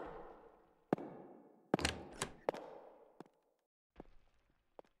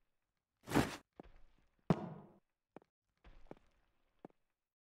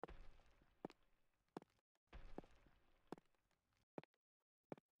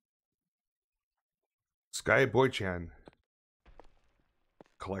 Sky Boy-chan.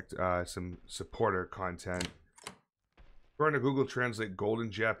 Collect some supporter content. According to Google Translate, gold in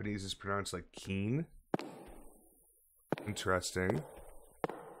Japanese is pronounced like keen. Interesting.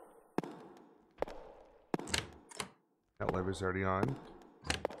 That lever's already on.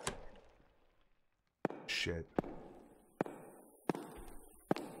 Shit.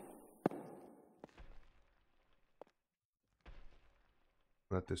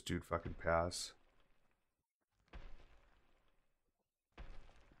 Let this dude fucking pass.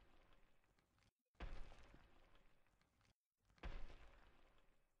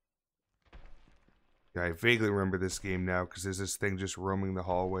 Yeah, I vaguely remember this game now because there's this thing just roaming the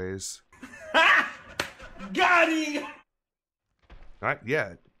hallways. Got him! Not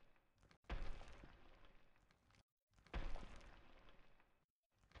yet.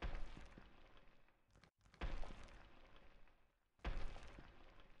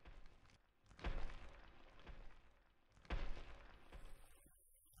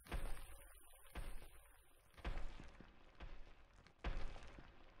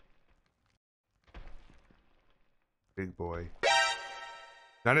 Big boy.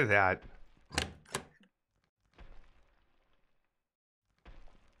 None of that.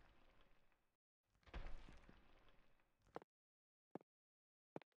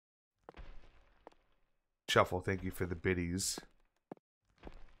 Shuffle, thank you for the biddies.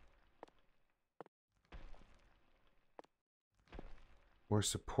 More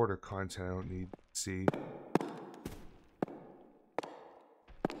supporter content I don't need to see.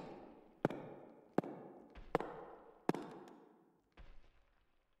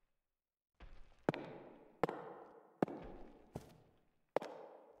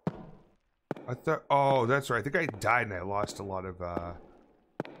 I thought, oh, that's right. I think I died and I lost a lot of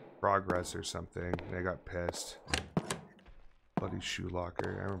progress or something. And I got pissed. Bloody shoe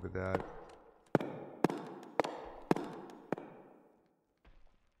locker. I remember that.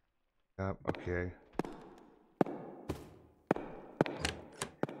 Yep, okay.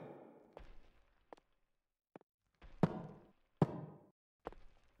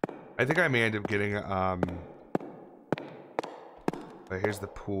 I think I may end up getting here's the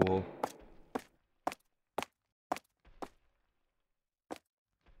pool.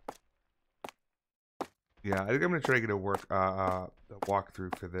 Yeah, I think I'm gonna try to get a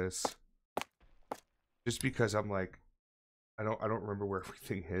walkthrough for this. Just because I'm like I don't remember where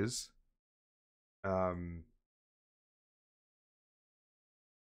everything is.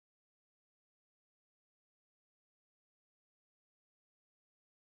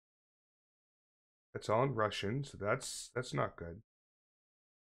 It's all in Russian, so that's not good.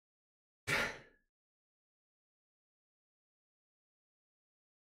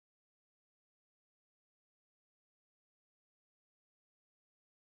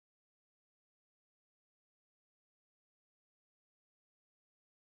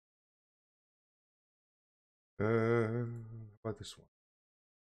 How about this one?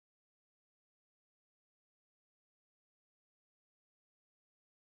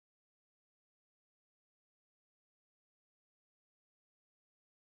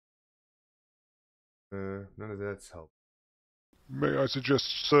 None of that's helped. May I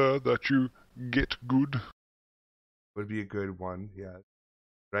suggest, sir, that you get good? Would be a good one, yeah.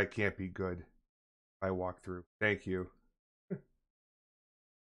 But I can't be good. I walk through. Thank you.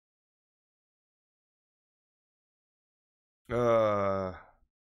 All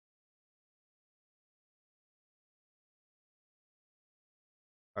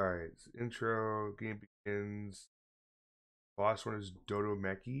right. Intro. Game begins. Boss one is Dodo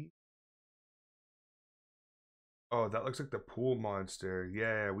Meki. Oh, that looks like the pool monster.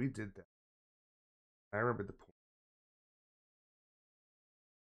 Yeah, we did that. I remember the pool.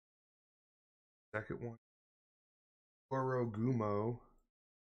 Second one. Orogumo.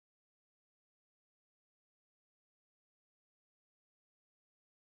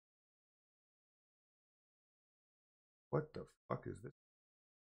 What the fuck is this?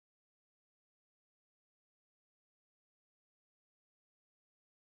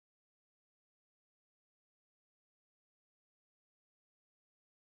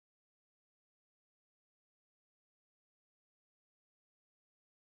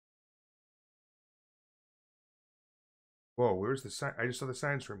 Whoa, where's the sign? I just saw the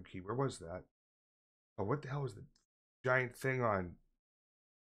science room key. Where was that? Oh, what the hell was the giant thing on?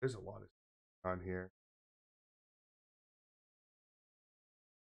 There's a lot of on here?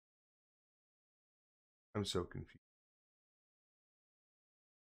 I'm so confused.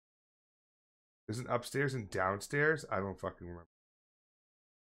 Isn't upstairs and downstairs? I don't fucking remember.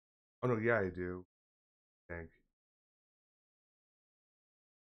 Oh no, yeah, I do. I think.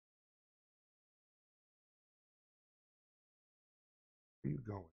 Where are you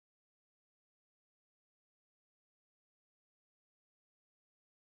going?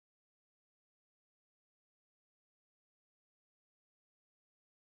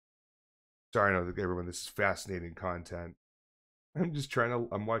 Sorry, I know everyone. This is fascinating content. I'm just trying to.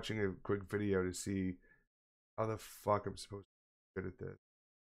 I'm watching a quick video to see how the fuck I'm supposed to be good at this.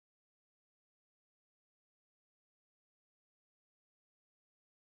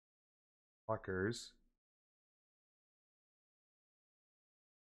 Fuckers.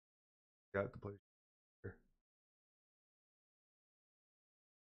 Got the place. Here.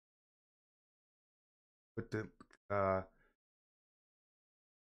 Put the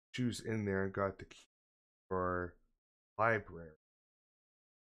shoes in there and got the key for library.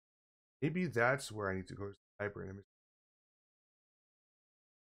 Maybe that's where I need to go to the library.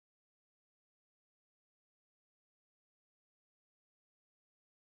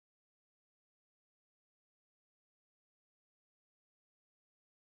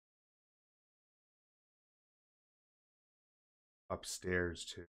 Upstairs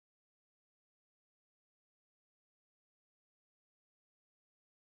too.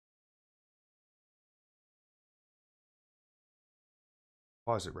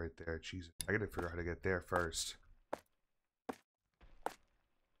 Pause it right there. Jesus, I gotta figure out how to get there first.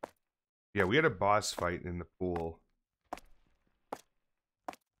 Yeah, we had a boss fight in the pool.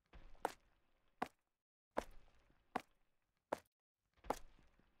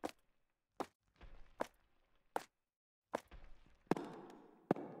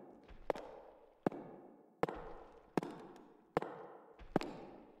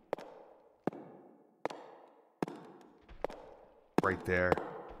 Right there.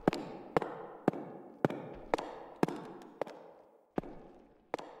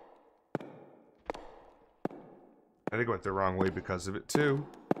 I think I went the wrong way because of it too.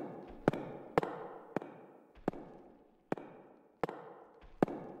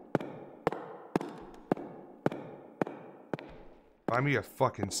 Buy me a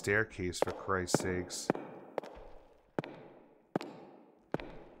fucking staircase for Christ's sakes.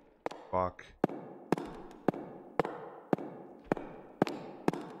 Fuck.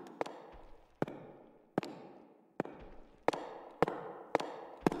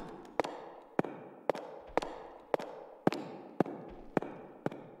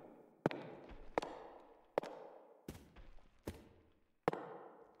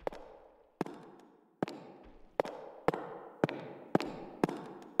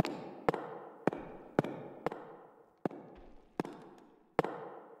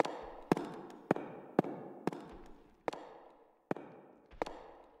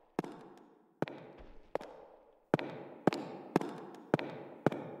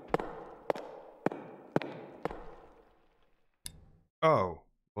 Oh,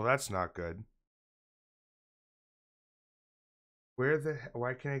 well that's not good.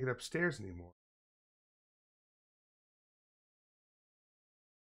 Why can't I get upstairs anymore?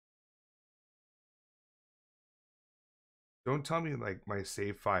 Don't tell me like my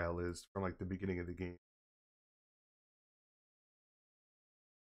save file is from like the beginning of the game.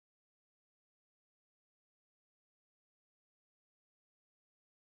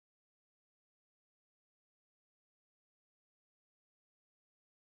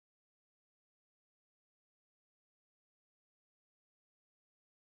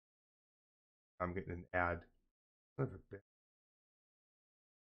 I'm getting an ad. Son of a bitch.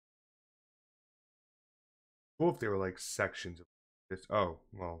 Cool if they were like sections of this. Oh,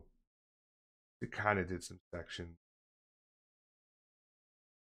 well, it kind of did some sections.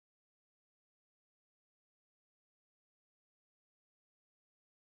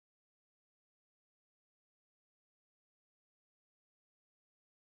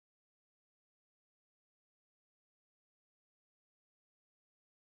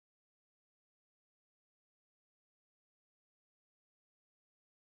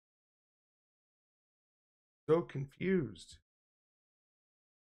 So confused.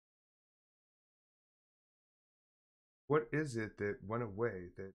 What is it that went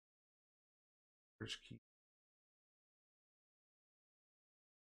away? That first key.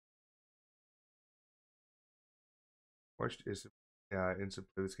 Watched Instant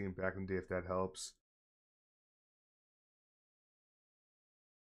play this game back in the day if that helps.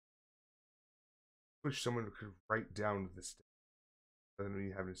 Wish someone could write down this stuff rather than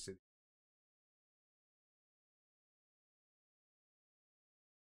me having to sit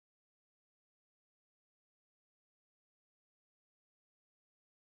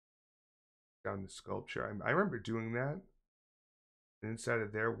down the sculpture. I remember doing that. And inside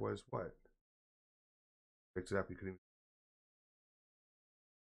of there was what? Exactly, couldn't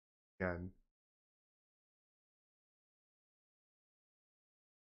even. Again.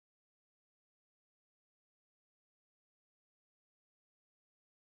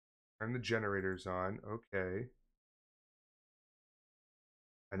 Turn the generators on. Okay.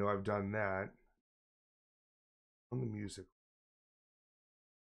 I know I've done that. On the music.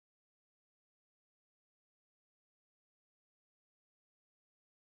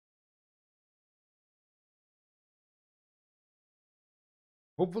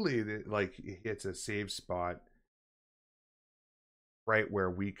 Hopefully, like, it's a save spot right where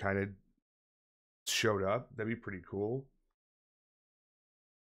we kind of showed up. That'd be pretty cool.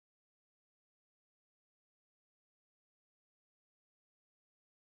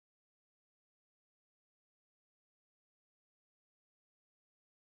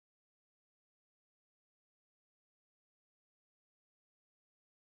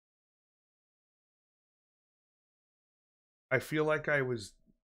 I feel like I was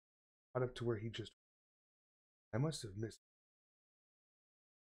caught up to where he just. I must have missed.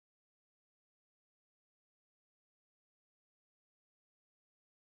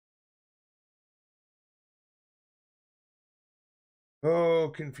 Oh,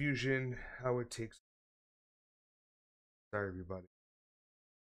 confusion. How it takes. Sorry, everybody.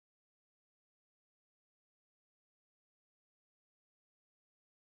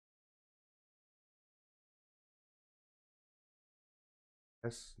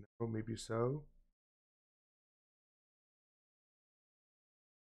 Yes, no, maybe so.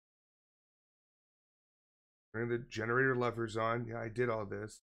 Turn the generator levers on. Yeah, I did all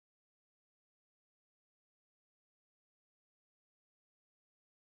this.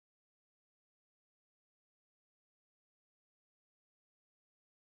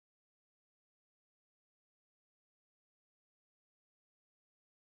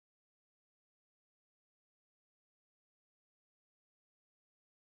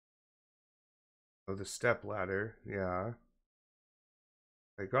 Oh, the step ladder. Yeah.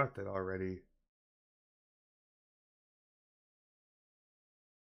 I got that already.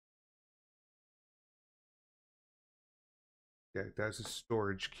 Yeah, that's a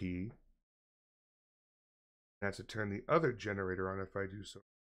storage key. That's to turn the other generator on if I do so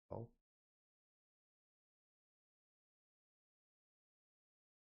well.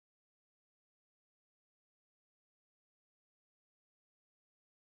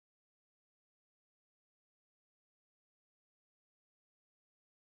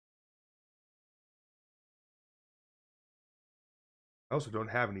 I also don't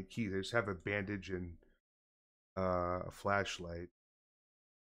have any keys. I just have a bandage and a flashlight.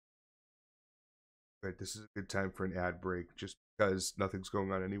 Right, this is a good time for an ad break, just because nothing's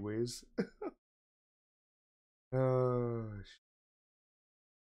going on anyways.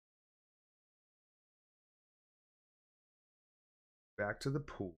 Back to the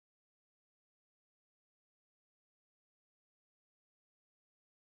pool.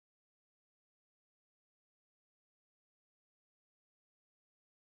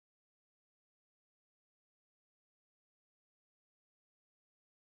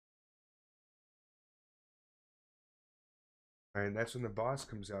 All right, and that's when the boss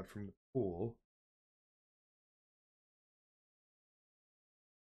comes out from the pool.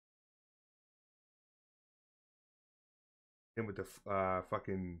 And with the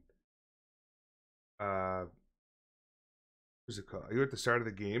fucking what's it called? Are you at the start of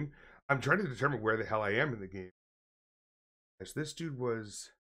the game? I'm trying to determine where the hell I am in the game. Yes, this dude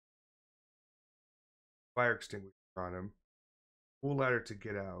was fire extinguisher on him. Pool ladder to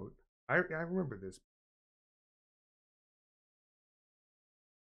get out. I remember this.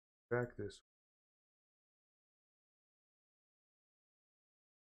 Back this.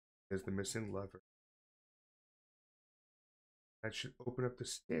 There's the missing lever. That should open up the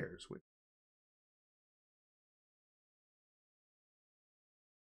stairs. Wait.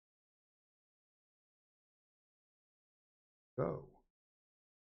 Go.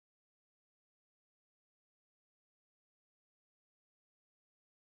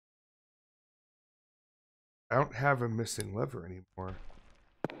 I don't have a missing lever anymore.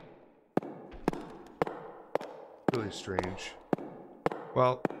 Really strange.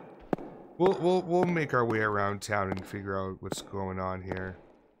 Well, we'll make our way around town and figure out what's going on here.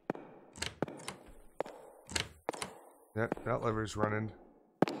 That lever's running.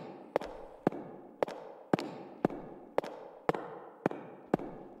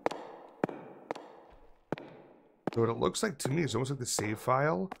 So what it looks like to me is almost like the save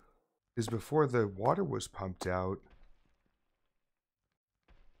file is before the water was pumped out.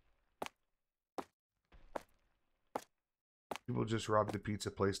 People just robbed the pizza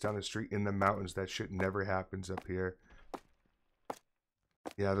place down the street in the mountains. That shit never happens up here.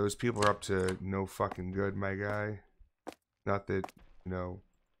 Yeah, those people are up to no fucking good, my guy. Not that, you know,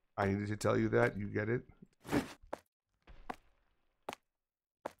 I needed to tell you that. You get it?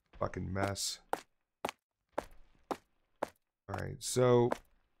 Fucking mess. Alright, so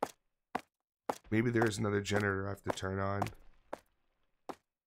maybe there's another generator I have to turn on.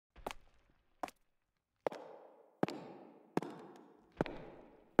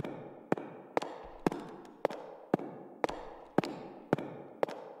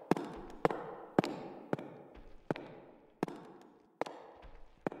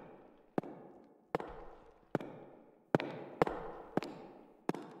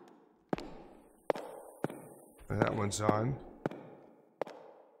 That one's on.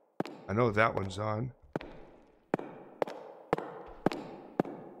 I know that one's on.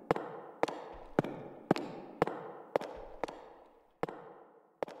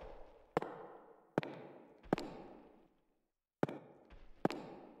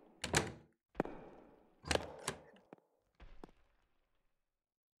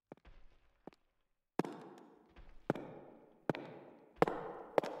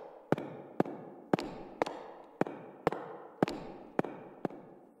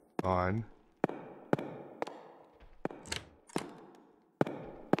 On.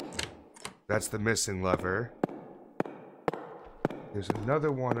 That's the missing lever. There's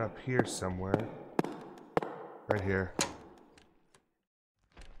another one up here somewhere. Right here.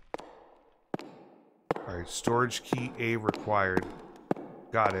 Alright, storage key A required.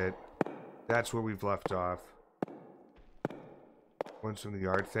 Got it. That's where we've left off. One's from the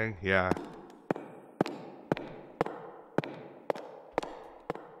yard thing? Yeah.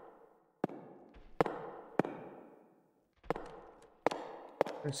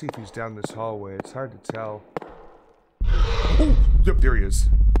 Let's see if he's down this hallway. It's hard to tell. Oh! Yep, there he is.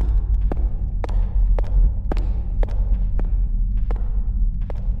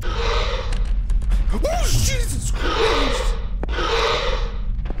 Oh, Jesus Christ!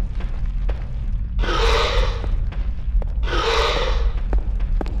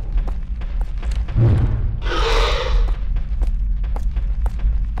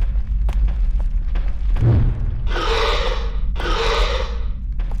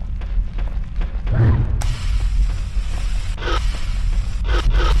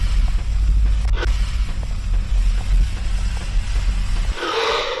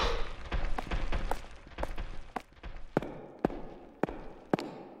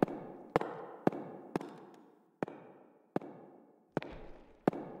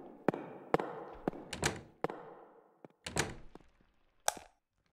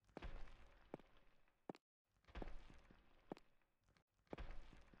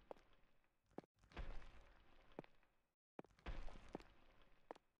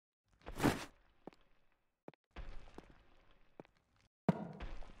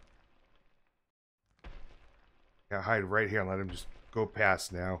 Yeah, hide right here and let him just go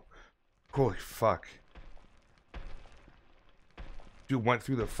past now. Holy fuck. Dude went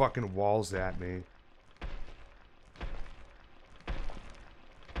through the fucking walls at me.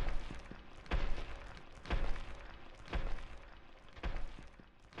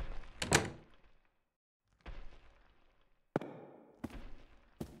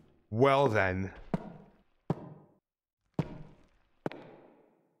 Well then.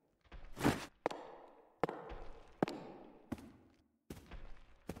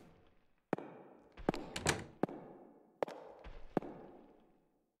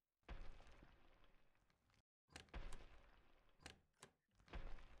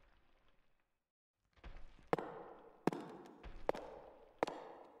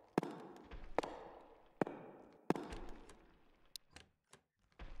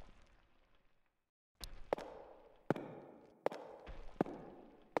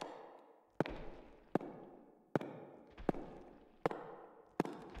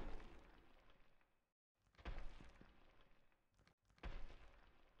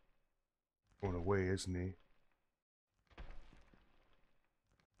 Going away, isn't he?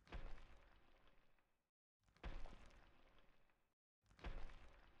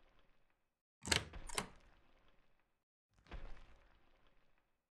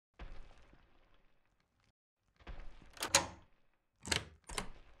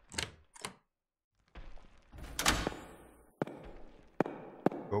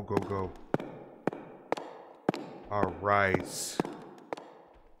 Go, go, go. All right.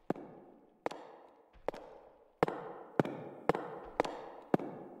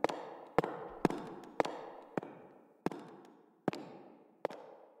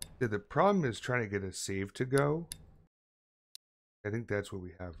 Yeah, the problem is trying to get a save to go. I think that's what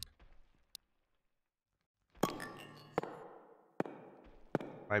we have.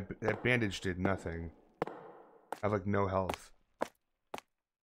 That bandage did nothing. I have like no health.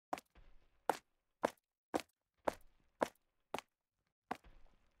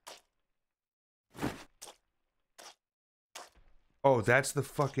 Oh, that's the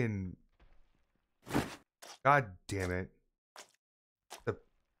fucking... God damn it. The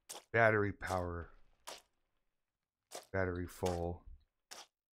battery power. Battery full.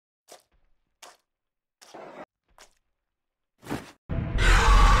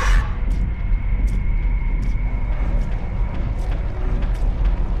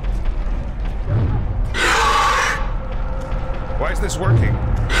 Why is this working?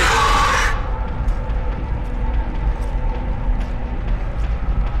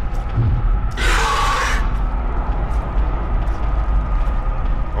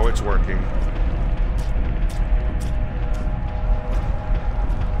 Oh, it's working.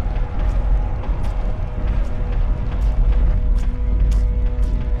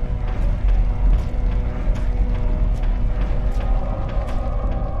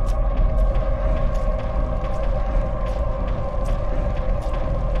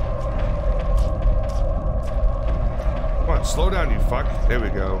 Slow down, you fuck. There we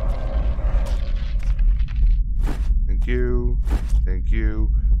go. Thank you. Thank you.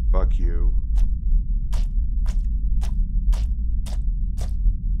 Fuck you.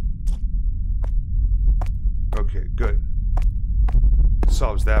 Okay, good.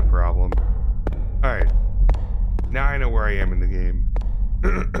 Solves that problem. Alright. Now I know where I am in the game.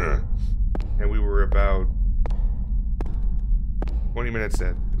 And we were about 20 minutes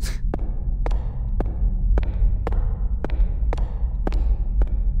in.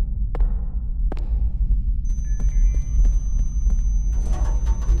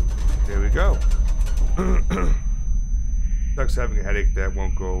 There we go. Sucks having a headache that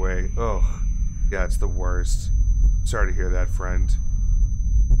won't go away. Ugh. Yeah, it's the worst. Sorry to hear that, friend.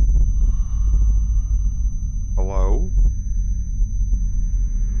 Hello?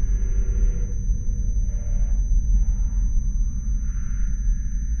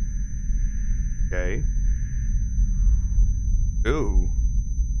 Okay. Ooh.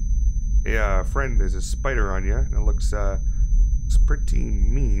 Yeah, friend, there's a spider on you. And it looks pretty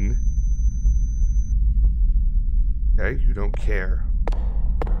mean. Okay, you don't care.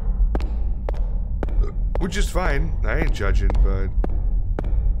 Which is fine. I ain't judging, but...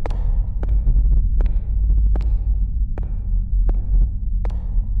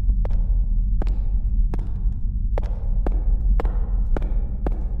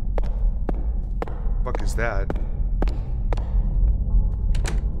 Fuck is that?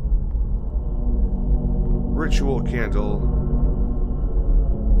 Ritual candle.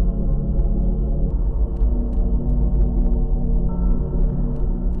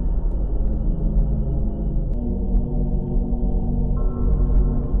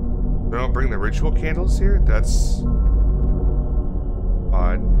 They don't bring the ritual candles here? That's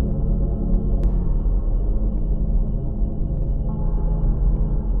odd.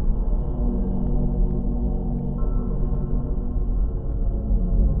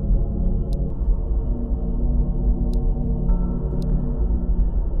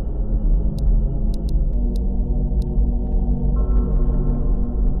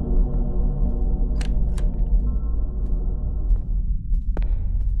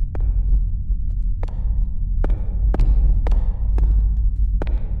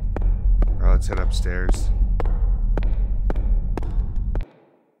 Let's head upstairs.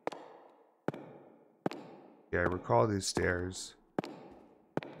 Yeah, I recall these stairs.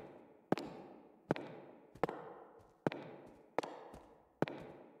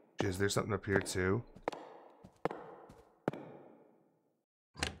 Is there something up here too?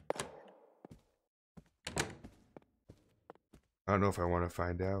 I don't know if I want to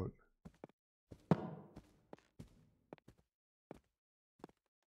find out.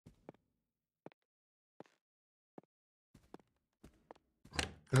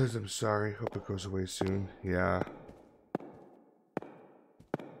 Guys, I'm sorry. Hope it goes away soon. Yeah.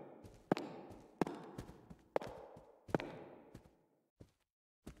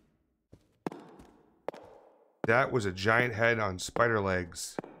 That was a giant head on spider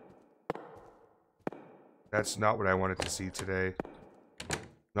legs. That's not what I wanted to see today.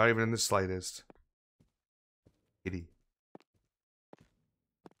 Not even in the slightest. Kitty.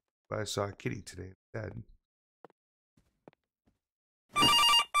 But I saw a kitty today instead.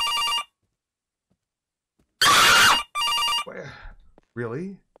 What?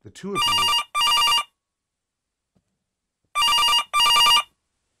 Really? The two of you?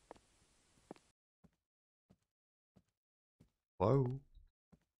 Hello?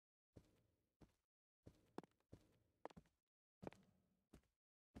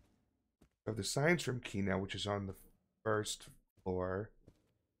 I have the science room key now, which is on the first floor.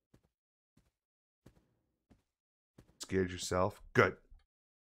 Scared yourself? Good.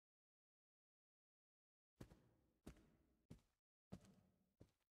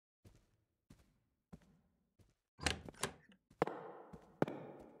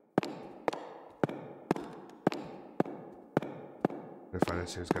 Gotta find the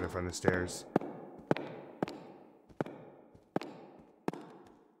stairs, gotta find the stairs.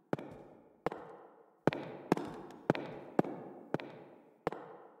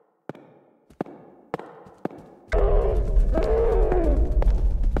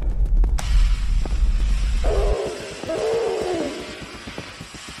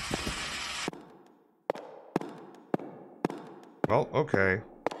 Well, okay.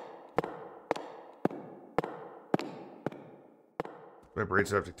 My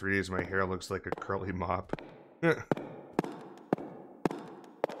braids after 3 days, my hair looks like a curly mop. In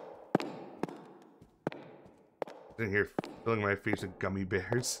here, filling my face with gummy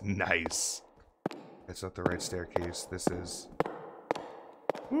bears. Nice. That's not the right staircase. This is.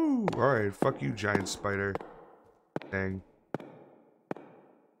 Woo! Alright, fuck you, giant spider. Dang.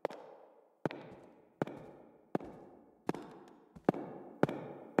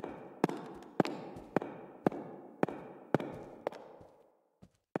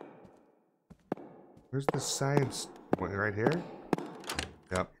 Where's the science one? Right here?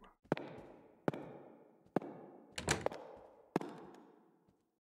 Yep.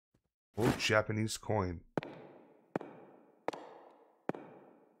 Old Japanese coin.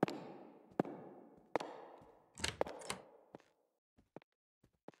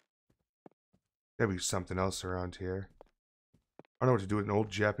 Gotta be something else around here. I don't know what to do with an old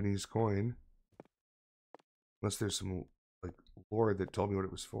Japanese coin. Unless there's some, like, lore that told me what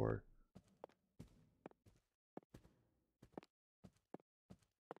it was for.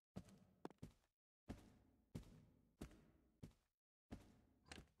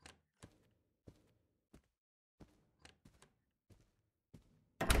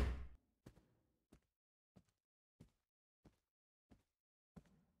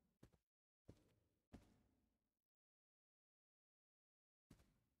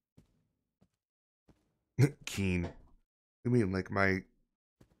 Keen. You mean like my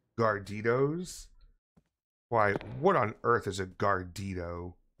Garditos? Why, what on earth is a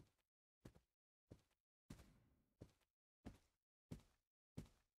Gardito?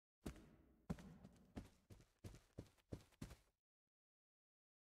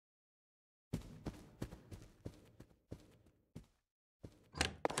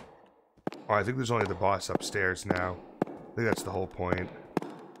 Oh, I think there's only the boss upstairs now. I think that's the whole point.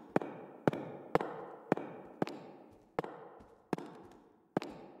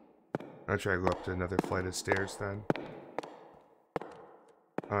 I'll try to go up to another flight of stairs then.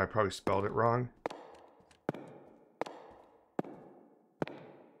 Oh, I probably spelled it wrong.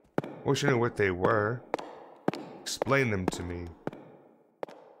 Wish I knew what they were. Explain them to me.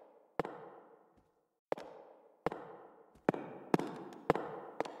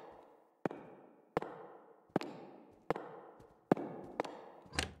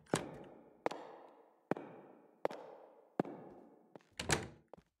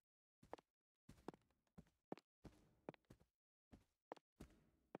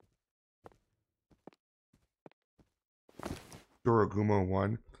 Dorogumo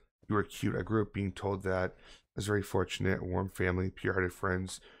 1. You were cute. I grew up being told that. I was very fortunate, a warm family, pure-hearted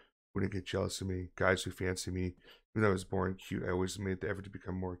friends who wouldn't get jealous of me, guys who fancy me. Even though I was born cute, I always made the effort to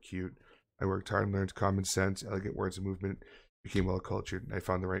become more cute. I worked hard and learned common sense, elegant words and movement, became well-cultured, and I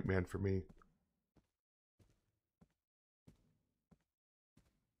found the right man for me.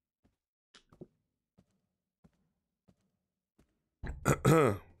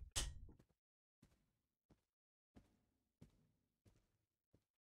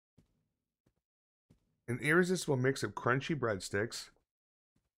 An irresistible mix of crunchy breadsticks,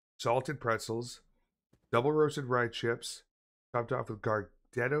 salted pretzels, double roasted rye chips, topped off with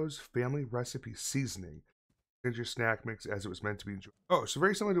Gardetto's family recipe seasoning. Ginger snack mix as it was meant to be enjoyed. Oh, so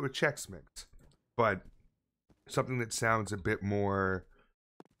very similar to a Chex Mix, but something that sounds a bit more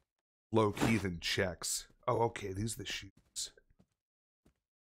low-key than Chex. Oh, okay, these are the shoes.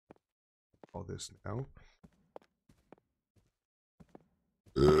 All this now.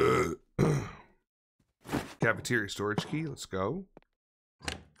 Cafeteria storage key, let's go.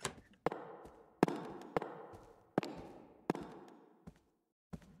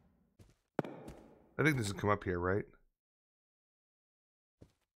 I think this will come up here, right?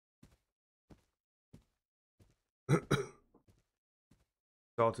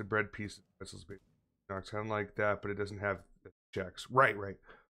 salted bread pieces, pretzels, bacon. It's kind of like that, but it doesn't have the checks. Right.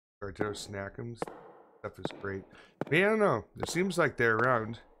 Tortilla snackums. Stuff is great. But yeah, I don't know. It seems like they're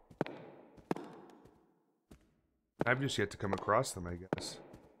around. I've just yet to come across them, I guess.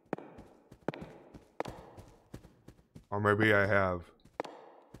 Or maybe I have.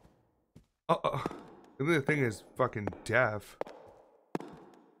 The thing is fucking deaf.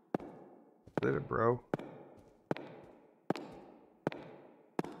 Lit it, bro.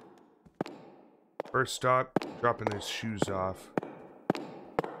 First stop, dropping his shoes off.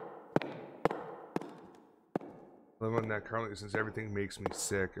 Live on that currently since everything makes me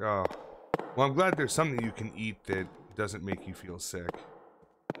sick. Oh. Well, I'm glad there's something you can eat that doesn't make you feel sick.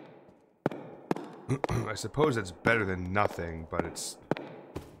 I suppose it's better than nothing, but it's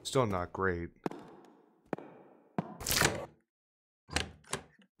still not great.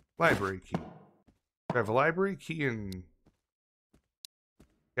 Library key. I have a library key and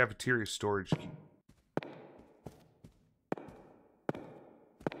cafeteria storage key.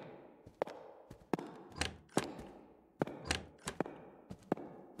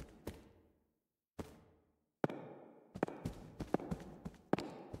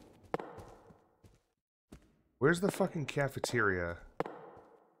 Where's the fucking cafeteria?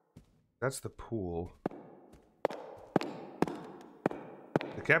 That's the pool.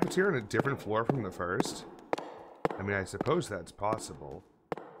 The cafeteria on a different floor from the first? I mean, I suppose that's possible.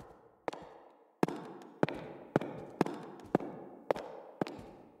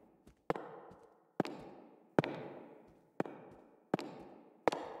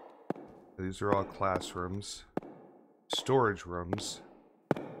 These are all classrooms. Storage rooms.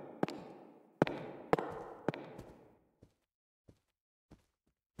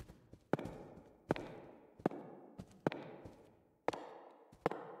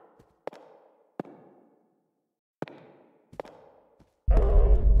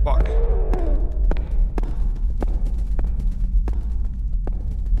 Fuck.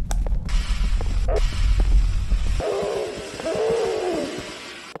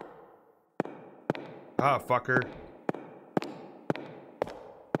 Ah, fucker.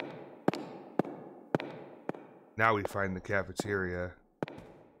 Now we find the cafeteria.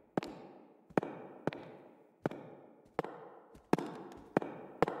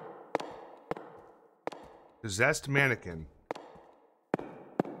 Possessed mannequin.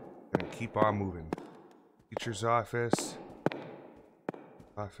 Gonna keep on moving. Teacher's office.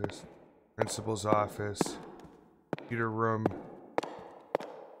 Principal's office. Computer room.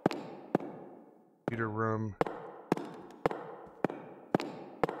 Computer room.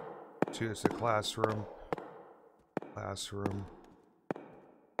 It's a classroom. Classroom.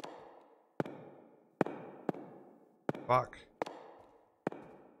 Fuck.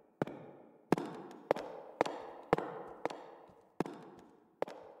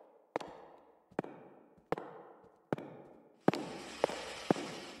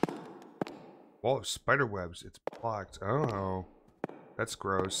 Wall of spider webs. It's blocked. Oh. That's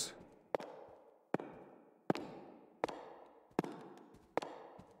gross.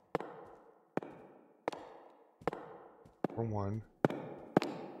 One.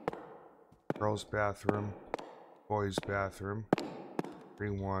 Girls' bathroom. Boys' bathroom.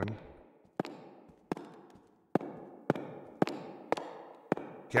 3-1.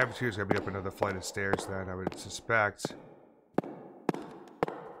 Cafeteria's gotta be up another flight of stairs then, I would suspect.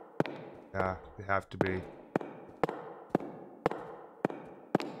 Yeah, they have to be.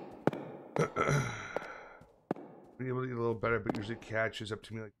 Be able to get a little better, but usually catches up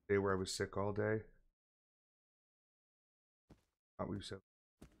to me like the day where I was sick all day. Not what you said.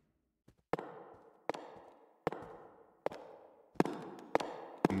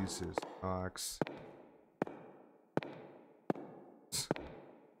 Jesus, Ox.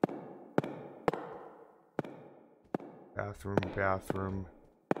 Bathroom, bathroom.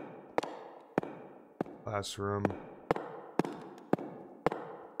 Classroom.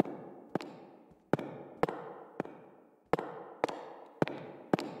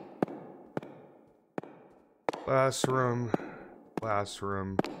 Classroom.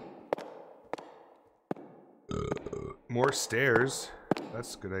 Classroom. More stairs.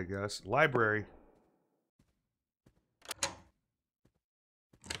 That's good, I guess. Library.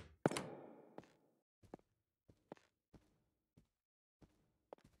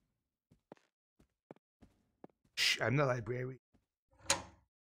 Shh, I'm the library.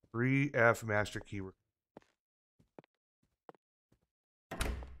 3F master key.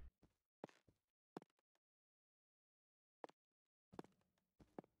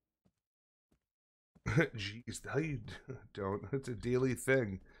 Jeez, how you don't? It's a daily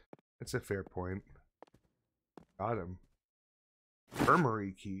thing. That's a fair point. Got him.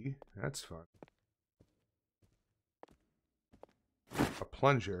 Infirmary key. That's fun. A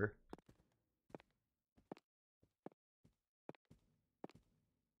plunger.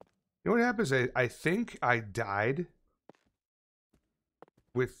 You know what happens? I think I died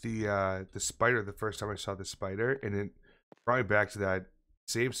with the spider the first time I saw the spider, and it brought me back to that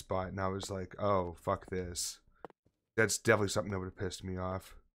save spot, and I was like, oh, fuck this. That's definitely something that would have pissed me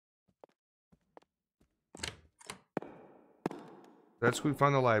off. That's we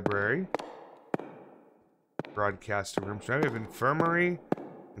found the library. Broadcaster room. So I have infirmary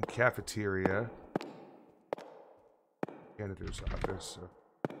and cafeteria. Janitor's office. So.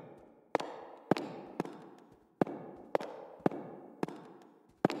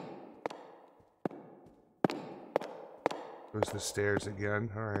 There's the stairs again.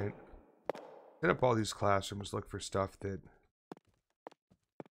 Alright. Hit up all these classrooms, look for stuff that...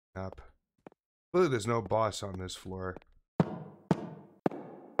 Up. Clearly there's no boss on this floor.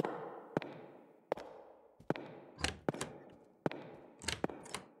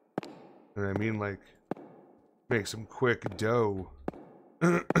 And I mean, like, make some quick dough.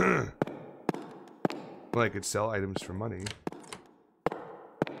 Well, I could sell items for money.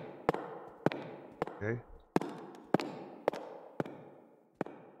 Okay.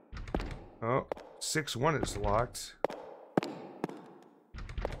 Oh, 6-1 is locked.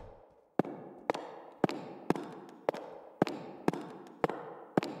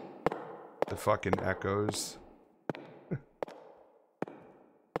 The fucking echoes.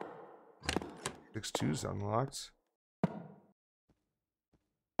 6-2's unlocked.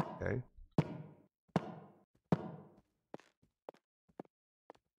 Okay.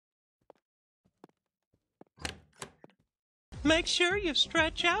 Make sure you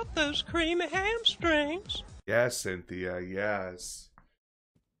stretch out those creamy hamstrings. Yes, Cynthia, yes.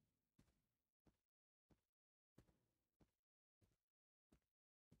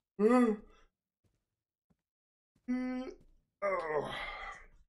 Oh.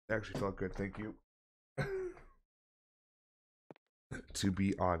 Actually felt good, thank you. To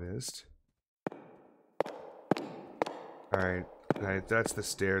be honest. Alright, that's the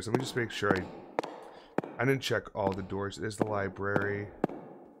stairs. Let me just make sure I didn't check all the doors. There's the library.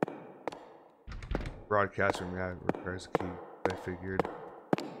 Broadcast room, yeah, it requires a key. I figured.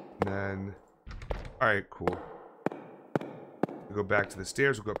 And then... Alright, cool. We'll go back to the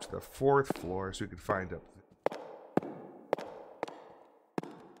stairs. We'll go up to the 4th floor so we can find up.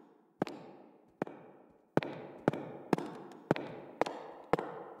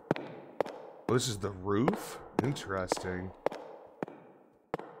 Oh, this is the roof? Interesting.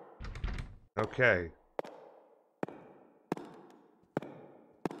 Okay.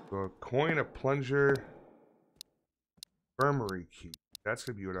 So a coin, a plunger, infirmary key. That's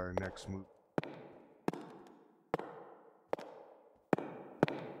gonna be what our next move.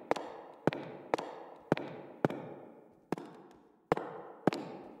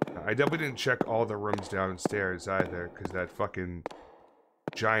 I definitely didn't check all the rooms downstairs either, because that fucking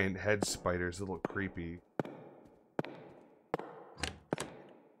giant head spider is a little creepy.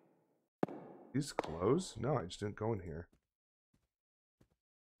 These close? No, I just didn't go in here.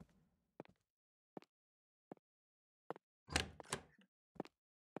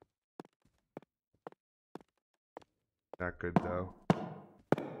 Not good though.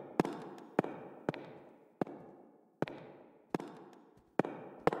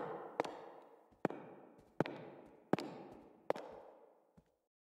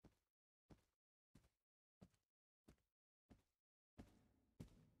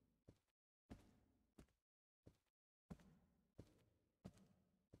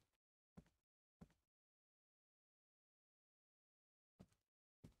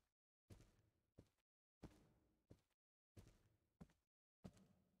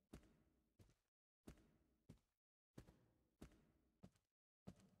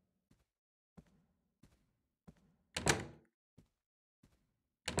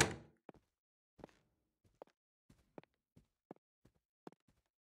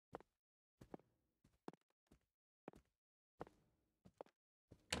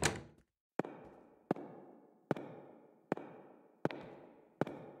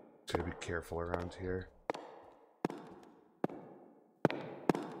 Gotta be careful around here.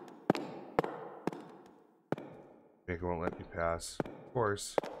 It won't let me pass. Of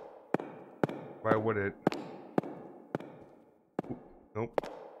course. Why would it? Ooh, nope.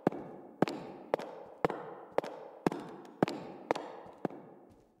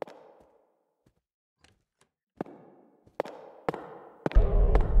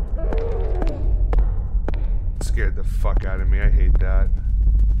 Scared the fuck out of me. I hate that.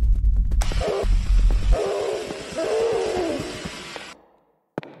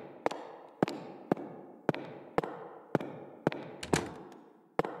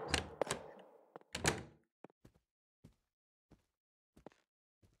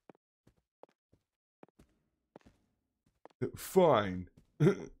 Fine.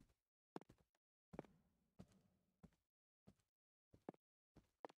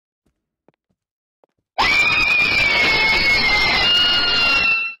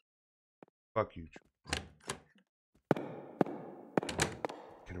 Fuck you.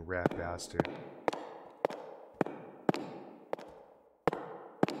 Fucking rat bastard.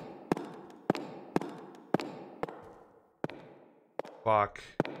 Fuck.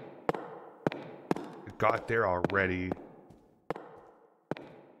 It got there already.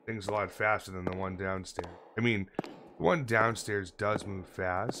 Thing's a lot faster than the one downstairs. I mean, the one downstairs does move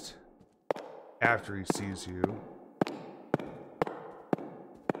fast after he sees you.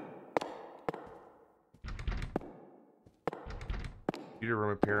 Computer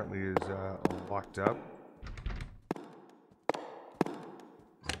room apparently is locked up.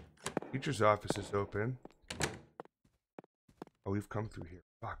 Teacher's office is open. Oh, we've come through here.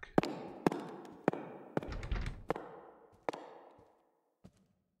 Fuck.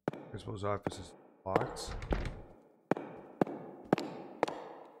 Principal's office is locked.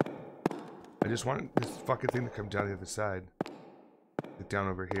 I just want this fucking thing to come down the other side. Get down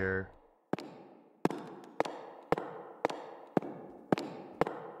over here.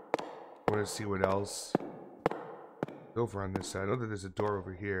 I want to see what else is over on this side. I know that there's a door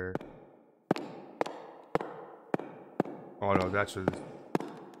over here. Oh no, that's what it is.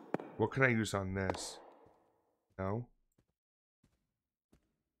 What can I use on this? No?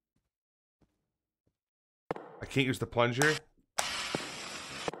 I can't use the plunger?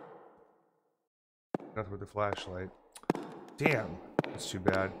 Nothing with the flashlight. Damn, that's too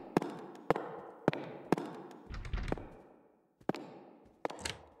bad.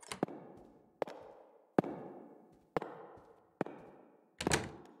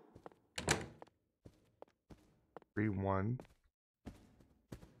 One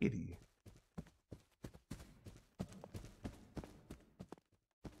 80.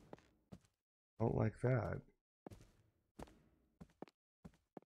 Don't like that.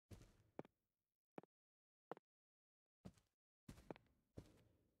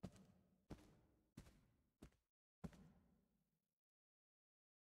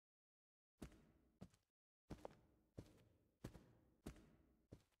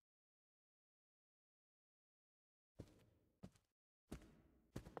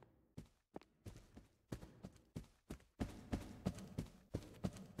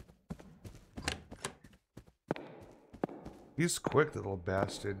 He's quick, the little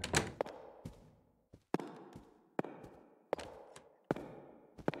bastard.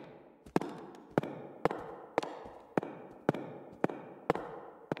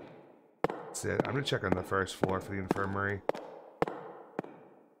 That's it. I'm gonna check on the first floor for the infirmary.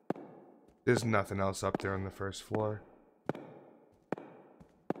 There's nothing else up there on the first floor.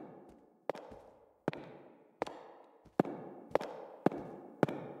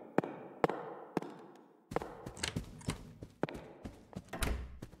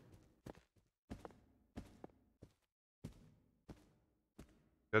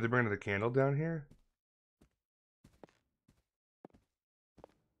 Did they bring the candle down here?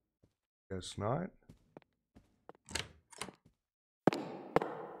 Guess not.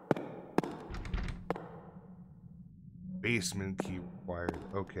 Basement key required.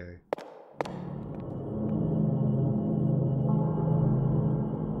 Okay.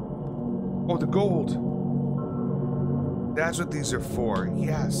 Oh, the gold! That's what these are for.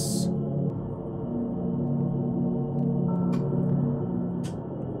 Yes!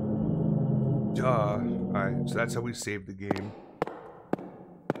 Duh. Alright, so that's how we saved the game.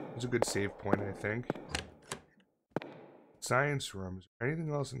 It's a good save point, I think. Science rooms.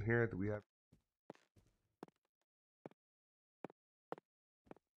 Anything else in here that we have?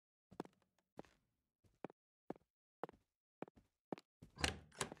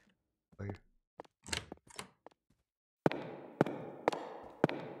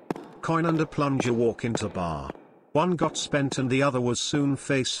 Coin and a plunger walk into bar. One got spent and the other was soon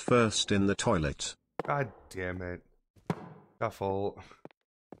face first in the toilet. God damn it. Shuffle.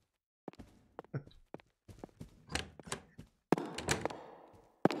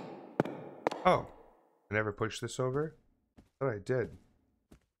 Oh. I never pushed this over? Oh, I did.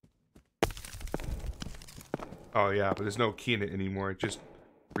 Oh yeah, but there's no key in it anymore. It just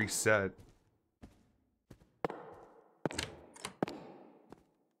reset.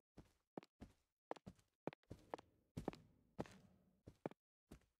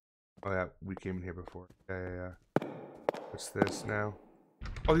 Oh yeah, we came in here before. Yeah. What's this now?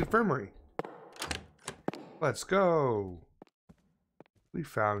 Oh, the infirmary. Let's go. We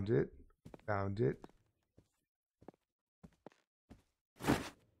found it. Found it.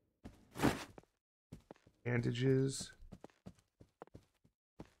 Bandages.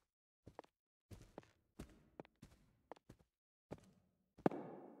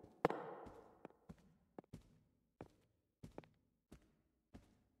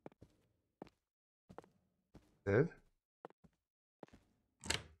 it.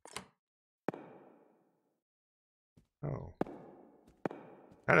 Oh.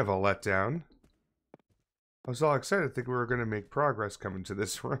 Kind of a letdown. I was all excited. I think we were going to make progress coming to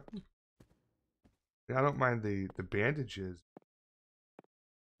this room. I don't mind the bandages.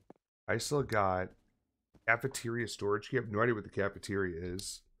 I still got cafeteria storage. You have no idea what the cafeteria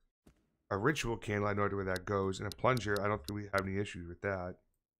is. A ritual candle, I have no idea where that goes. And a plunger, I don't think we have any issues with that.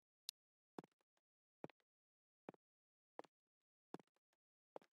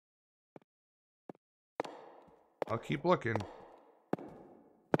 I'll keep looking.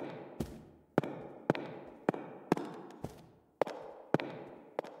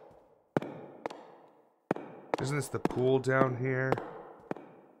 Isn't this the pool down here?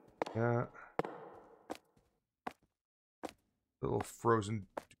 Yeah. Little frozen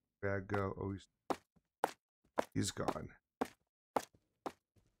bag go. Oh, he's gone.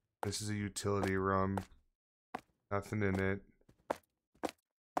 This is a utility room. Nothing in it.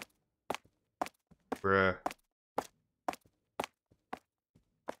 Bruh.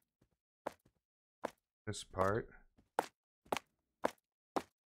 This part.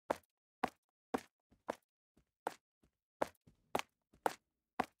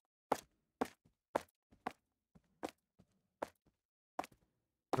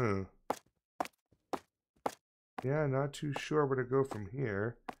 Yeah, not too sure where to go from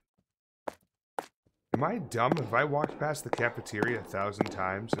here. Am I dumb if I walked past the cafeteria 1,000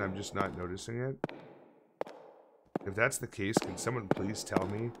 times and I'm just not noticing it? If that's the case, can someone please tell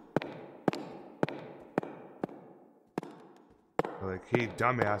me? Like, hey,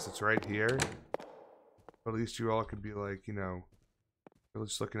 dumbass, it's right here. At least you all could be like, you know, we're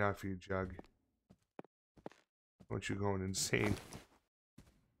just looking out for you, Jugg. Don't you going insane?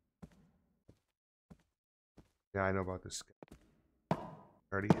 Yeah, I know about this.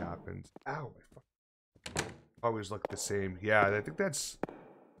 Already happened. Ow! Always look the same. Yeah, I think that's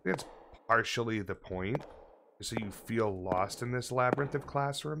partially the point. So you feel lost in this labyrinth of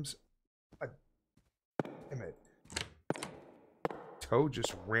classrooms. God damn it! Toad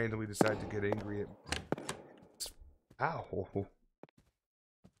just randomly decided to get angry at me. Ow!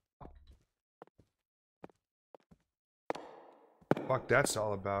 Fuck, that's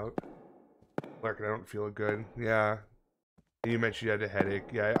all about. Lark, I don't feel good. Yeah. You mentioned you had a headache.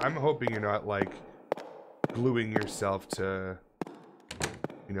 Yeah, I'm hoping you're not, like, gluing yourself to,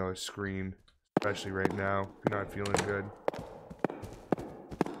 you know, a screen. Especially right now, if you're not feeling good.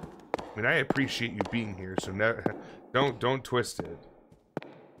 I mean, I appreciate you being here, so don't twist it.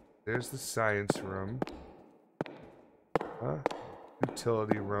 There's the science room.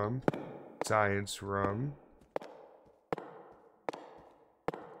 Utility room. Science room.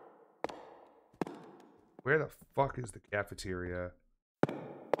 Where the fuck is the cafeteria?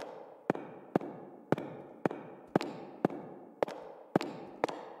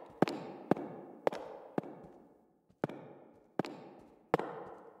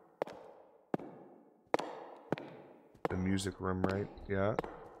 The music room, right? Yeah.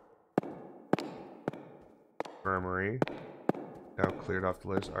 Infirmary. Now cleared off the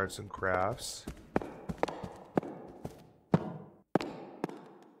list. Arts and crafts.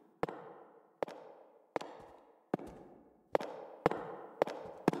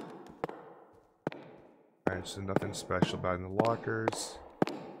 Alright, so nothing special about in the lockers.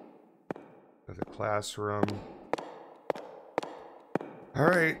 Another classroom.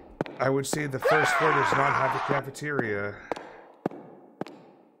 Alright. I would say the first floor does not have a cafeteria.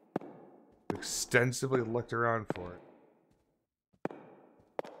 Extensively looked around for it.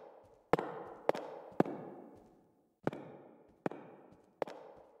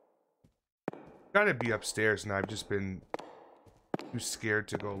 Gotta be upstairs, and I've just been too scared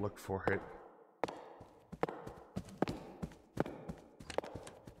to go look for it.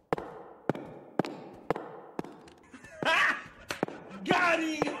 Got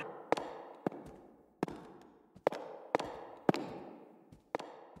him!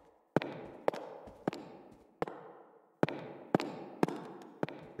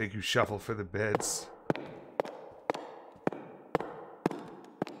 Make you shuffle for the beds.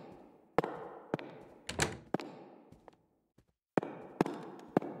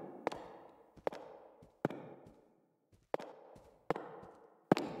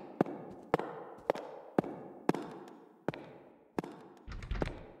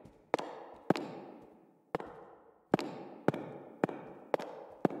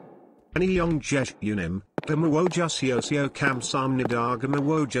 Any young Jej Unim, Gamawo Jusiosio Kam Sam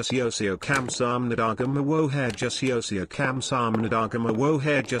Nidagamawo Jusiosio Kam Sam Nidagamawo Hair Jusiosio Kam Sam Nidagamawo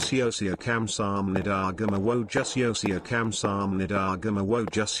Hair Jusiosio Kam Sam Nidagamawo Jusiosio Kam Sam Nidagamawo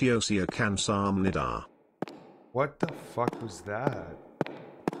Jusiosio Kam Sam Nidar. What the fuck was that?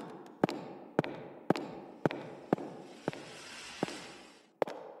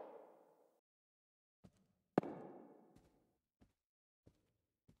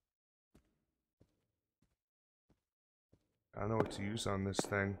 I don't know what to use on this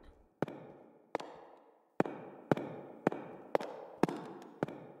thing.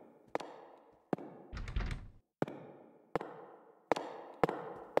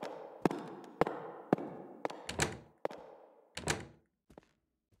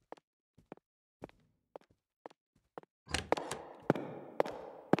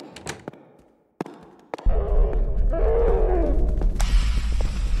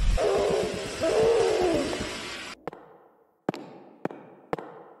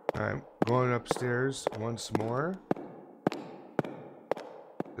 Alright, going upstairs once more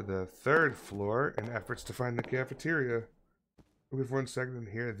to the 3rd floor in efforts to find the cafeteria. Looking for 1 second and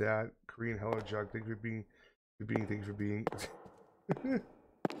hear that. Korean hello Jugg. Thank you for being.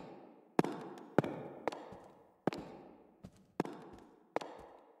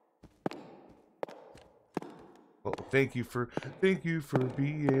 Well, thank you for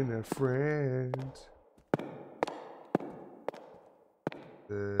being a friend.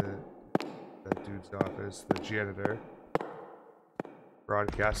 That dude's office, the janitor.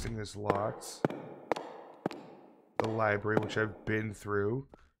 Broadcasting is locked. The library, which I've been through.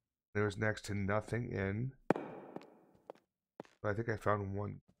 There was next to nothing in. But I think I found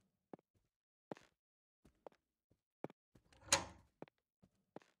one.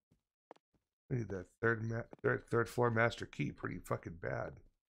 I need that third floor master key. Pretty fucking bad.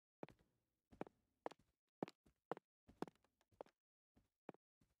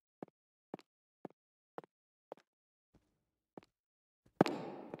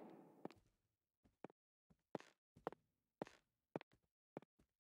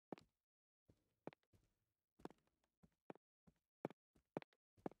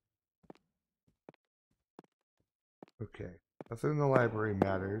 Okay, nothing in the library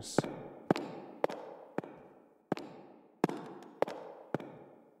matters.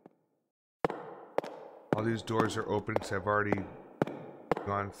 All these doors are open because I've already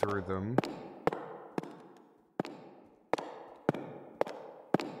gone through them.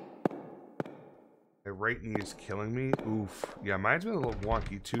 My right knee is killing me. Oof. Yeah, mine's been a little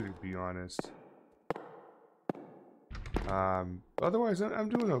wonky too, to be honest. Otherwise, I'm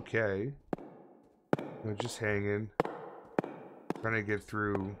doing okay. You know, just hanging. Trying to get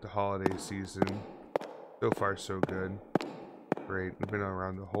through the holiday season. So far, so good. Great. We've been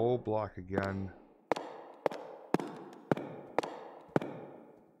around the whole block again.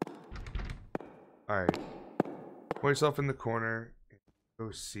 Alright. Put yourself in the corner. Go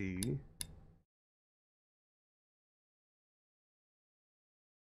see.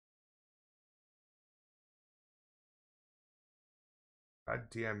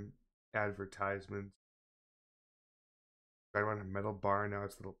 Goddamn advertisements. I want a metal bar, now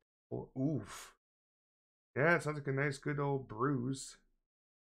it's a little. Oof. Yeah, it sounds like a nice, good old bruise.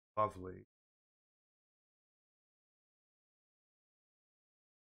 Lovely.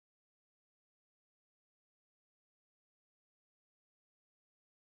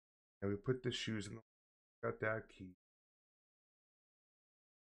 And we put the shoes in the. Got that key.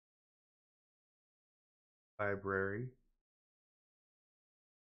 Library.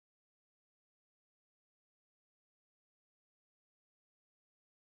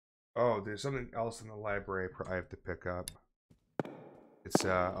 Oh, there's something else in the library I have to pick up. It's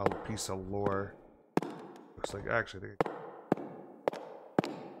a piece of lore. Looks like, actually, I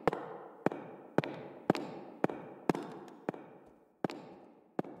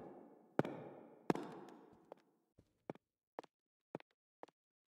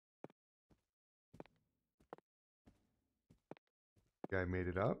think I made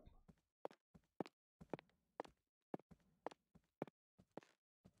it up.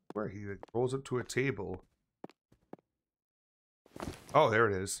 Where he like, rolls up to a table. Oh, there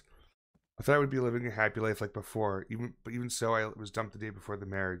it is. I thought I would be living a happy life like before. Even so, I was dumped the day before the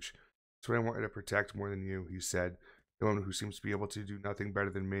marriage. That's what I wanted to protect more than you, he said. The one who seems to be able to do nothing better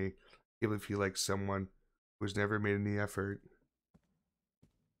than me. Able to feel like someone who's never made any effort.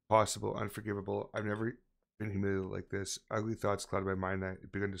 Possible, unforgivable. I've never been humiliated like this. Ugly thoughts clouded my mind that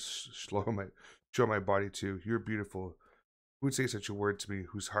it began to show my body too. You're beautiful. Who would say such a word to me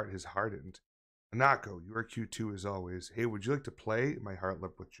whose heart has hardened? Hanako, you are cute too as always. Hey, would you like to play? My heart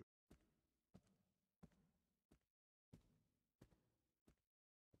leapt with joy.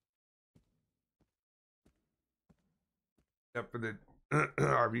 Except for the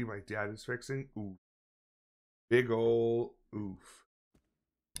RV my dad is fixing. Ooh. Big ol' oof.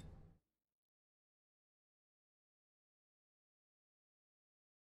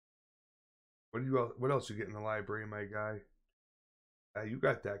 What else you get in the library, my guy? You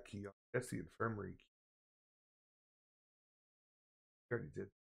got that key. That's the infirmary key. I already did.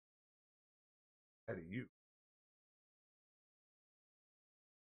 How do you?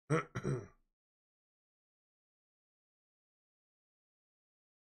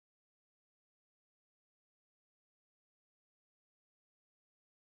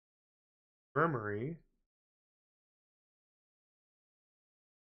 Infirmary.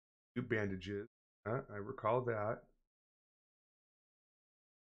 Two bandages. I recall that.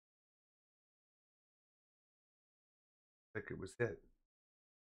 Like it was hit.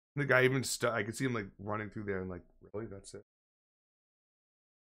 The guy even I could see him like running through there and like, really? That's it.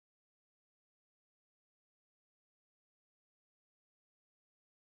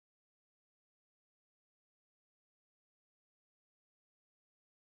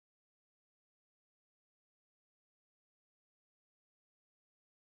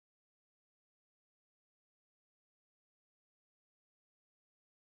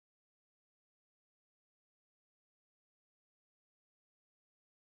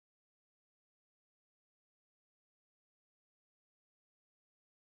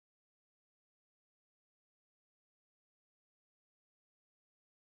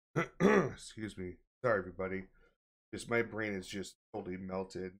 Excuse me. Sorry, everybody. Just my brain is just totally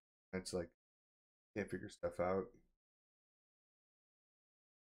melted. It's like can't figure stuff out.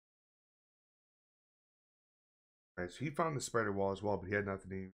 Alright, so he found the spider wall as well, but he had nothing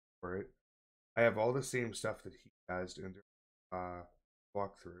to use for it. I have all the same stuff that he has in the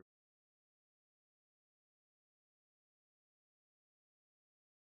walkthrough.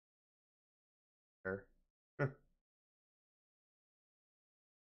 There.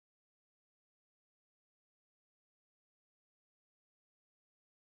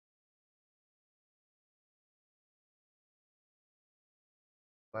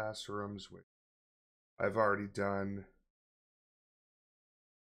 Classrooms, which I've already done.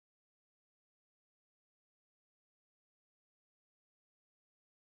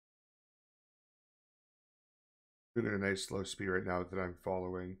 Doing a nice slow speed right now that I'm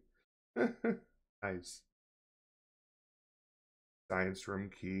following. Nice. Science room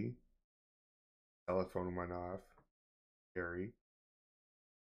key. Telephone went off. Scary.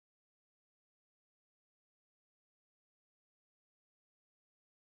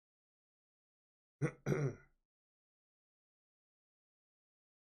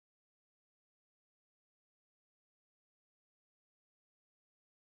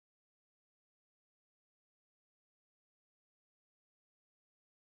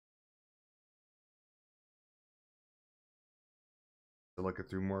 Looking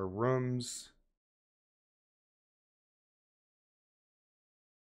through more rooms.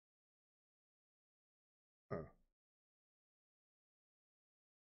 Oh.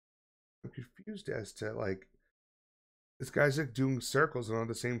 I'm confused as to like this guy's like doing circles on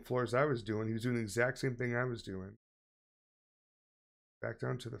the same floors I was doing. He was doing the exact same thing I was doing. Back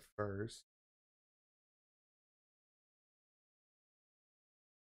down to the first.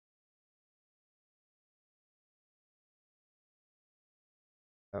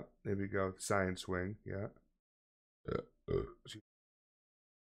 Oh, there we go. Science wing. Yeah.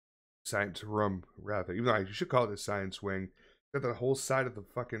 Science room, rather. Even though you should call it a science wing. Got the whole side of the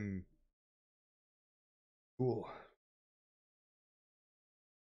fucking school.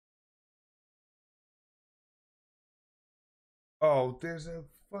 Oh, there's a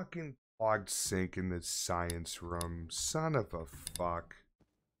fucking clogged sink in the science room. Son of a fuck.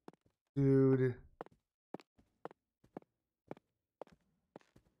 Dude.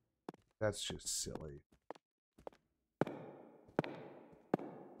 That's just silly.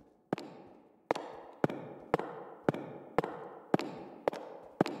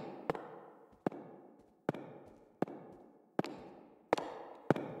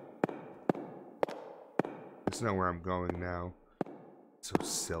 It's not where I'm going now. So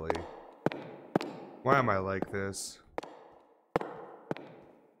silly. Why am I like this?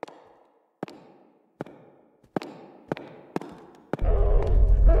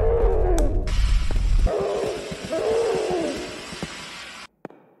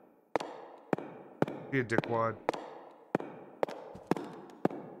 Be a dickwad.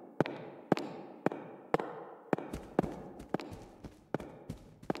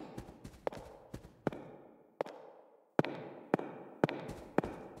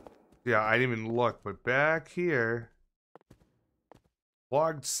 Yeah, I didn't even look, but back here,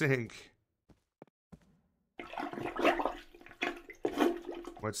 clogged sink.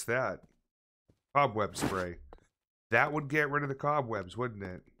 What's that? Cobweb spray. That would get rid of the cobwebs, wouldn't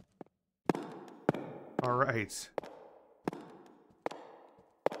it? All right.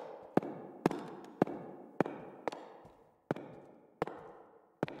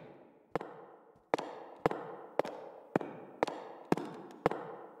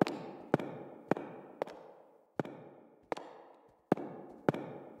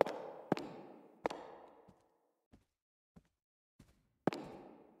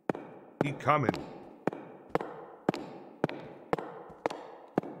 He coming.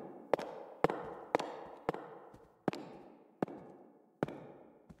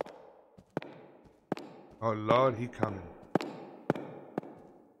 Oh Lord, he coming.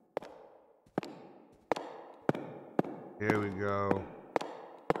 Here we go.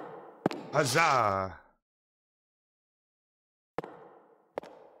 Huzzah!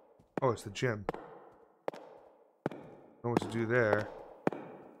 Oh, it's the gym. Know what to do there.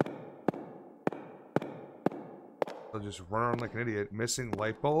 I'll just run around like an idiot. Missing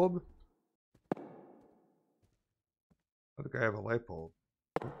light bulb? I don't think I have a light bulb.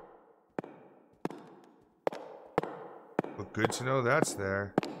 But good to know that's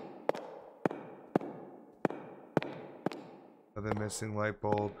there. Another missing light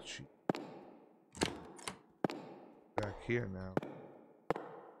bulb. Back here now.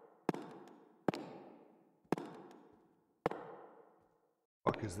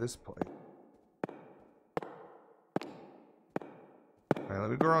 Fuck is this place? Alright, let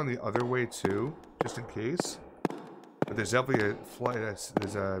me go around the other way too, just in case. But there's definitely a flight.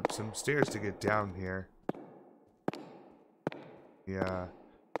 There's some stairs to get down here. Yeah.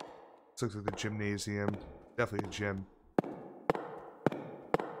 This looks like the gymnasium. Definitely a gym.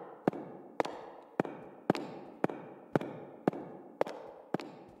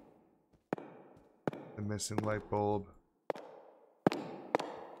 The missing light bulb.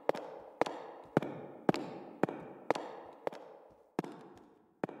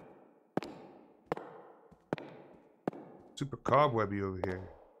 Super cobwebby over here.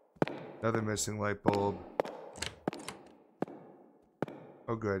 Another missing light bulb.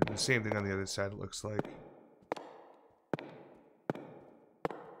 Oh good, the same thing on the other side it looks like.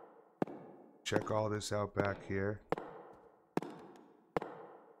 Check all this out back here.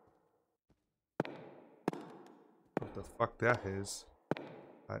 What the fuck that is.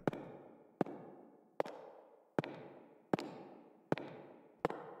 What?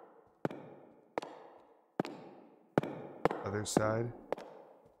 Other side.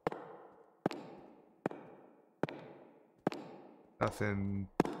 Nothing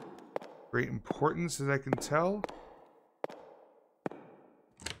great importance as I can tell.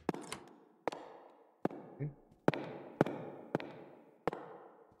 Okay.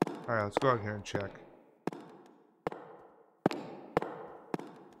 Alright, let's go out here and check.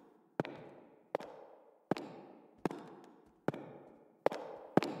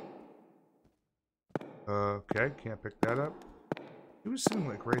 Okay, can't pick that up. He was sitting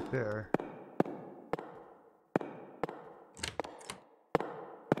like right there.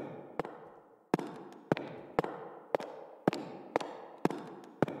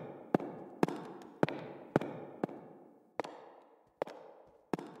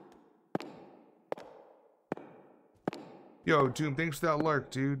 Yo, Doom, thanks for that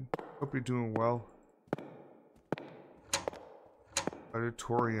lurk, dude. Hope you're doing well.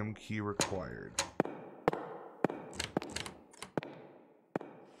 Auditorium key required.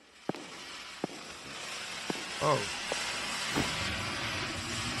 Oh.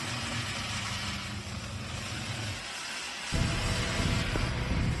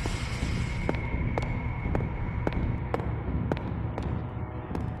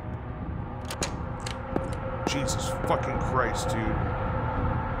 Jesus fucking Christ, dude.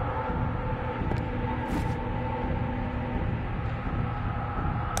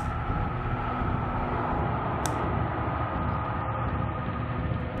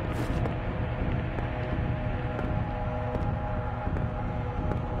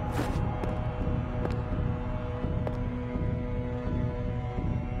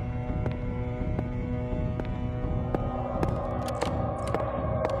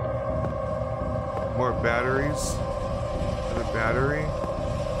 More batteries. Another battery.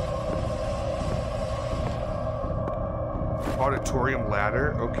 Auditorium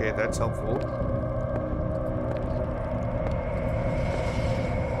ladder. Okay, that's helpful.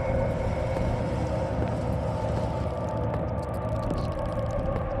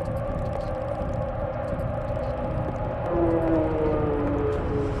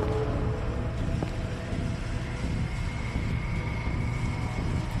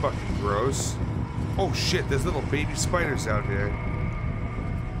 Fucking gross. Oh shit, there's little baby spiders out here.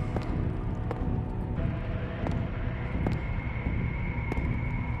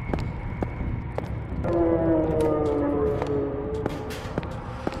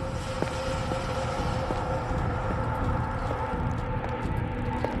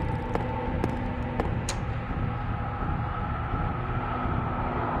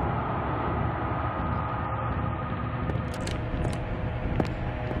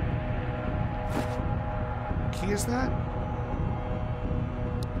 Is that?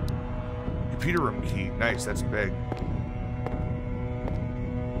 computer room key. Nice, that's big.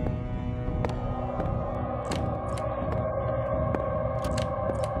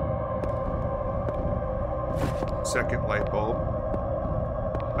 Second light bulb.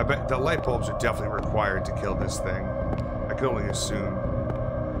 I bet the light bulbs are definitely required to kill this thing. I can only assume.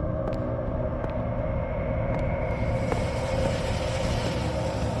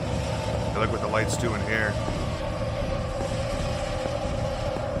 I like what the light's doing here.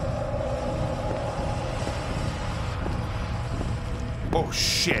 Oh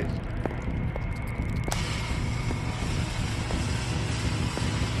shit.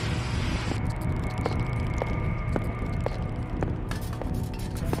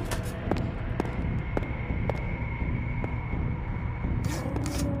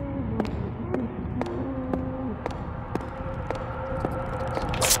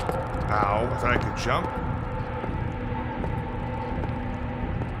 Ow, I thought I could jump.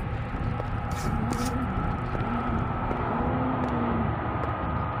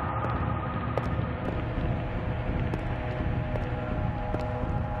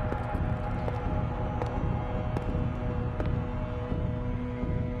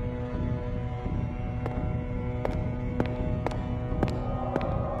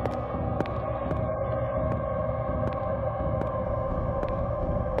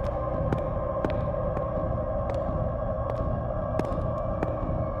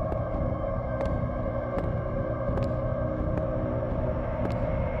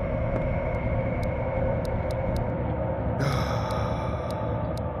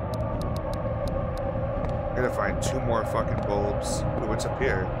 Gotta find 2 more fucking bulbs. Ooh, what's up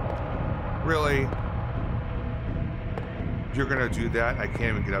here? Really? You're gonna do that? I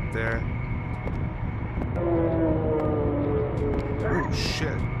can't even get up there. Oh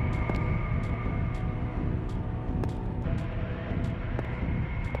shit.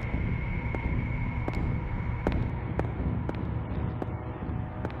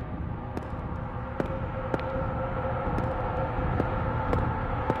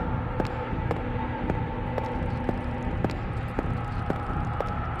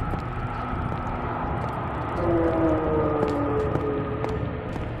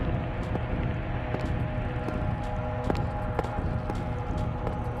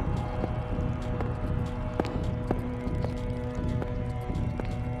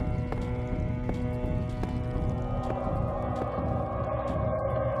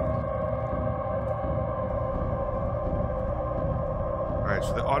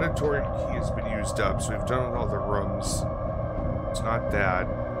 So the auditorium key has been used up, so we've done all the rooms. It's not that.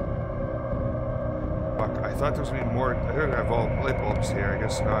 Fuck, I thought there was gonna be more. I don't have all light bulbs here, I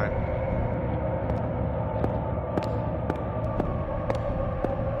guess not.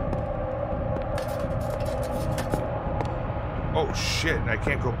 Oh shit, I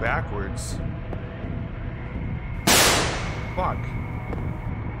can't go backwards. Fuck.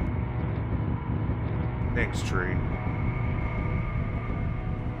 Thanks, tree.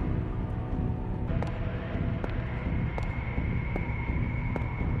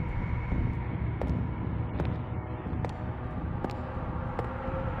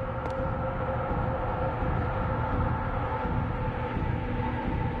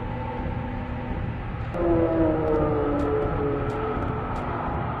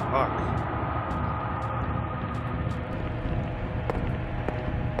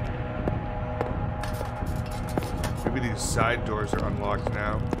 Maybe these side doors are unlocked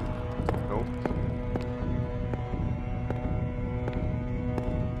now. Nope.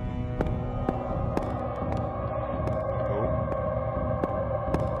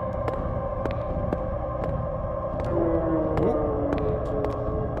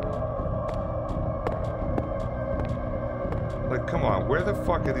 Like, come on, where the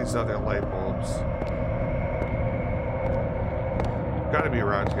fuck are these other light bulbs? Gotta be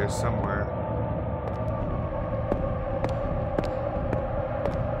around here somewhere.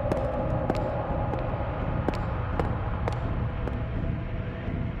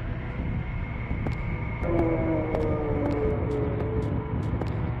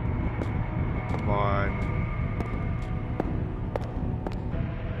 Come on.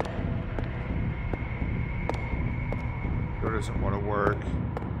 Door doesn't want to work.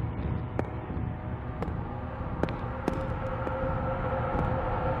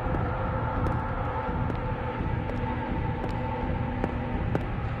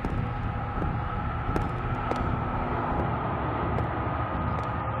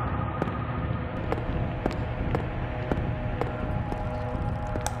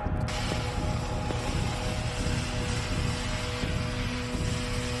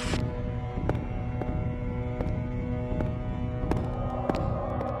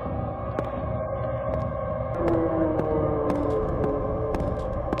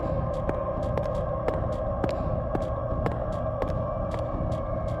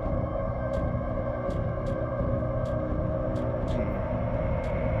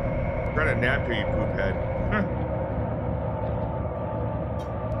 Trying to nap here, you poop head.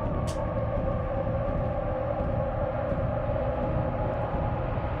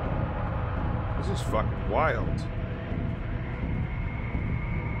 This is fucking wild.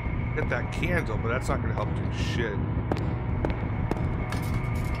 Get that candle, but that's not gonna help do shit.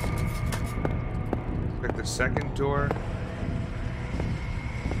 Check the second door.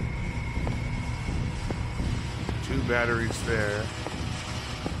 2 batteries there.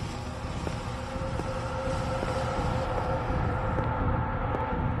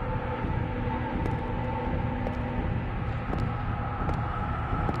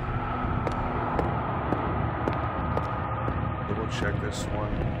 Double check this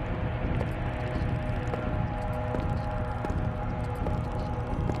one.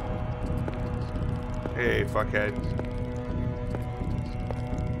 Hey, fuckhead.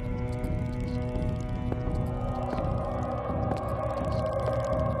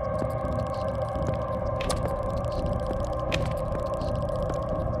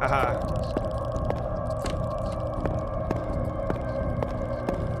 Haha.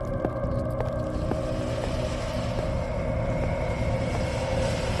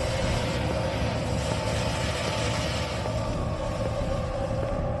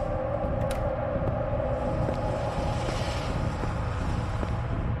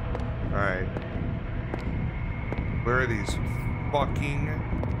 Alright. Where are these fucking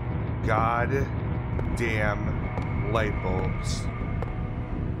goddamn light bulbs?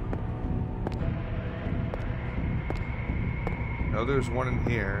 No, there's one in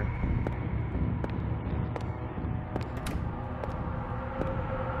here.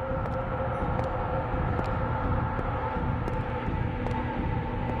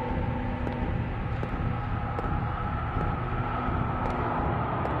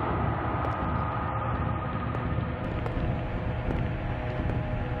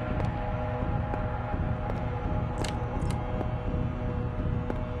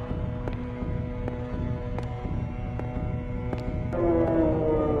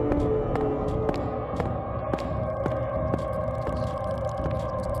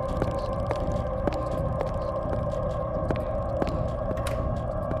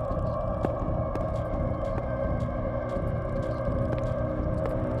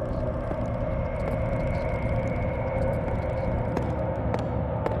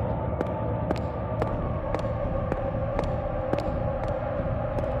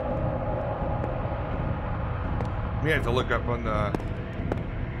 We have to look up on the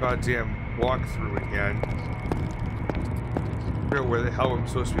goddamn walkthrough again. Figure out where the hell I'm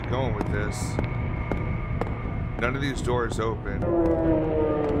supposed to be going with this. None of these doors open.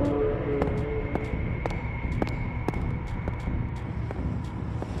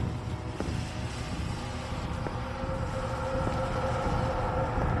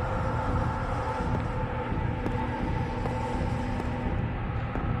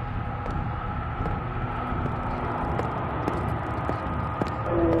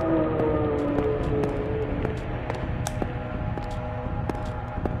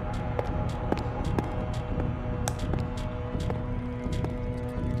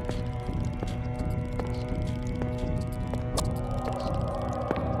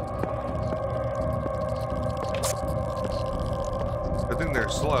 I think they're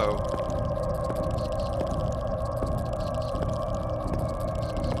slow.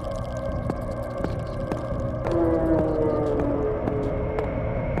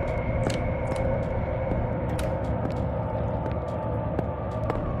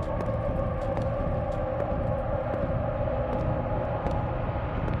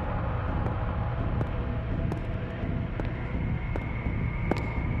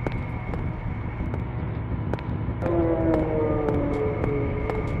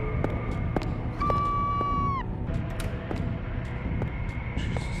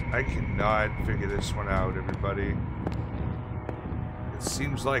 I cannot figure this one out, everybody. It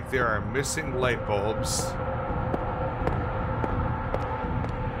seems like there are missing light bulbs.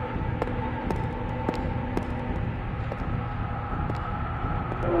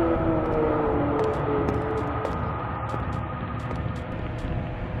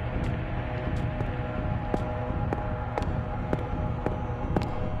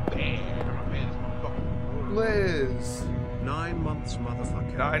 Liz! 9 months,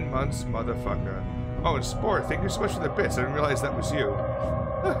 motherfucker. 9 months, motherfucker. Oh, and Spore, thank you so much for the bits. I didn't realize that was you.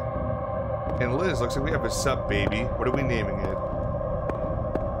 Huh. And Liz, looks like we have a sub baby. What are we naming it?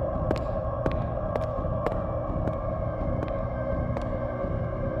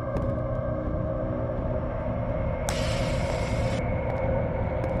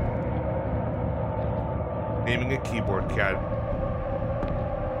 Naming a keyboard cat.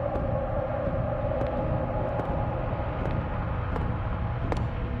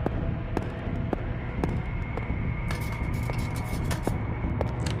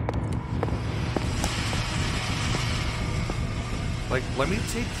 let me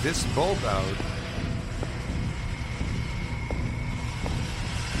take this bulb out.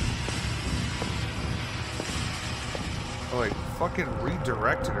 Oh, like fucking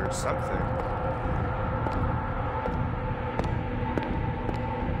redirect it or something.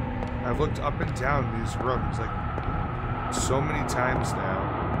 I've looked up and down these rooms like so many times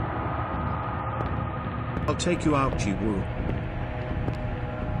now. I'll take you out, Jiwoo.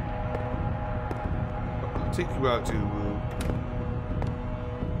 I'll take you out, Jiwoo.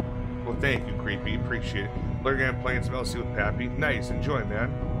 Well, thank you, Creepy. Appreciate it. Learning and playing some LC with Pappy. Nice. Enjoy, man.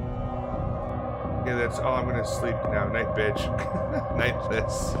 Yeah, that's all. I'm gonna sleep now. Night, bitch.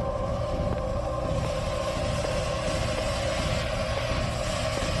 Nightless.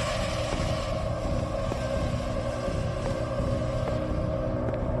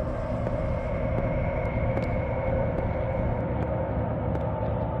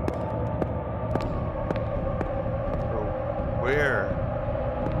 Where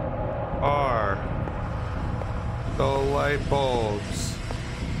are the light bulbs?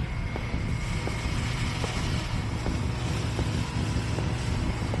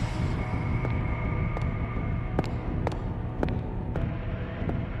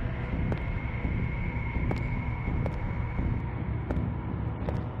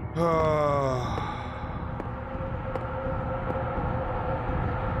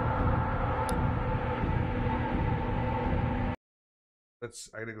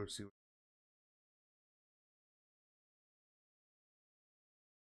 I gotta go see.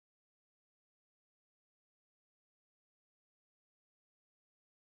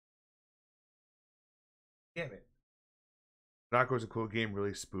 Damn it. Hanako's a cool game,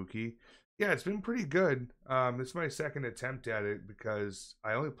 really spooky. Yeah, it's been pretty good. This is my second attempt at it because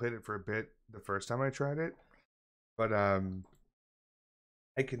I only played it for a bit the first time I tried it. But I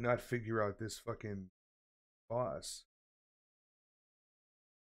could not figure out this fucking boss.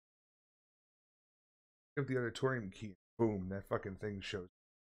 Give the auditorium key. Boom, that fucking thing shows.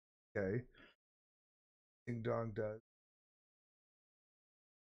 Okay. Ding dong does.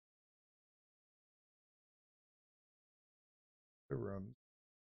 The room.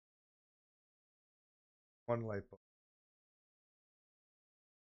 One light bulb.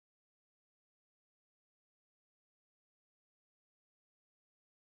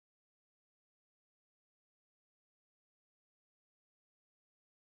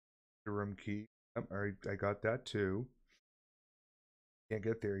 The room key. Alright, I got that too. Can't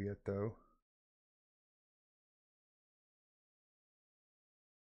get there yet though.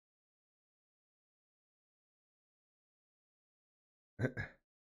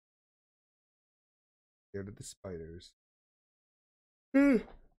 Scared of the spiders. Yeah,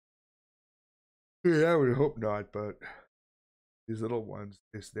 I would hope not, but these little ones,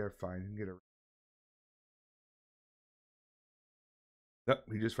 they're fine. You can get a. No,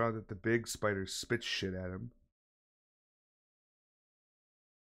 he just found that the big spider spits shit at him.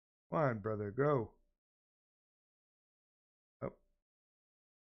 Come on, brother, go. Oh.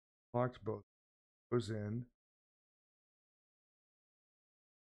 Locked both. Goes in.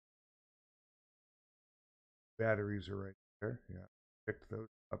 Batteries are right there. Yeah, picked those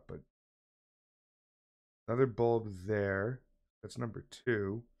up, but another bulb there. That's number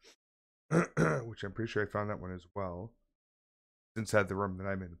 2, which I'm pretty sure I found that one as well. Inside the room that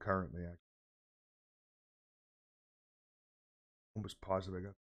I'm in currently, actually. Almost positive I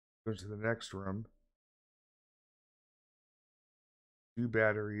got. Goes to the next room. 2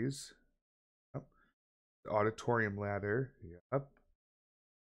 batteries. Yep. The auditorium ladder. Yep.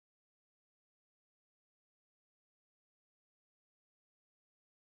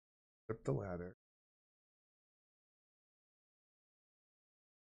 Up the ladder.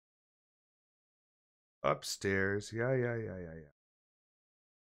 Upstairs. Yeah.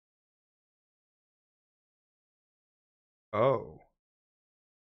 Oh.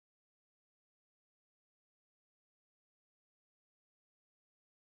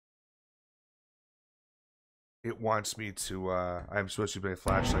 It wants me to, I'm supposed to put a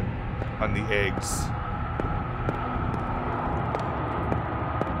flashlight on the eggs.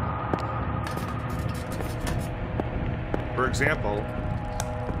 For example,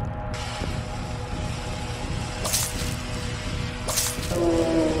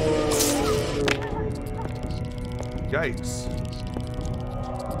 yikes.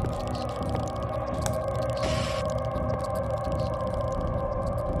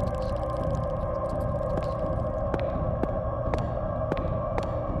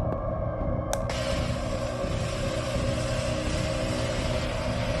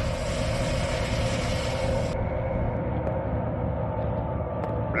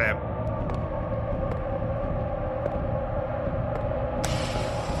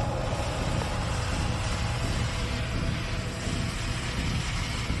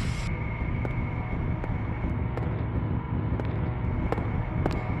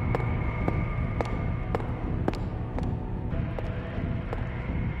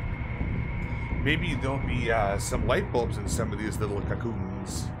 Maybe there'll be some light bulbs in some of these little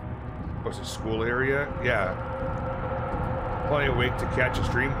cocoons. Oh, it's a school area? Yeah. Plenty awake to catch a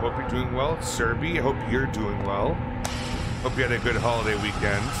stream. Hope you're doing well. Serby, I hope you're doing well. Hope you had a good holiday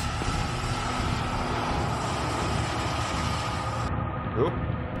weekend. Oop.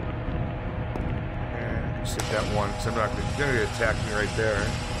 And just hit that one, because I'm not going to attack me right there.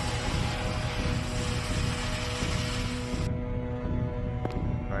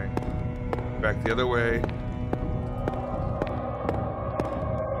 Alright. Back the other way.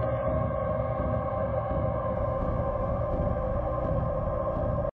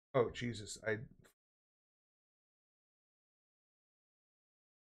 Oh, Jesus.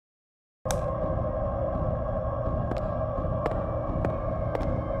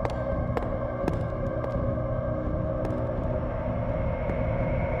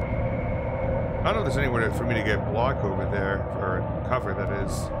 I don't know if there's anywhere for me to get block over there, or cover, that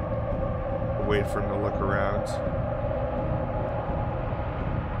is. I'll wait for him to look around.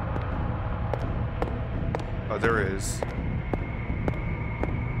 Oh, there is.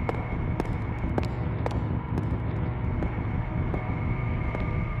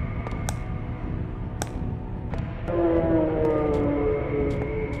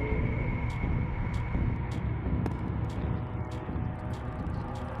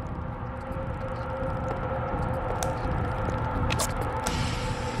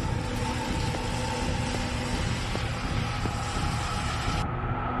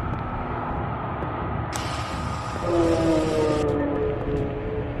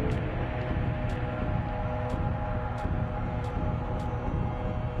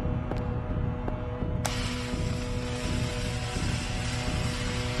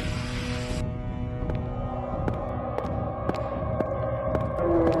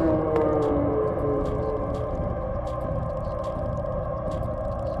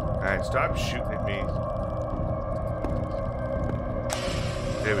 Stop shooting at me.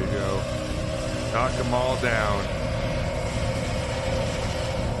 There we go. Knock them all down.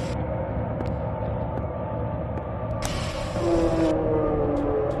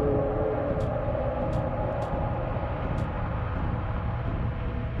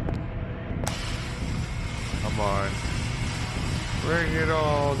 Come on. Bring it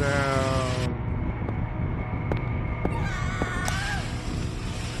all down.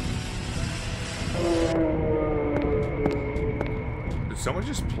 Did someone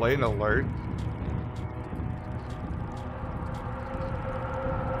just play an alert?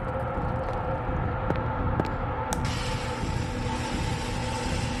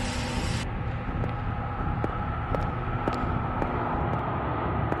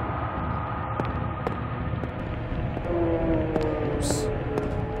 Oops.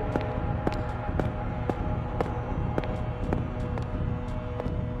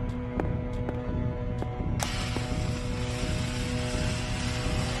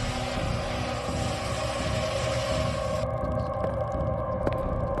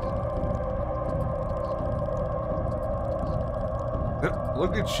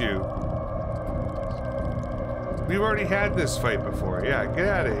 Look at you. We've already had this fight before. Yeah, get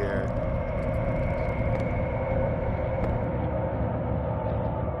out of here.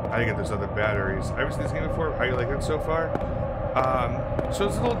 How do you get those other batteries? I haven't seen this game before. How you like it so far? So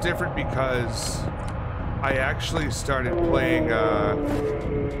it's a little different because I actually started playing,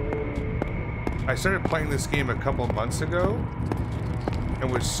 I started playing this game a couple months ago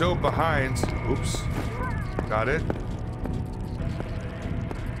and was so behind. Oops. Got it.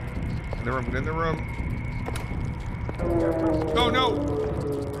 In the room, get in the room. Oh no!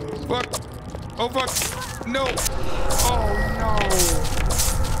 Fuck! Oh fuck! No! Oh no!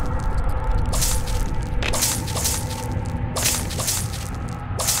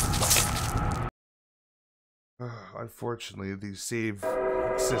 Unfortunately, the save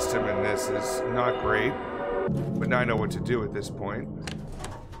system in this is not great, but now I know what to do at this point.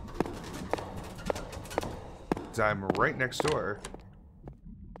 'Cause I'm right next door.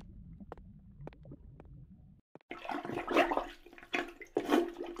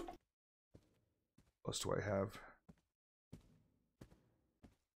 What else do I have?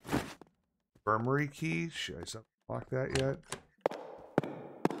 Infirmary key? Should I unlock that yet?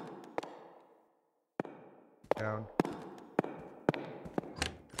 Down.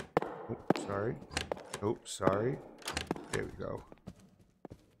 Oh, sorry. Oh, sorry. There we go.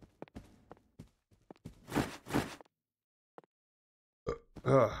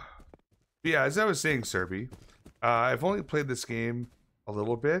 Yeah, as I was saying, Serby, I've only played this game a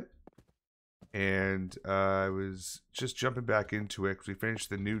little bit. And I was just jumping back into it because we finished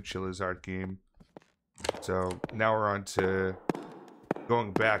the new Chillizart game. So now we're on to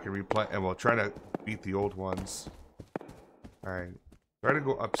going back and replay, and well, trying to beat the old ones. All right, try to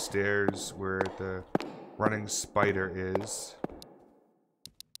go upstairs where the running spider is.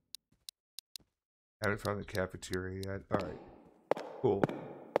 Haven't found the cafeteria yet. All right, cool.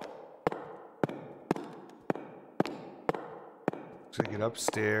 So get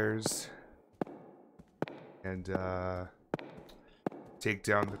upstairs and take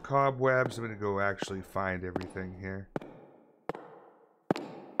down the cobwebs. I'm gonna go actually find everything here.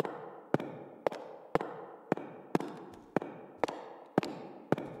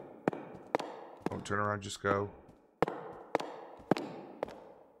 Don't turn around, just go.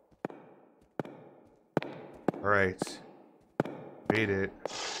 All right, made it.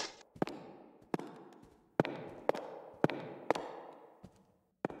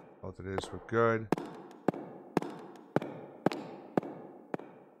 Both it is, we're good.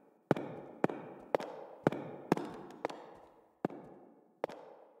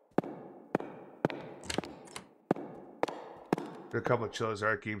 A couple of Chillers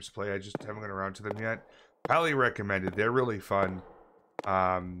Art games to play. I just haven't gotten around to them yet. Highly recommended. They're really fun.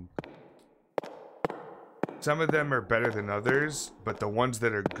 Some of them are better than others, but the ones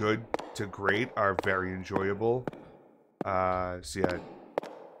that are good to great are very enjoyable. So yeah,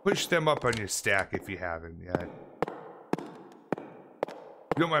 push them up on your stack if you haven't yet.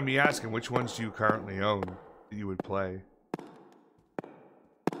 If you don't mind me asking, which ones do you currently own that you would play?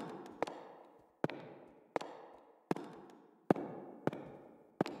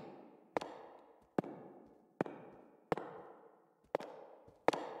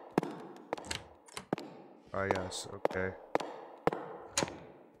 Oh, yes, okay.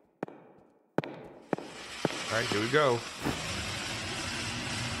 Alright, here we go.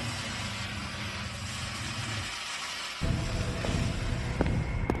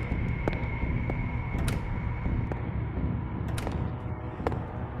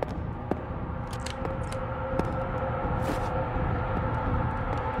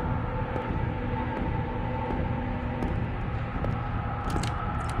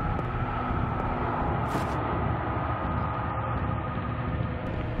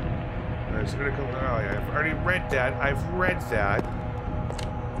 That I've read that.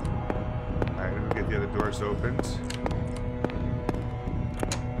 Alright, let me get the other doors opened.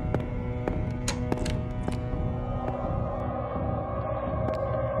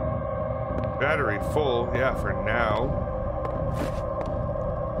 Battery full, yeah, for now.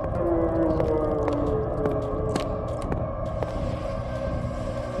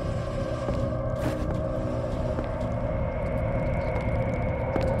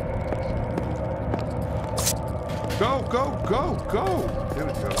 Go, go, go, go! There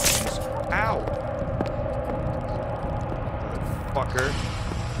we go. Ow! Fucker.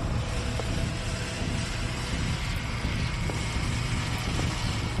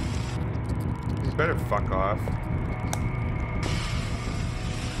 You better fuck off.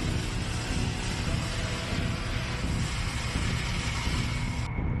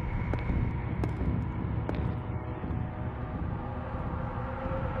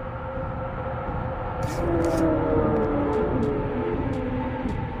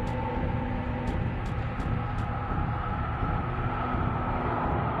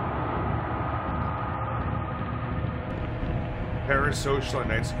 Parasocial and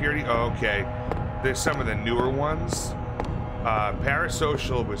Night Security. Oh, okay. There's some of the newer ones.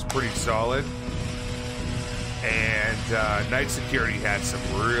 Parasocial was pretty solid. And Night Security had some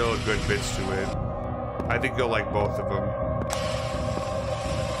real good bits to it. I think you'll like both of them.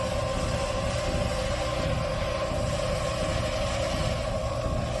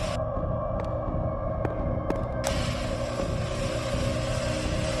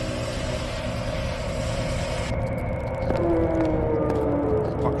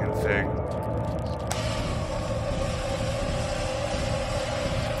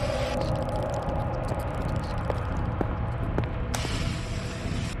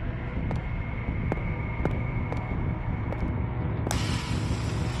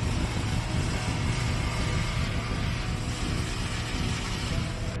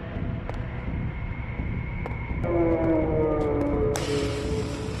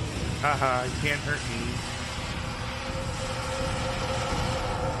 Haha, you can't hurt me.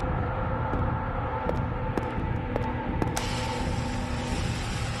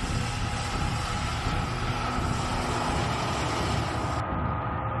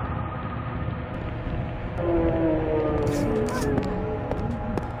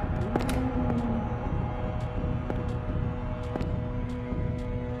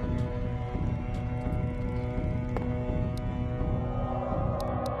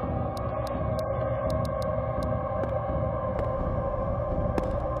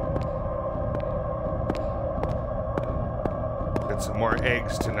 got some more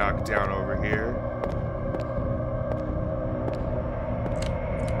eggs to knock down over here.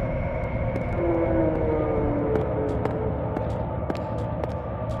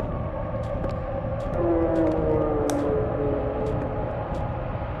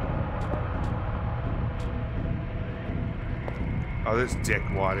 Oh, this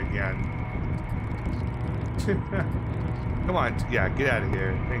dickwad again. Come on, yeah, get out of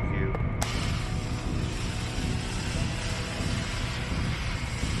here. Thank you.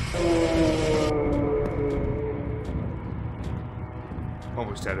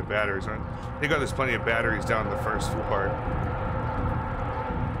 Almost out of batteries. They got there's plenty of batteries down the first floor.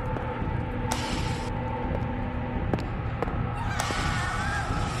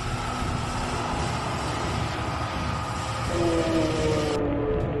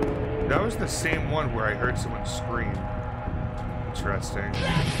 That was the same one where I heard someone scream. Interesting.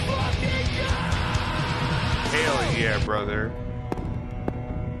 Hell yeah, brother.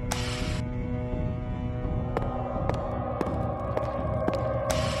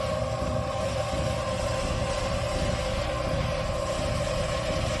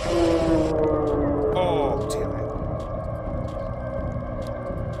 Oh, damn it.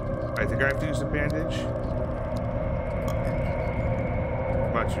 I think I have to use a bandage.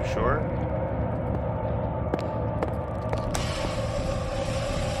 I'm not too sure.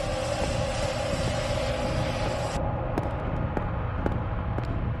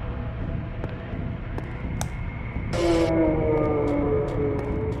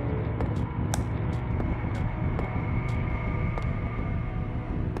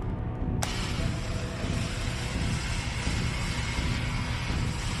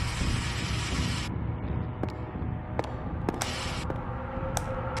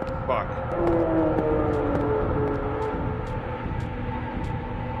 Fuck.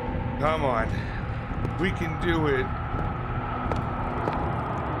 Come on. We can do it.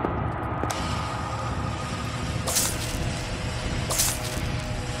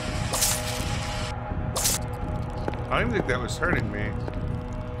 I don't even think that was hurting me.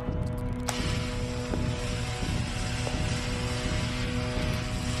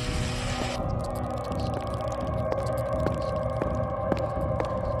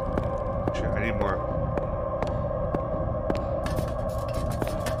 Shit, I need more.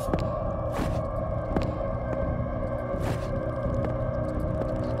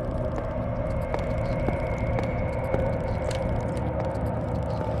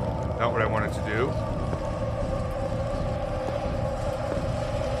 Not what I wanted to do.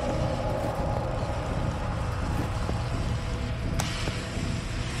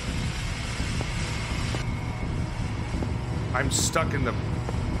 I'm stuck in the...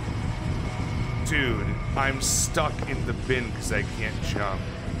 Dude, I'm stuck in the bin because I can't jump.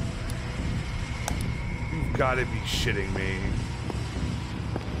 You've got to be shitting me.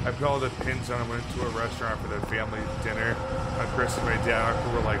 I put all the pins on and went to a restaurant for the family dinner. Chris and my dad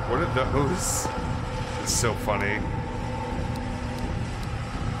were like, what are those? It's so funny.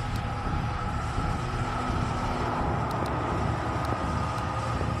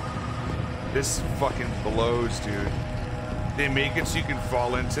 This fucking blows, dude. They make it so you can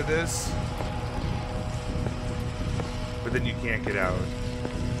fall into this, but then you can't get out.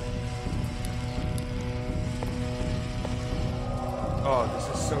 Oh, this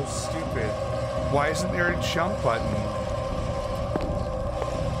is so stupid. Why isn't there a jump button?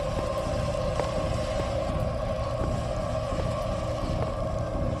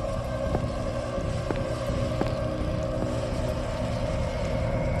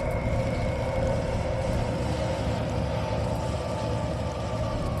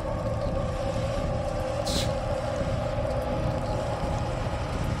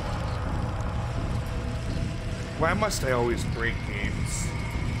 Why must I always break games?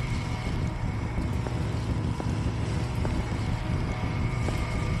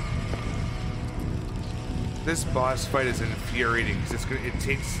 This boss fight is infuriating because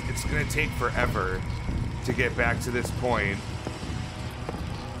it's gonna take forever to get back to this point.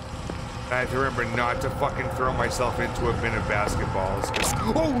 I have to remember not to fucking throw myself into a bin of basketballs.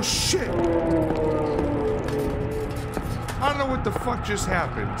 Oh shit! I don't know what the fuck just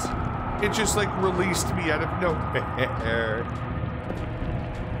happened. It just like released me out of nowhere.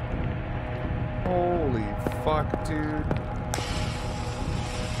 Holy fuck, dude.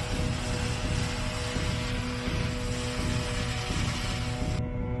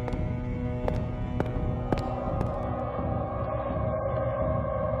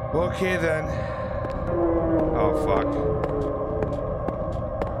 Okay then. Oh fuck.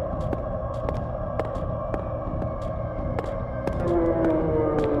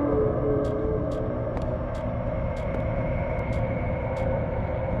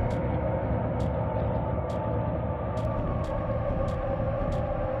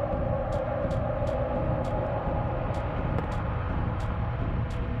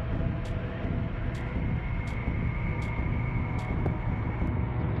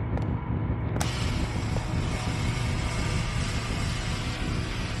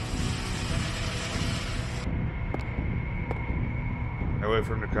 No way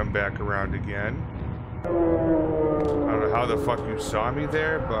for him to come back around again. I don't know how the fuck you saw me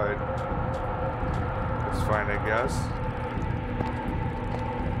there, but it's fine, I guess.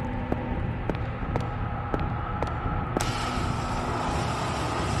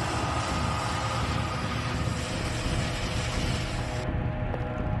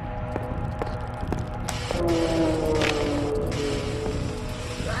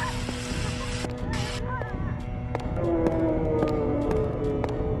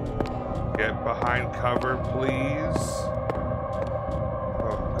 Get behind cover, please.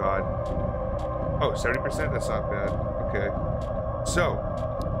 Oh, God. Oh, 70%? That's not bad. Okay. So,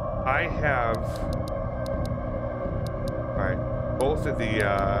 I have... Alright. Both of the,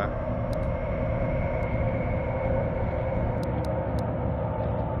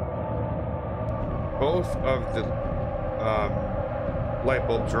 both of the, light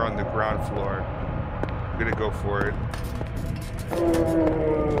bulbs are on the ground floor. I'm gonna go for it.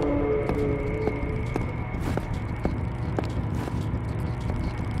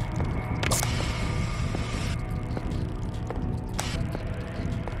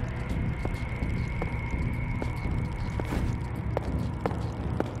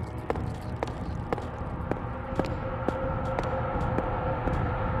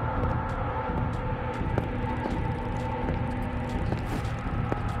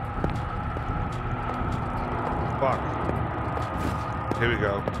 Here we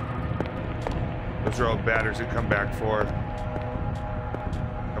go. Those are all batters that come back for.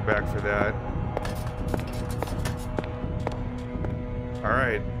 Come back for that.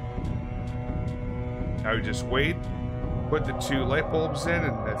 Alright. Now we just wait. Put the 2 light bulbs in,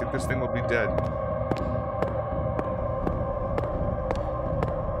 and I think this thing will be dead.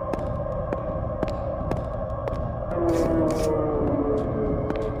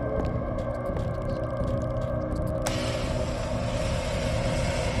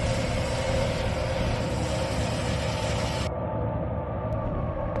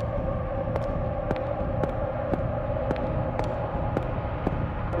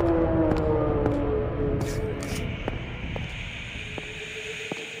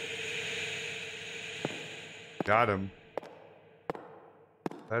 Got him.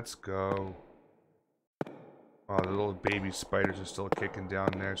 Let's go. Oh, the little baby spiders are still kicking down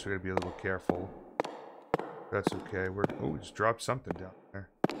there, so we gotta be a little careful. That's okay. Oh, we just dropped something down there.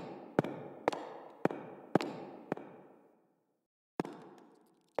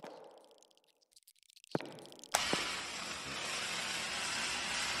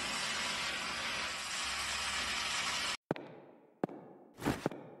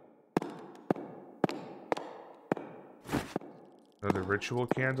 Another ritual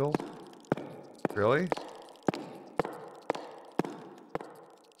candle? Really?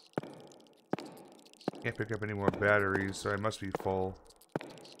 Can't pick up any more batteries, so I must be full.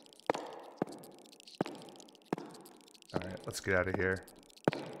 Alright, let's get out of here.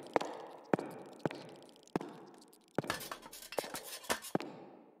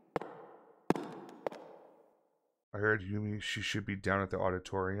 I heard Yumi, she should be down at the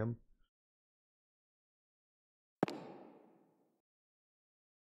auditorium.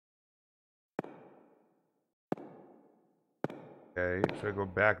 Okay, should I go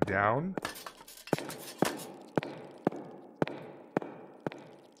back down?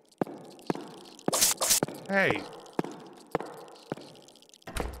 Hey!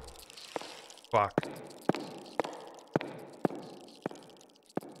 Fuck.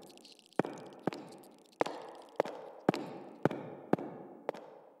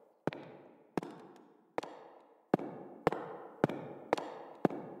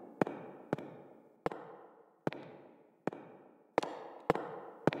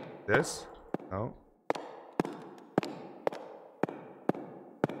 This? No.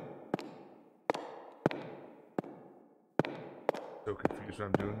 So confused what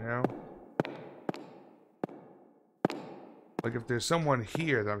I'm doing now. Like, if there's someone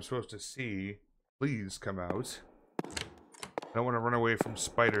here that I'm supposed to see, please come out. I don't want to run away from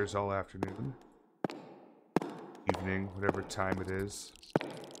spiders all afternoon. Evening, whatever time it is.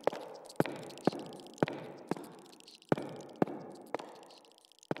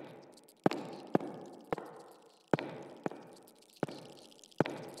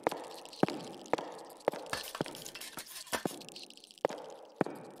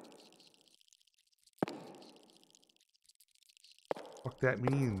 What that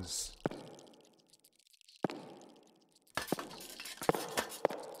means.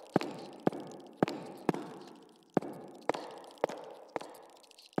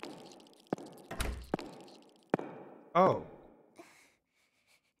 Oh.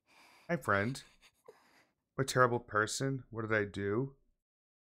 Hi, friend. I'm a terrible person. What did I do?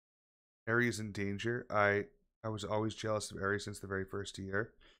 Eri is in danger. I was always jealous of Eri since the very first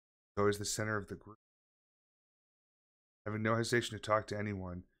year. Always the center of the group. Having no hesitation to talk to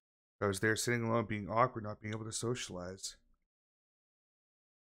anyone. I was there sitting alone, being awkward, not being able to socialize.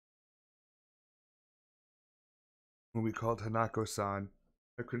 When we called Hanako-san,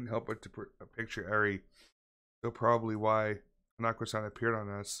 I couldn't help but to picture Eri. So probably why Hanako-san appeared on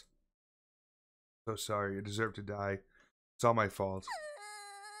us. So sorry, I deserve to die. It's all my fault.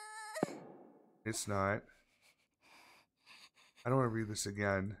 It's not. I don't want to read this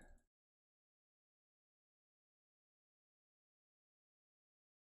again.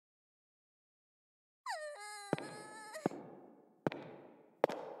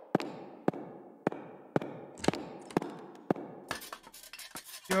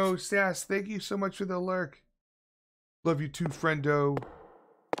 Yo, Sass, thank you so much for the lurk. Love you too, friendo.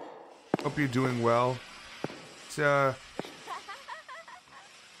 Hope you're doing well. We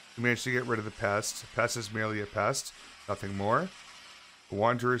managed to get rid of the pest. A pest is merely a pest, nothing more. The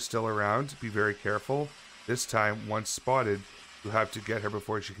Wanderer is still around. Be very careful. This time, once spotted, you'll have to get her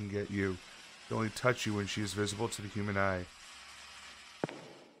before she can get you. She'll only touch you when she is visible to the human eye.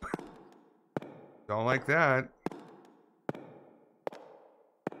 Don't like that.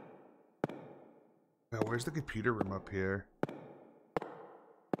 Now, where's the computer room up here?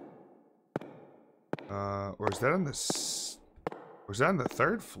 Or is that on the or is that on the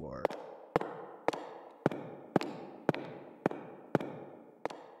 3rd floor?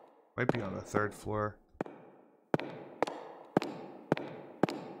 Might be on the 3rd floor.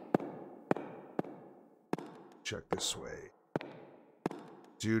 Check this way.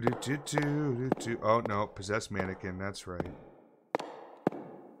 Oh no, possessed mannequin. That's right.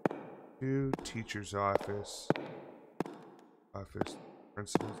 Teacher's office.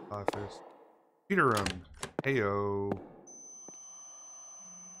 Principal's office. Computer room. Heyo.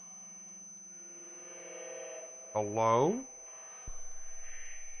 Hello? What's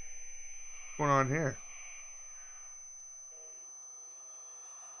going on here?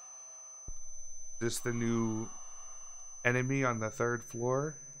 Is this the new enemy on the 3rd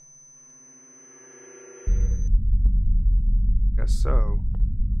floor? Guess so.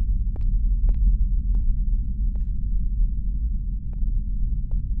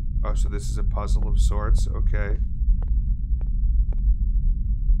 Oh, so this is a puzzle of sorts. Okay.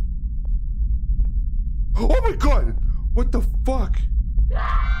 Oh my god! What the fuck?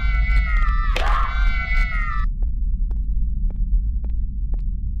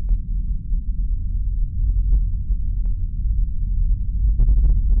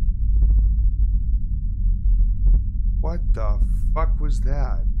 What the fuck was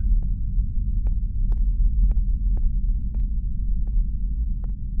that?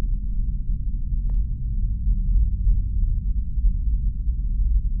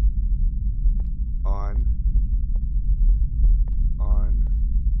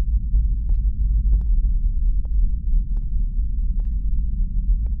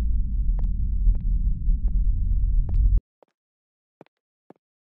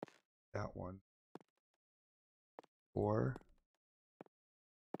 That one. 4,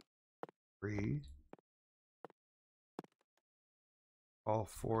 3. All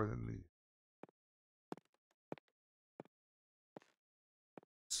 4 then the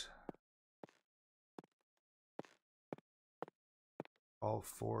all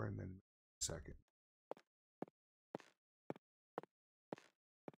 4 and then second.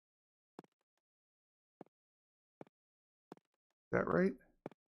 Is that right?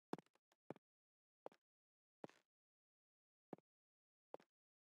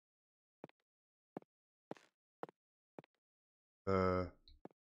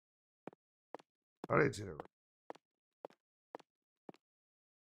 Thought I did it right.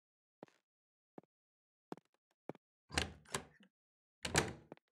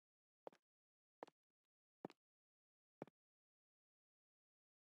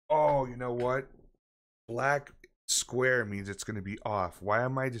 Oh, you know what? Black square means it's going to be off. Why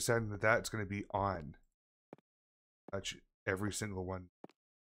am I deciding that that's going to be on? Touch every single one.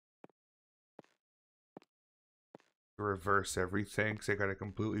 Reverse everything because I got it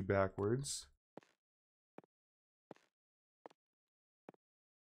completely backwards.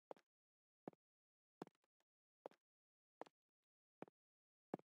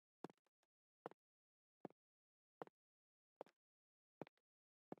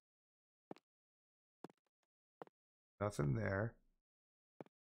 Nothing there.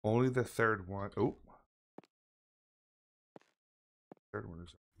 Only the 3rd one. Oh. 3rd one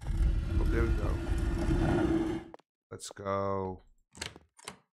is. Oh, there we go. Let's go.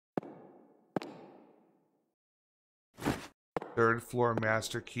 3rd floor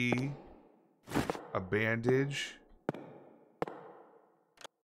master key. A bandage.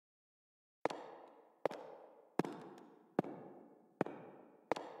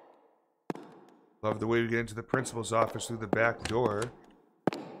 Love the way we get into the principal's office through the back door.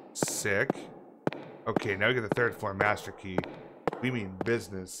 Sick. Okay, now we get the third floor master key. We mean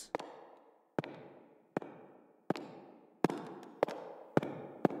business.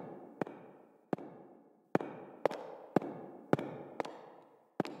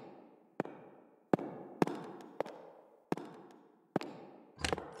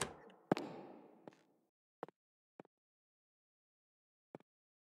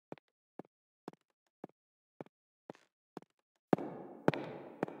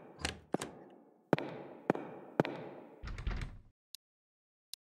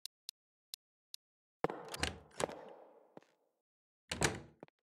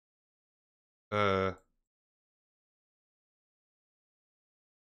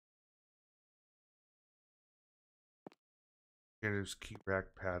 There's key rack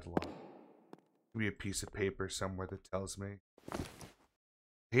padlock. Maybe a piece of paper somewhere that tells me. I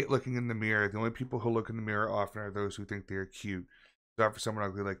hate looking in the mirror. The only people who look in the mirror often are those who think they are cute. Not for someone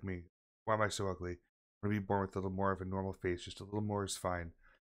ugly like me. Why am I so ugly? I want to be born with a little more of a normal face. Just a little more is fine.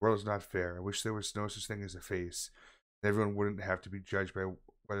 The world is not fair. I wish there was no such thing as a face. Everyone wouldn't have to be judged by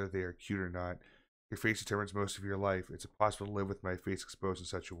whether they are cute or not. Your face determines most of your life. It's impossible to live with my face exposed in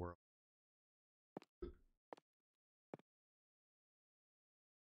such a world.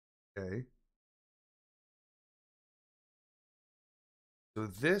 Okay. So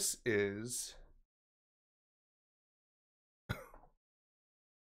this is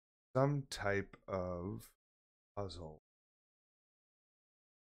some type of puzzle.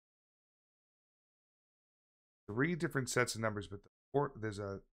 3 different sets of numbers, but there's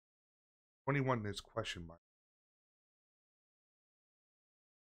a 21, there's question mark.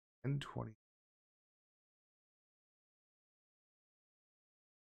 And 20.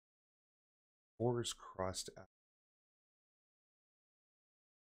 Four is crossed out.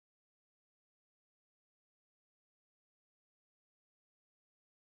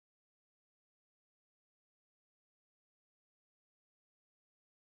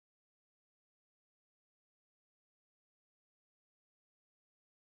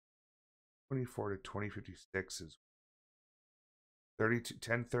 '24 to 2056 is 32,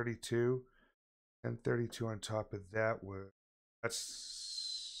 1032. 1032 on top of that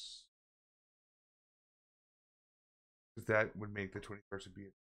that would make the 21st would be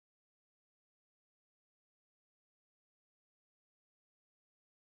it.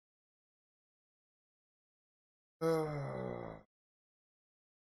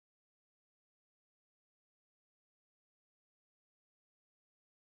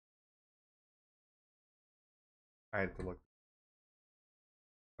 I had to look.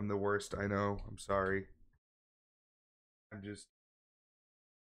 I'm the worst, I know. I'm sorry. I'm just...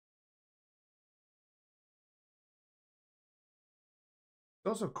 It's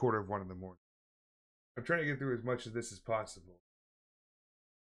also 1:15 in the morning. I'm trying to get through as much of this as possible.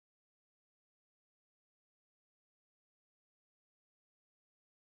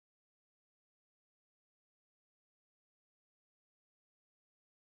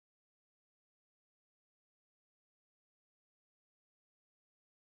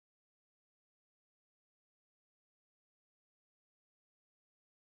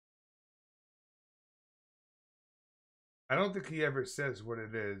 I don't think he ever says what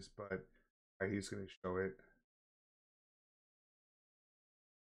it is, but he's going to show it.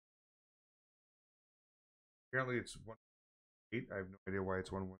 Apparently it's 118. I have no idea why it's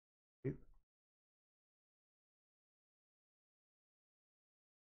 118.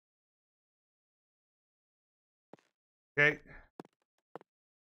 Okay.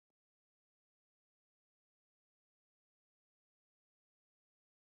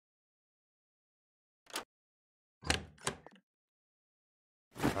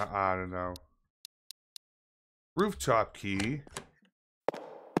 I don't know. Rooftop key.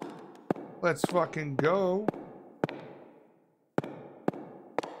 Let's fucking go.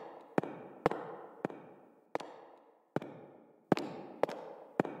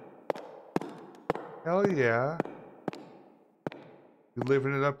 Hell yeah. We're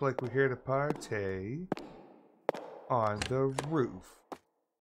living it up like we're here to party on the roof.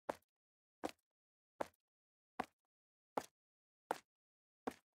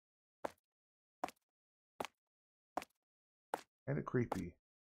 Kinda creepy.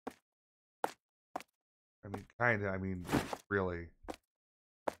 I mean, kinda, I mean, really.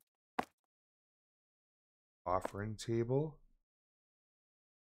 Offering table?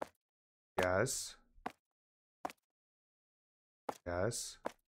 Yes. Yes.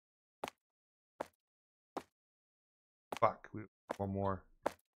 Fuck. One more.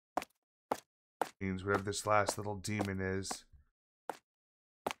 Means whatever this last little demon is.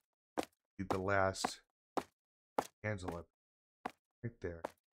 Need the last candle up. Right there.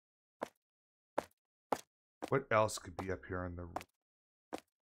 What else could be up here on the roof?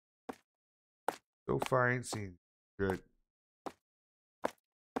 So far, I ain't seen. Good.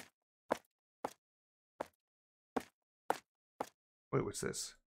 Wait, what's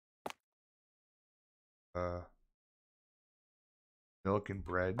this? Milk and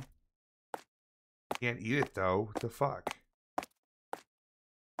bread. Can't eat it though. What the fuck?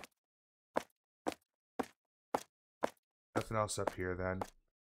 Nothing else up here then.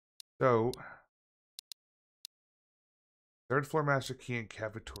 So, third floor master key and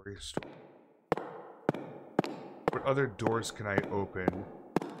cafeteria store. What other doors can I open?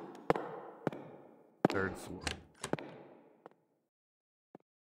 Third floor.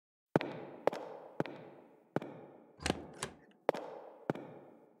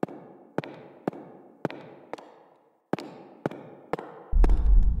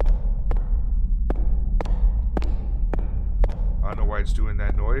 I don't know why it's doing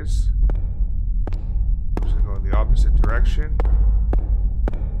that noise. I'm just gonna go in the opposite direction.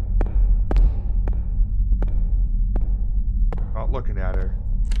 Not looking at her.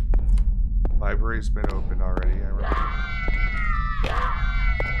 Library's been open already.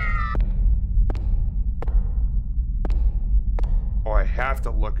 Oh, I have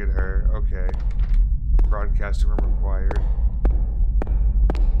to look at her. Okay. Broadcasting room required.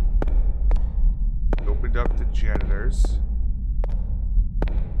 Opened up the janitors.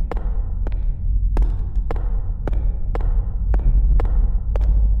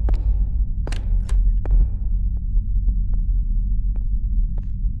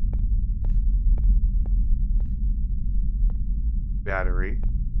 Battery.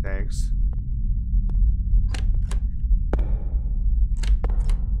 Thanks.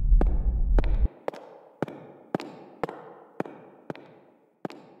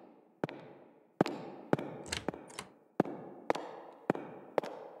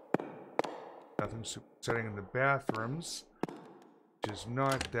 Nothing super exciting in the bathrooms, which is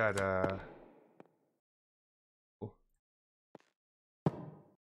not that,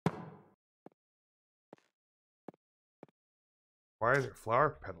 Why is there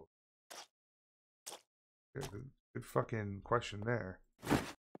flower petals? Good fucking question there.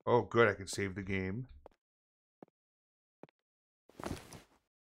 Oh, good, I can save the game.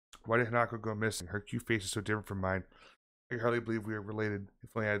 Why did Hanako go missing? Her cute face is so different from mine. I can hardly believe we are related. If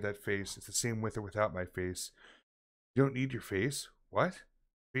only I had that face. It's the same with or without my face. You don't need your face? What?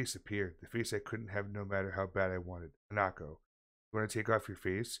 The face appeared. The face I couldn't have no matter how bad I wanted. Hanako, you want to take off your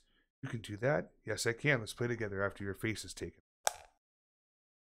face? You can do that? Yes, I can. Let's play together after your face is taken.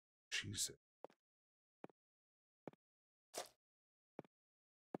 Jesus.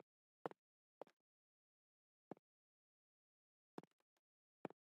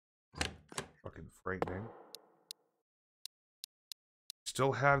 Fucking frightening.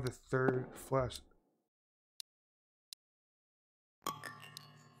 Still have the third flash.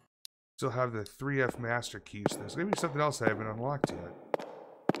 Still have the 3F master keys. There's gonna be something else I haven't unlocked yet.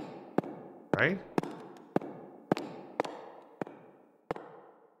 Right?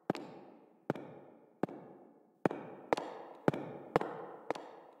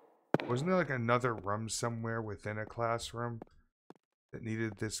 Wasn't there like another room somewhere within a classroom that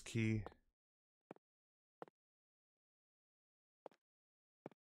needed this key?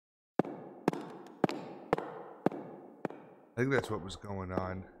 I think that's what was going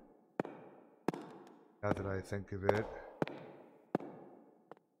on. Now that I think of it.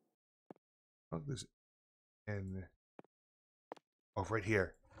 Oh, this and oh, right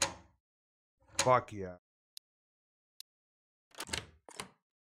here. Fuck yeah.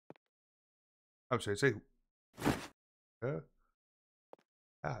 I'm sorry, say that.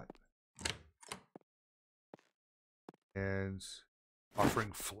 And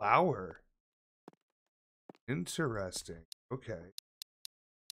offering flour. Interesting. Okay.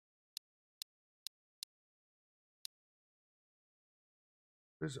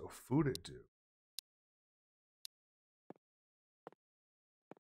 What does Ofuda do?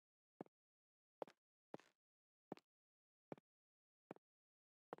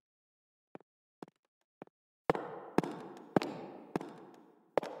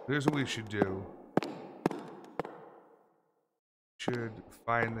 Here's what we should do. Should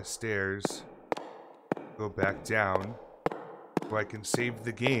find the stairs, go back down, so I can save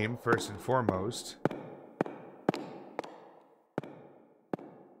the game first and foremost.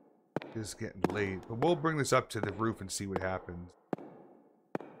 It's getting late, but we'll bring this up to the roof and see what happens.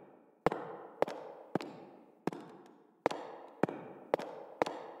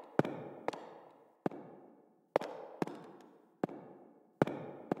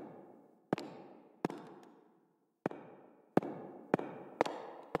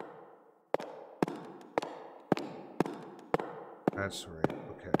 That's right.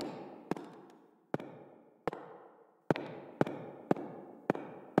 Okay.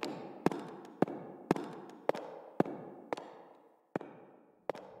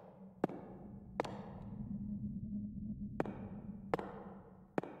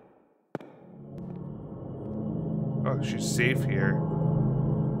 Oh, she's safe here.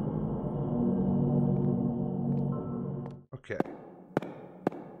 Okay.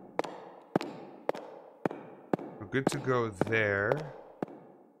 We're good to go there.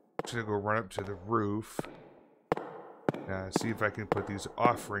 Just gonna go run up to the roof. See if I can put these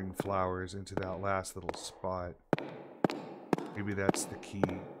offering flowers into that last little spot. Maybe that's the key.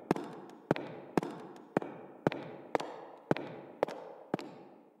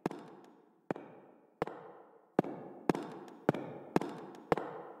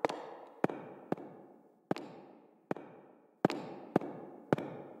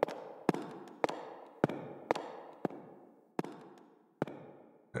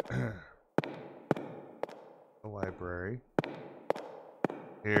 The library.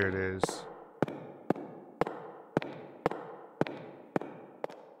 Here it is.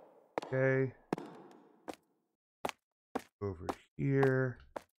 Okay. Over here.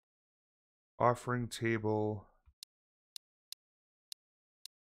 Offering table.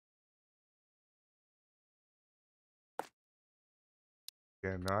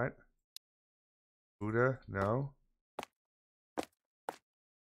 Yeah, not. Buddha? No.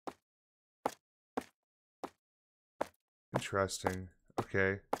 Interesting.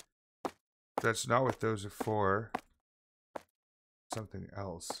 Okay. That's not what those are for. Something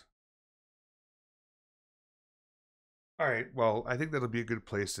else. Alright, well, I think that'll be a good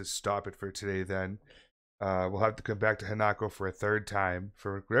place to stop it for today then. We'll have to come back to Hanako for a third time.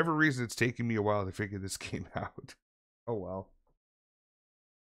 For whatever reason, it's taking me a while to figure this game out. Oh well.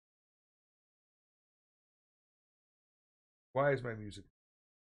 Why is my music...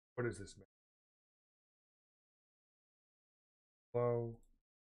 What is this? Hello?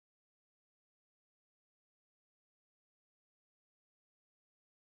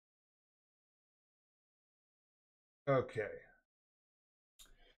 Okay.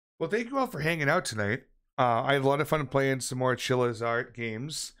 Well, thank you all for hanging out tonight. I had a lot of fun playing some more Chilla's Art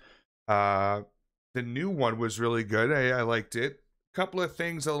games. The new one was really good. I liked it. A couple of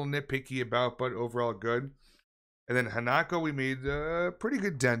things a little nitpicky about, but overall good. And then Hanako, we made a pretty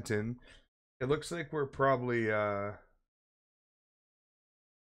good dent in. It looks like we're probably... Yeah,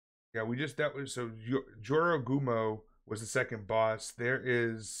 we just... That was... So, Jorogumo was the second boss. There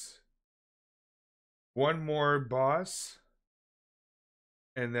is... one more boss.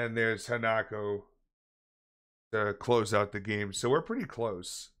 And then there's Hanako to close out the game. So we're pretty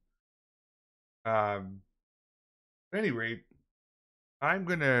close. At any rate, I'm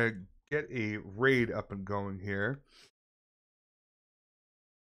going to get a raid up and going here.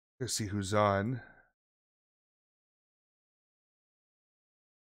 Let's see who's on.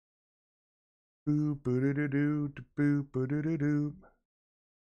 Boop, boo-doo-doo-doo, boop, boo-doo-doo-doo.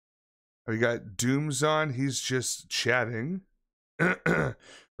 We got Doom's on. He's just chatting.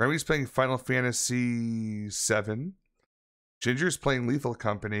 Remy's playing Final Fantasy VII. Ginger's playing Lethal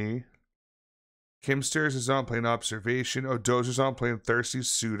Company. Kimsters is on playing Observation. Oh, Dozer's on playing Thirsty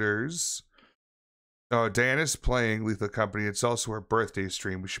Suitors. Oh, Diana's playing Lethal Company. It's also her birthday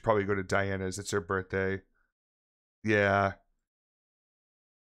stream. We should probably go to Diana's. It's her birthday. Yeah.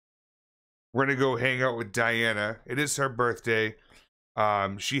 We're going to go hang out with Diana. It is her birthday.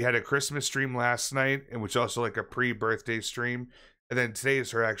 She had a Christmas stream last night, and which also like a pre-birthday stream. And then today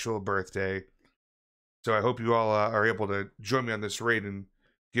is her actual birthday. So I hope you all are able to join me on this raid and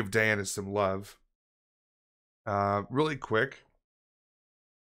give Diana some love. Really quick.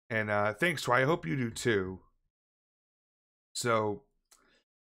 And thanks, Twy. I hope you do too. So,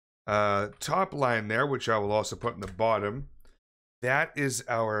 top line there, which I will also put in the bottom. That is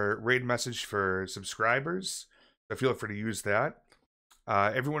our raid message for subscribers. So feel free to use that.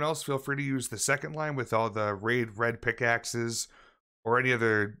 Everyone else, feel free to use the second line with all the raid red pickaxes or any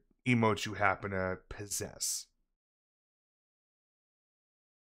other emotes you happen to possess.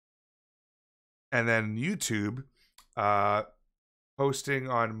 And then YouTube, posting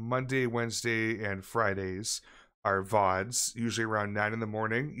on Monday, Wednesday, and Fridays are VODs, usually around 9 in the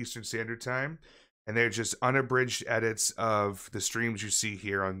morning, Eastern Standard Time. And they're just unabridged edits of the streams you see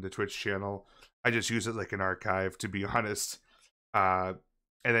here on the Twitch channel. I just use it like an archive, to be honest. And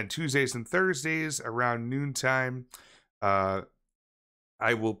then Tuesdays and Thursdays around noontime, I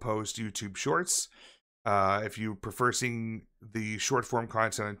will post YouTube Shorts. If you prefer seeing the short form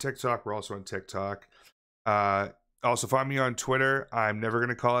content on TikTok, we're also on TikTok. Also find me on Twitter. I'm never going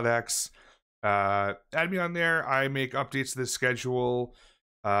to call it X. Add me on there. I make updates to the schedule,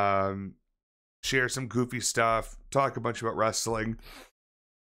 share some goofy stuff, talk a bunch about wrestling,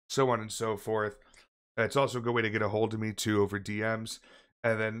 so on and so forth. It's also a good way to get a hold of me too over DMs.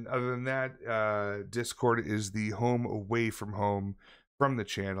 And then other than that, Discord is the home away from home from the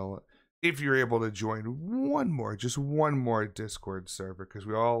channel. If you're able to join just one more Discord server, because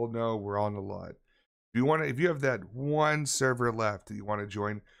we all know we're on a lot. If you have that one server left that you want to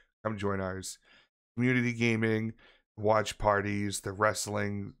join, come join ours. Community gaming, watch parties, the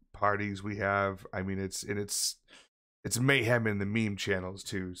wrestling parties we have. I mean, it's mayhem in the meme channels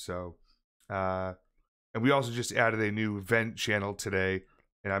too. So, and we also just added a new event channel today.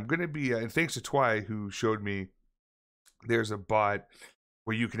 And I'm gonna be, and thanks to Twy who showed me, there's a bot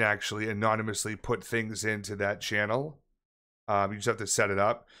where you can actually anonymously put things into that channel. You just have to set it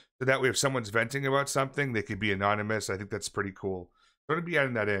up. So that way if someone's venting about something, they could be anonymous. I think that's pretty cool. I'm going to be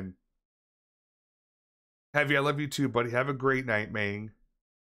adding that in. Heavy, I love you too, buddy. Have a great night, man.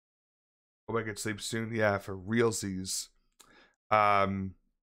 Hope I can sleep soon. Yeah, for realsies. So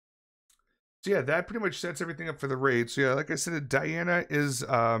yeah, that pretty much sets everything up for the raid. So yeah, like I said, Diana is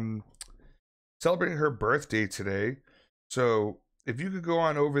celebrating her birthday today. So if you could go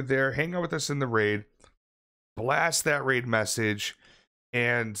on over there, hang out with us in the raid, blast that raid message,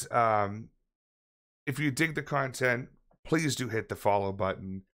 and if you dig the content, please do hit the follow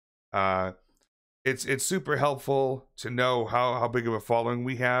button. It's super helpful to know how big of a following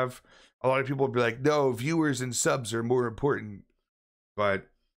we have. A lot of people will be like, no, viewers and subs are more important. But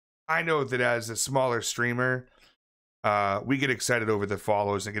I know that as a smaller streamer, we get excited over the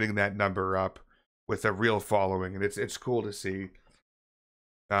follows and getting that number up with a real following, and it's cool to see.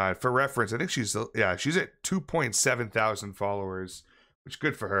 For reference, I think she's at 2.7 thousand followers, which is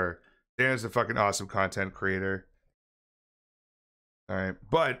good for her. Dana's a fucking awesome content creator. All right,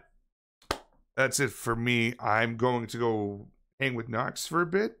 but that's it for me. I'm going to go hang with Nox for a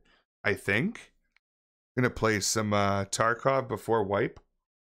bit, I think. Gonna play some Tarkov before wipe.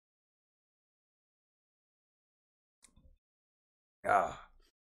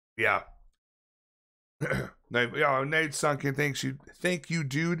 Yeah. Night Sunken, thank you,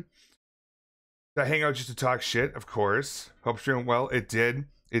 dude. I hang out just to talk shit, of course. Hope you're doing well. It did.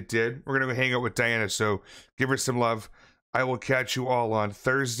 We're gonna go hang out with Diana, so give her some love. I will catch you all on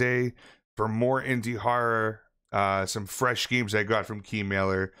Thursday for more indie horror, some fresh games I got from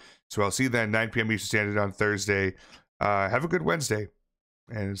Keymailer. So I'll see you then, 9 p.m. Eastern Standard on Thursday. Have a good Wednesday,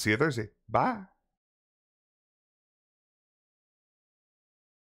 and see you Thursday. Bye.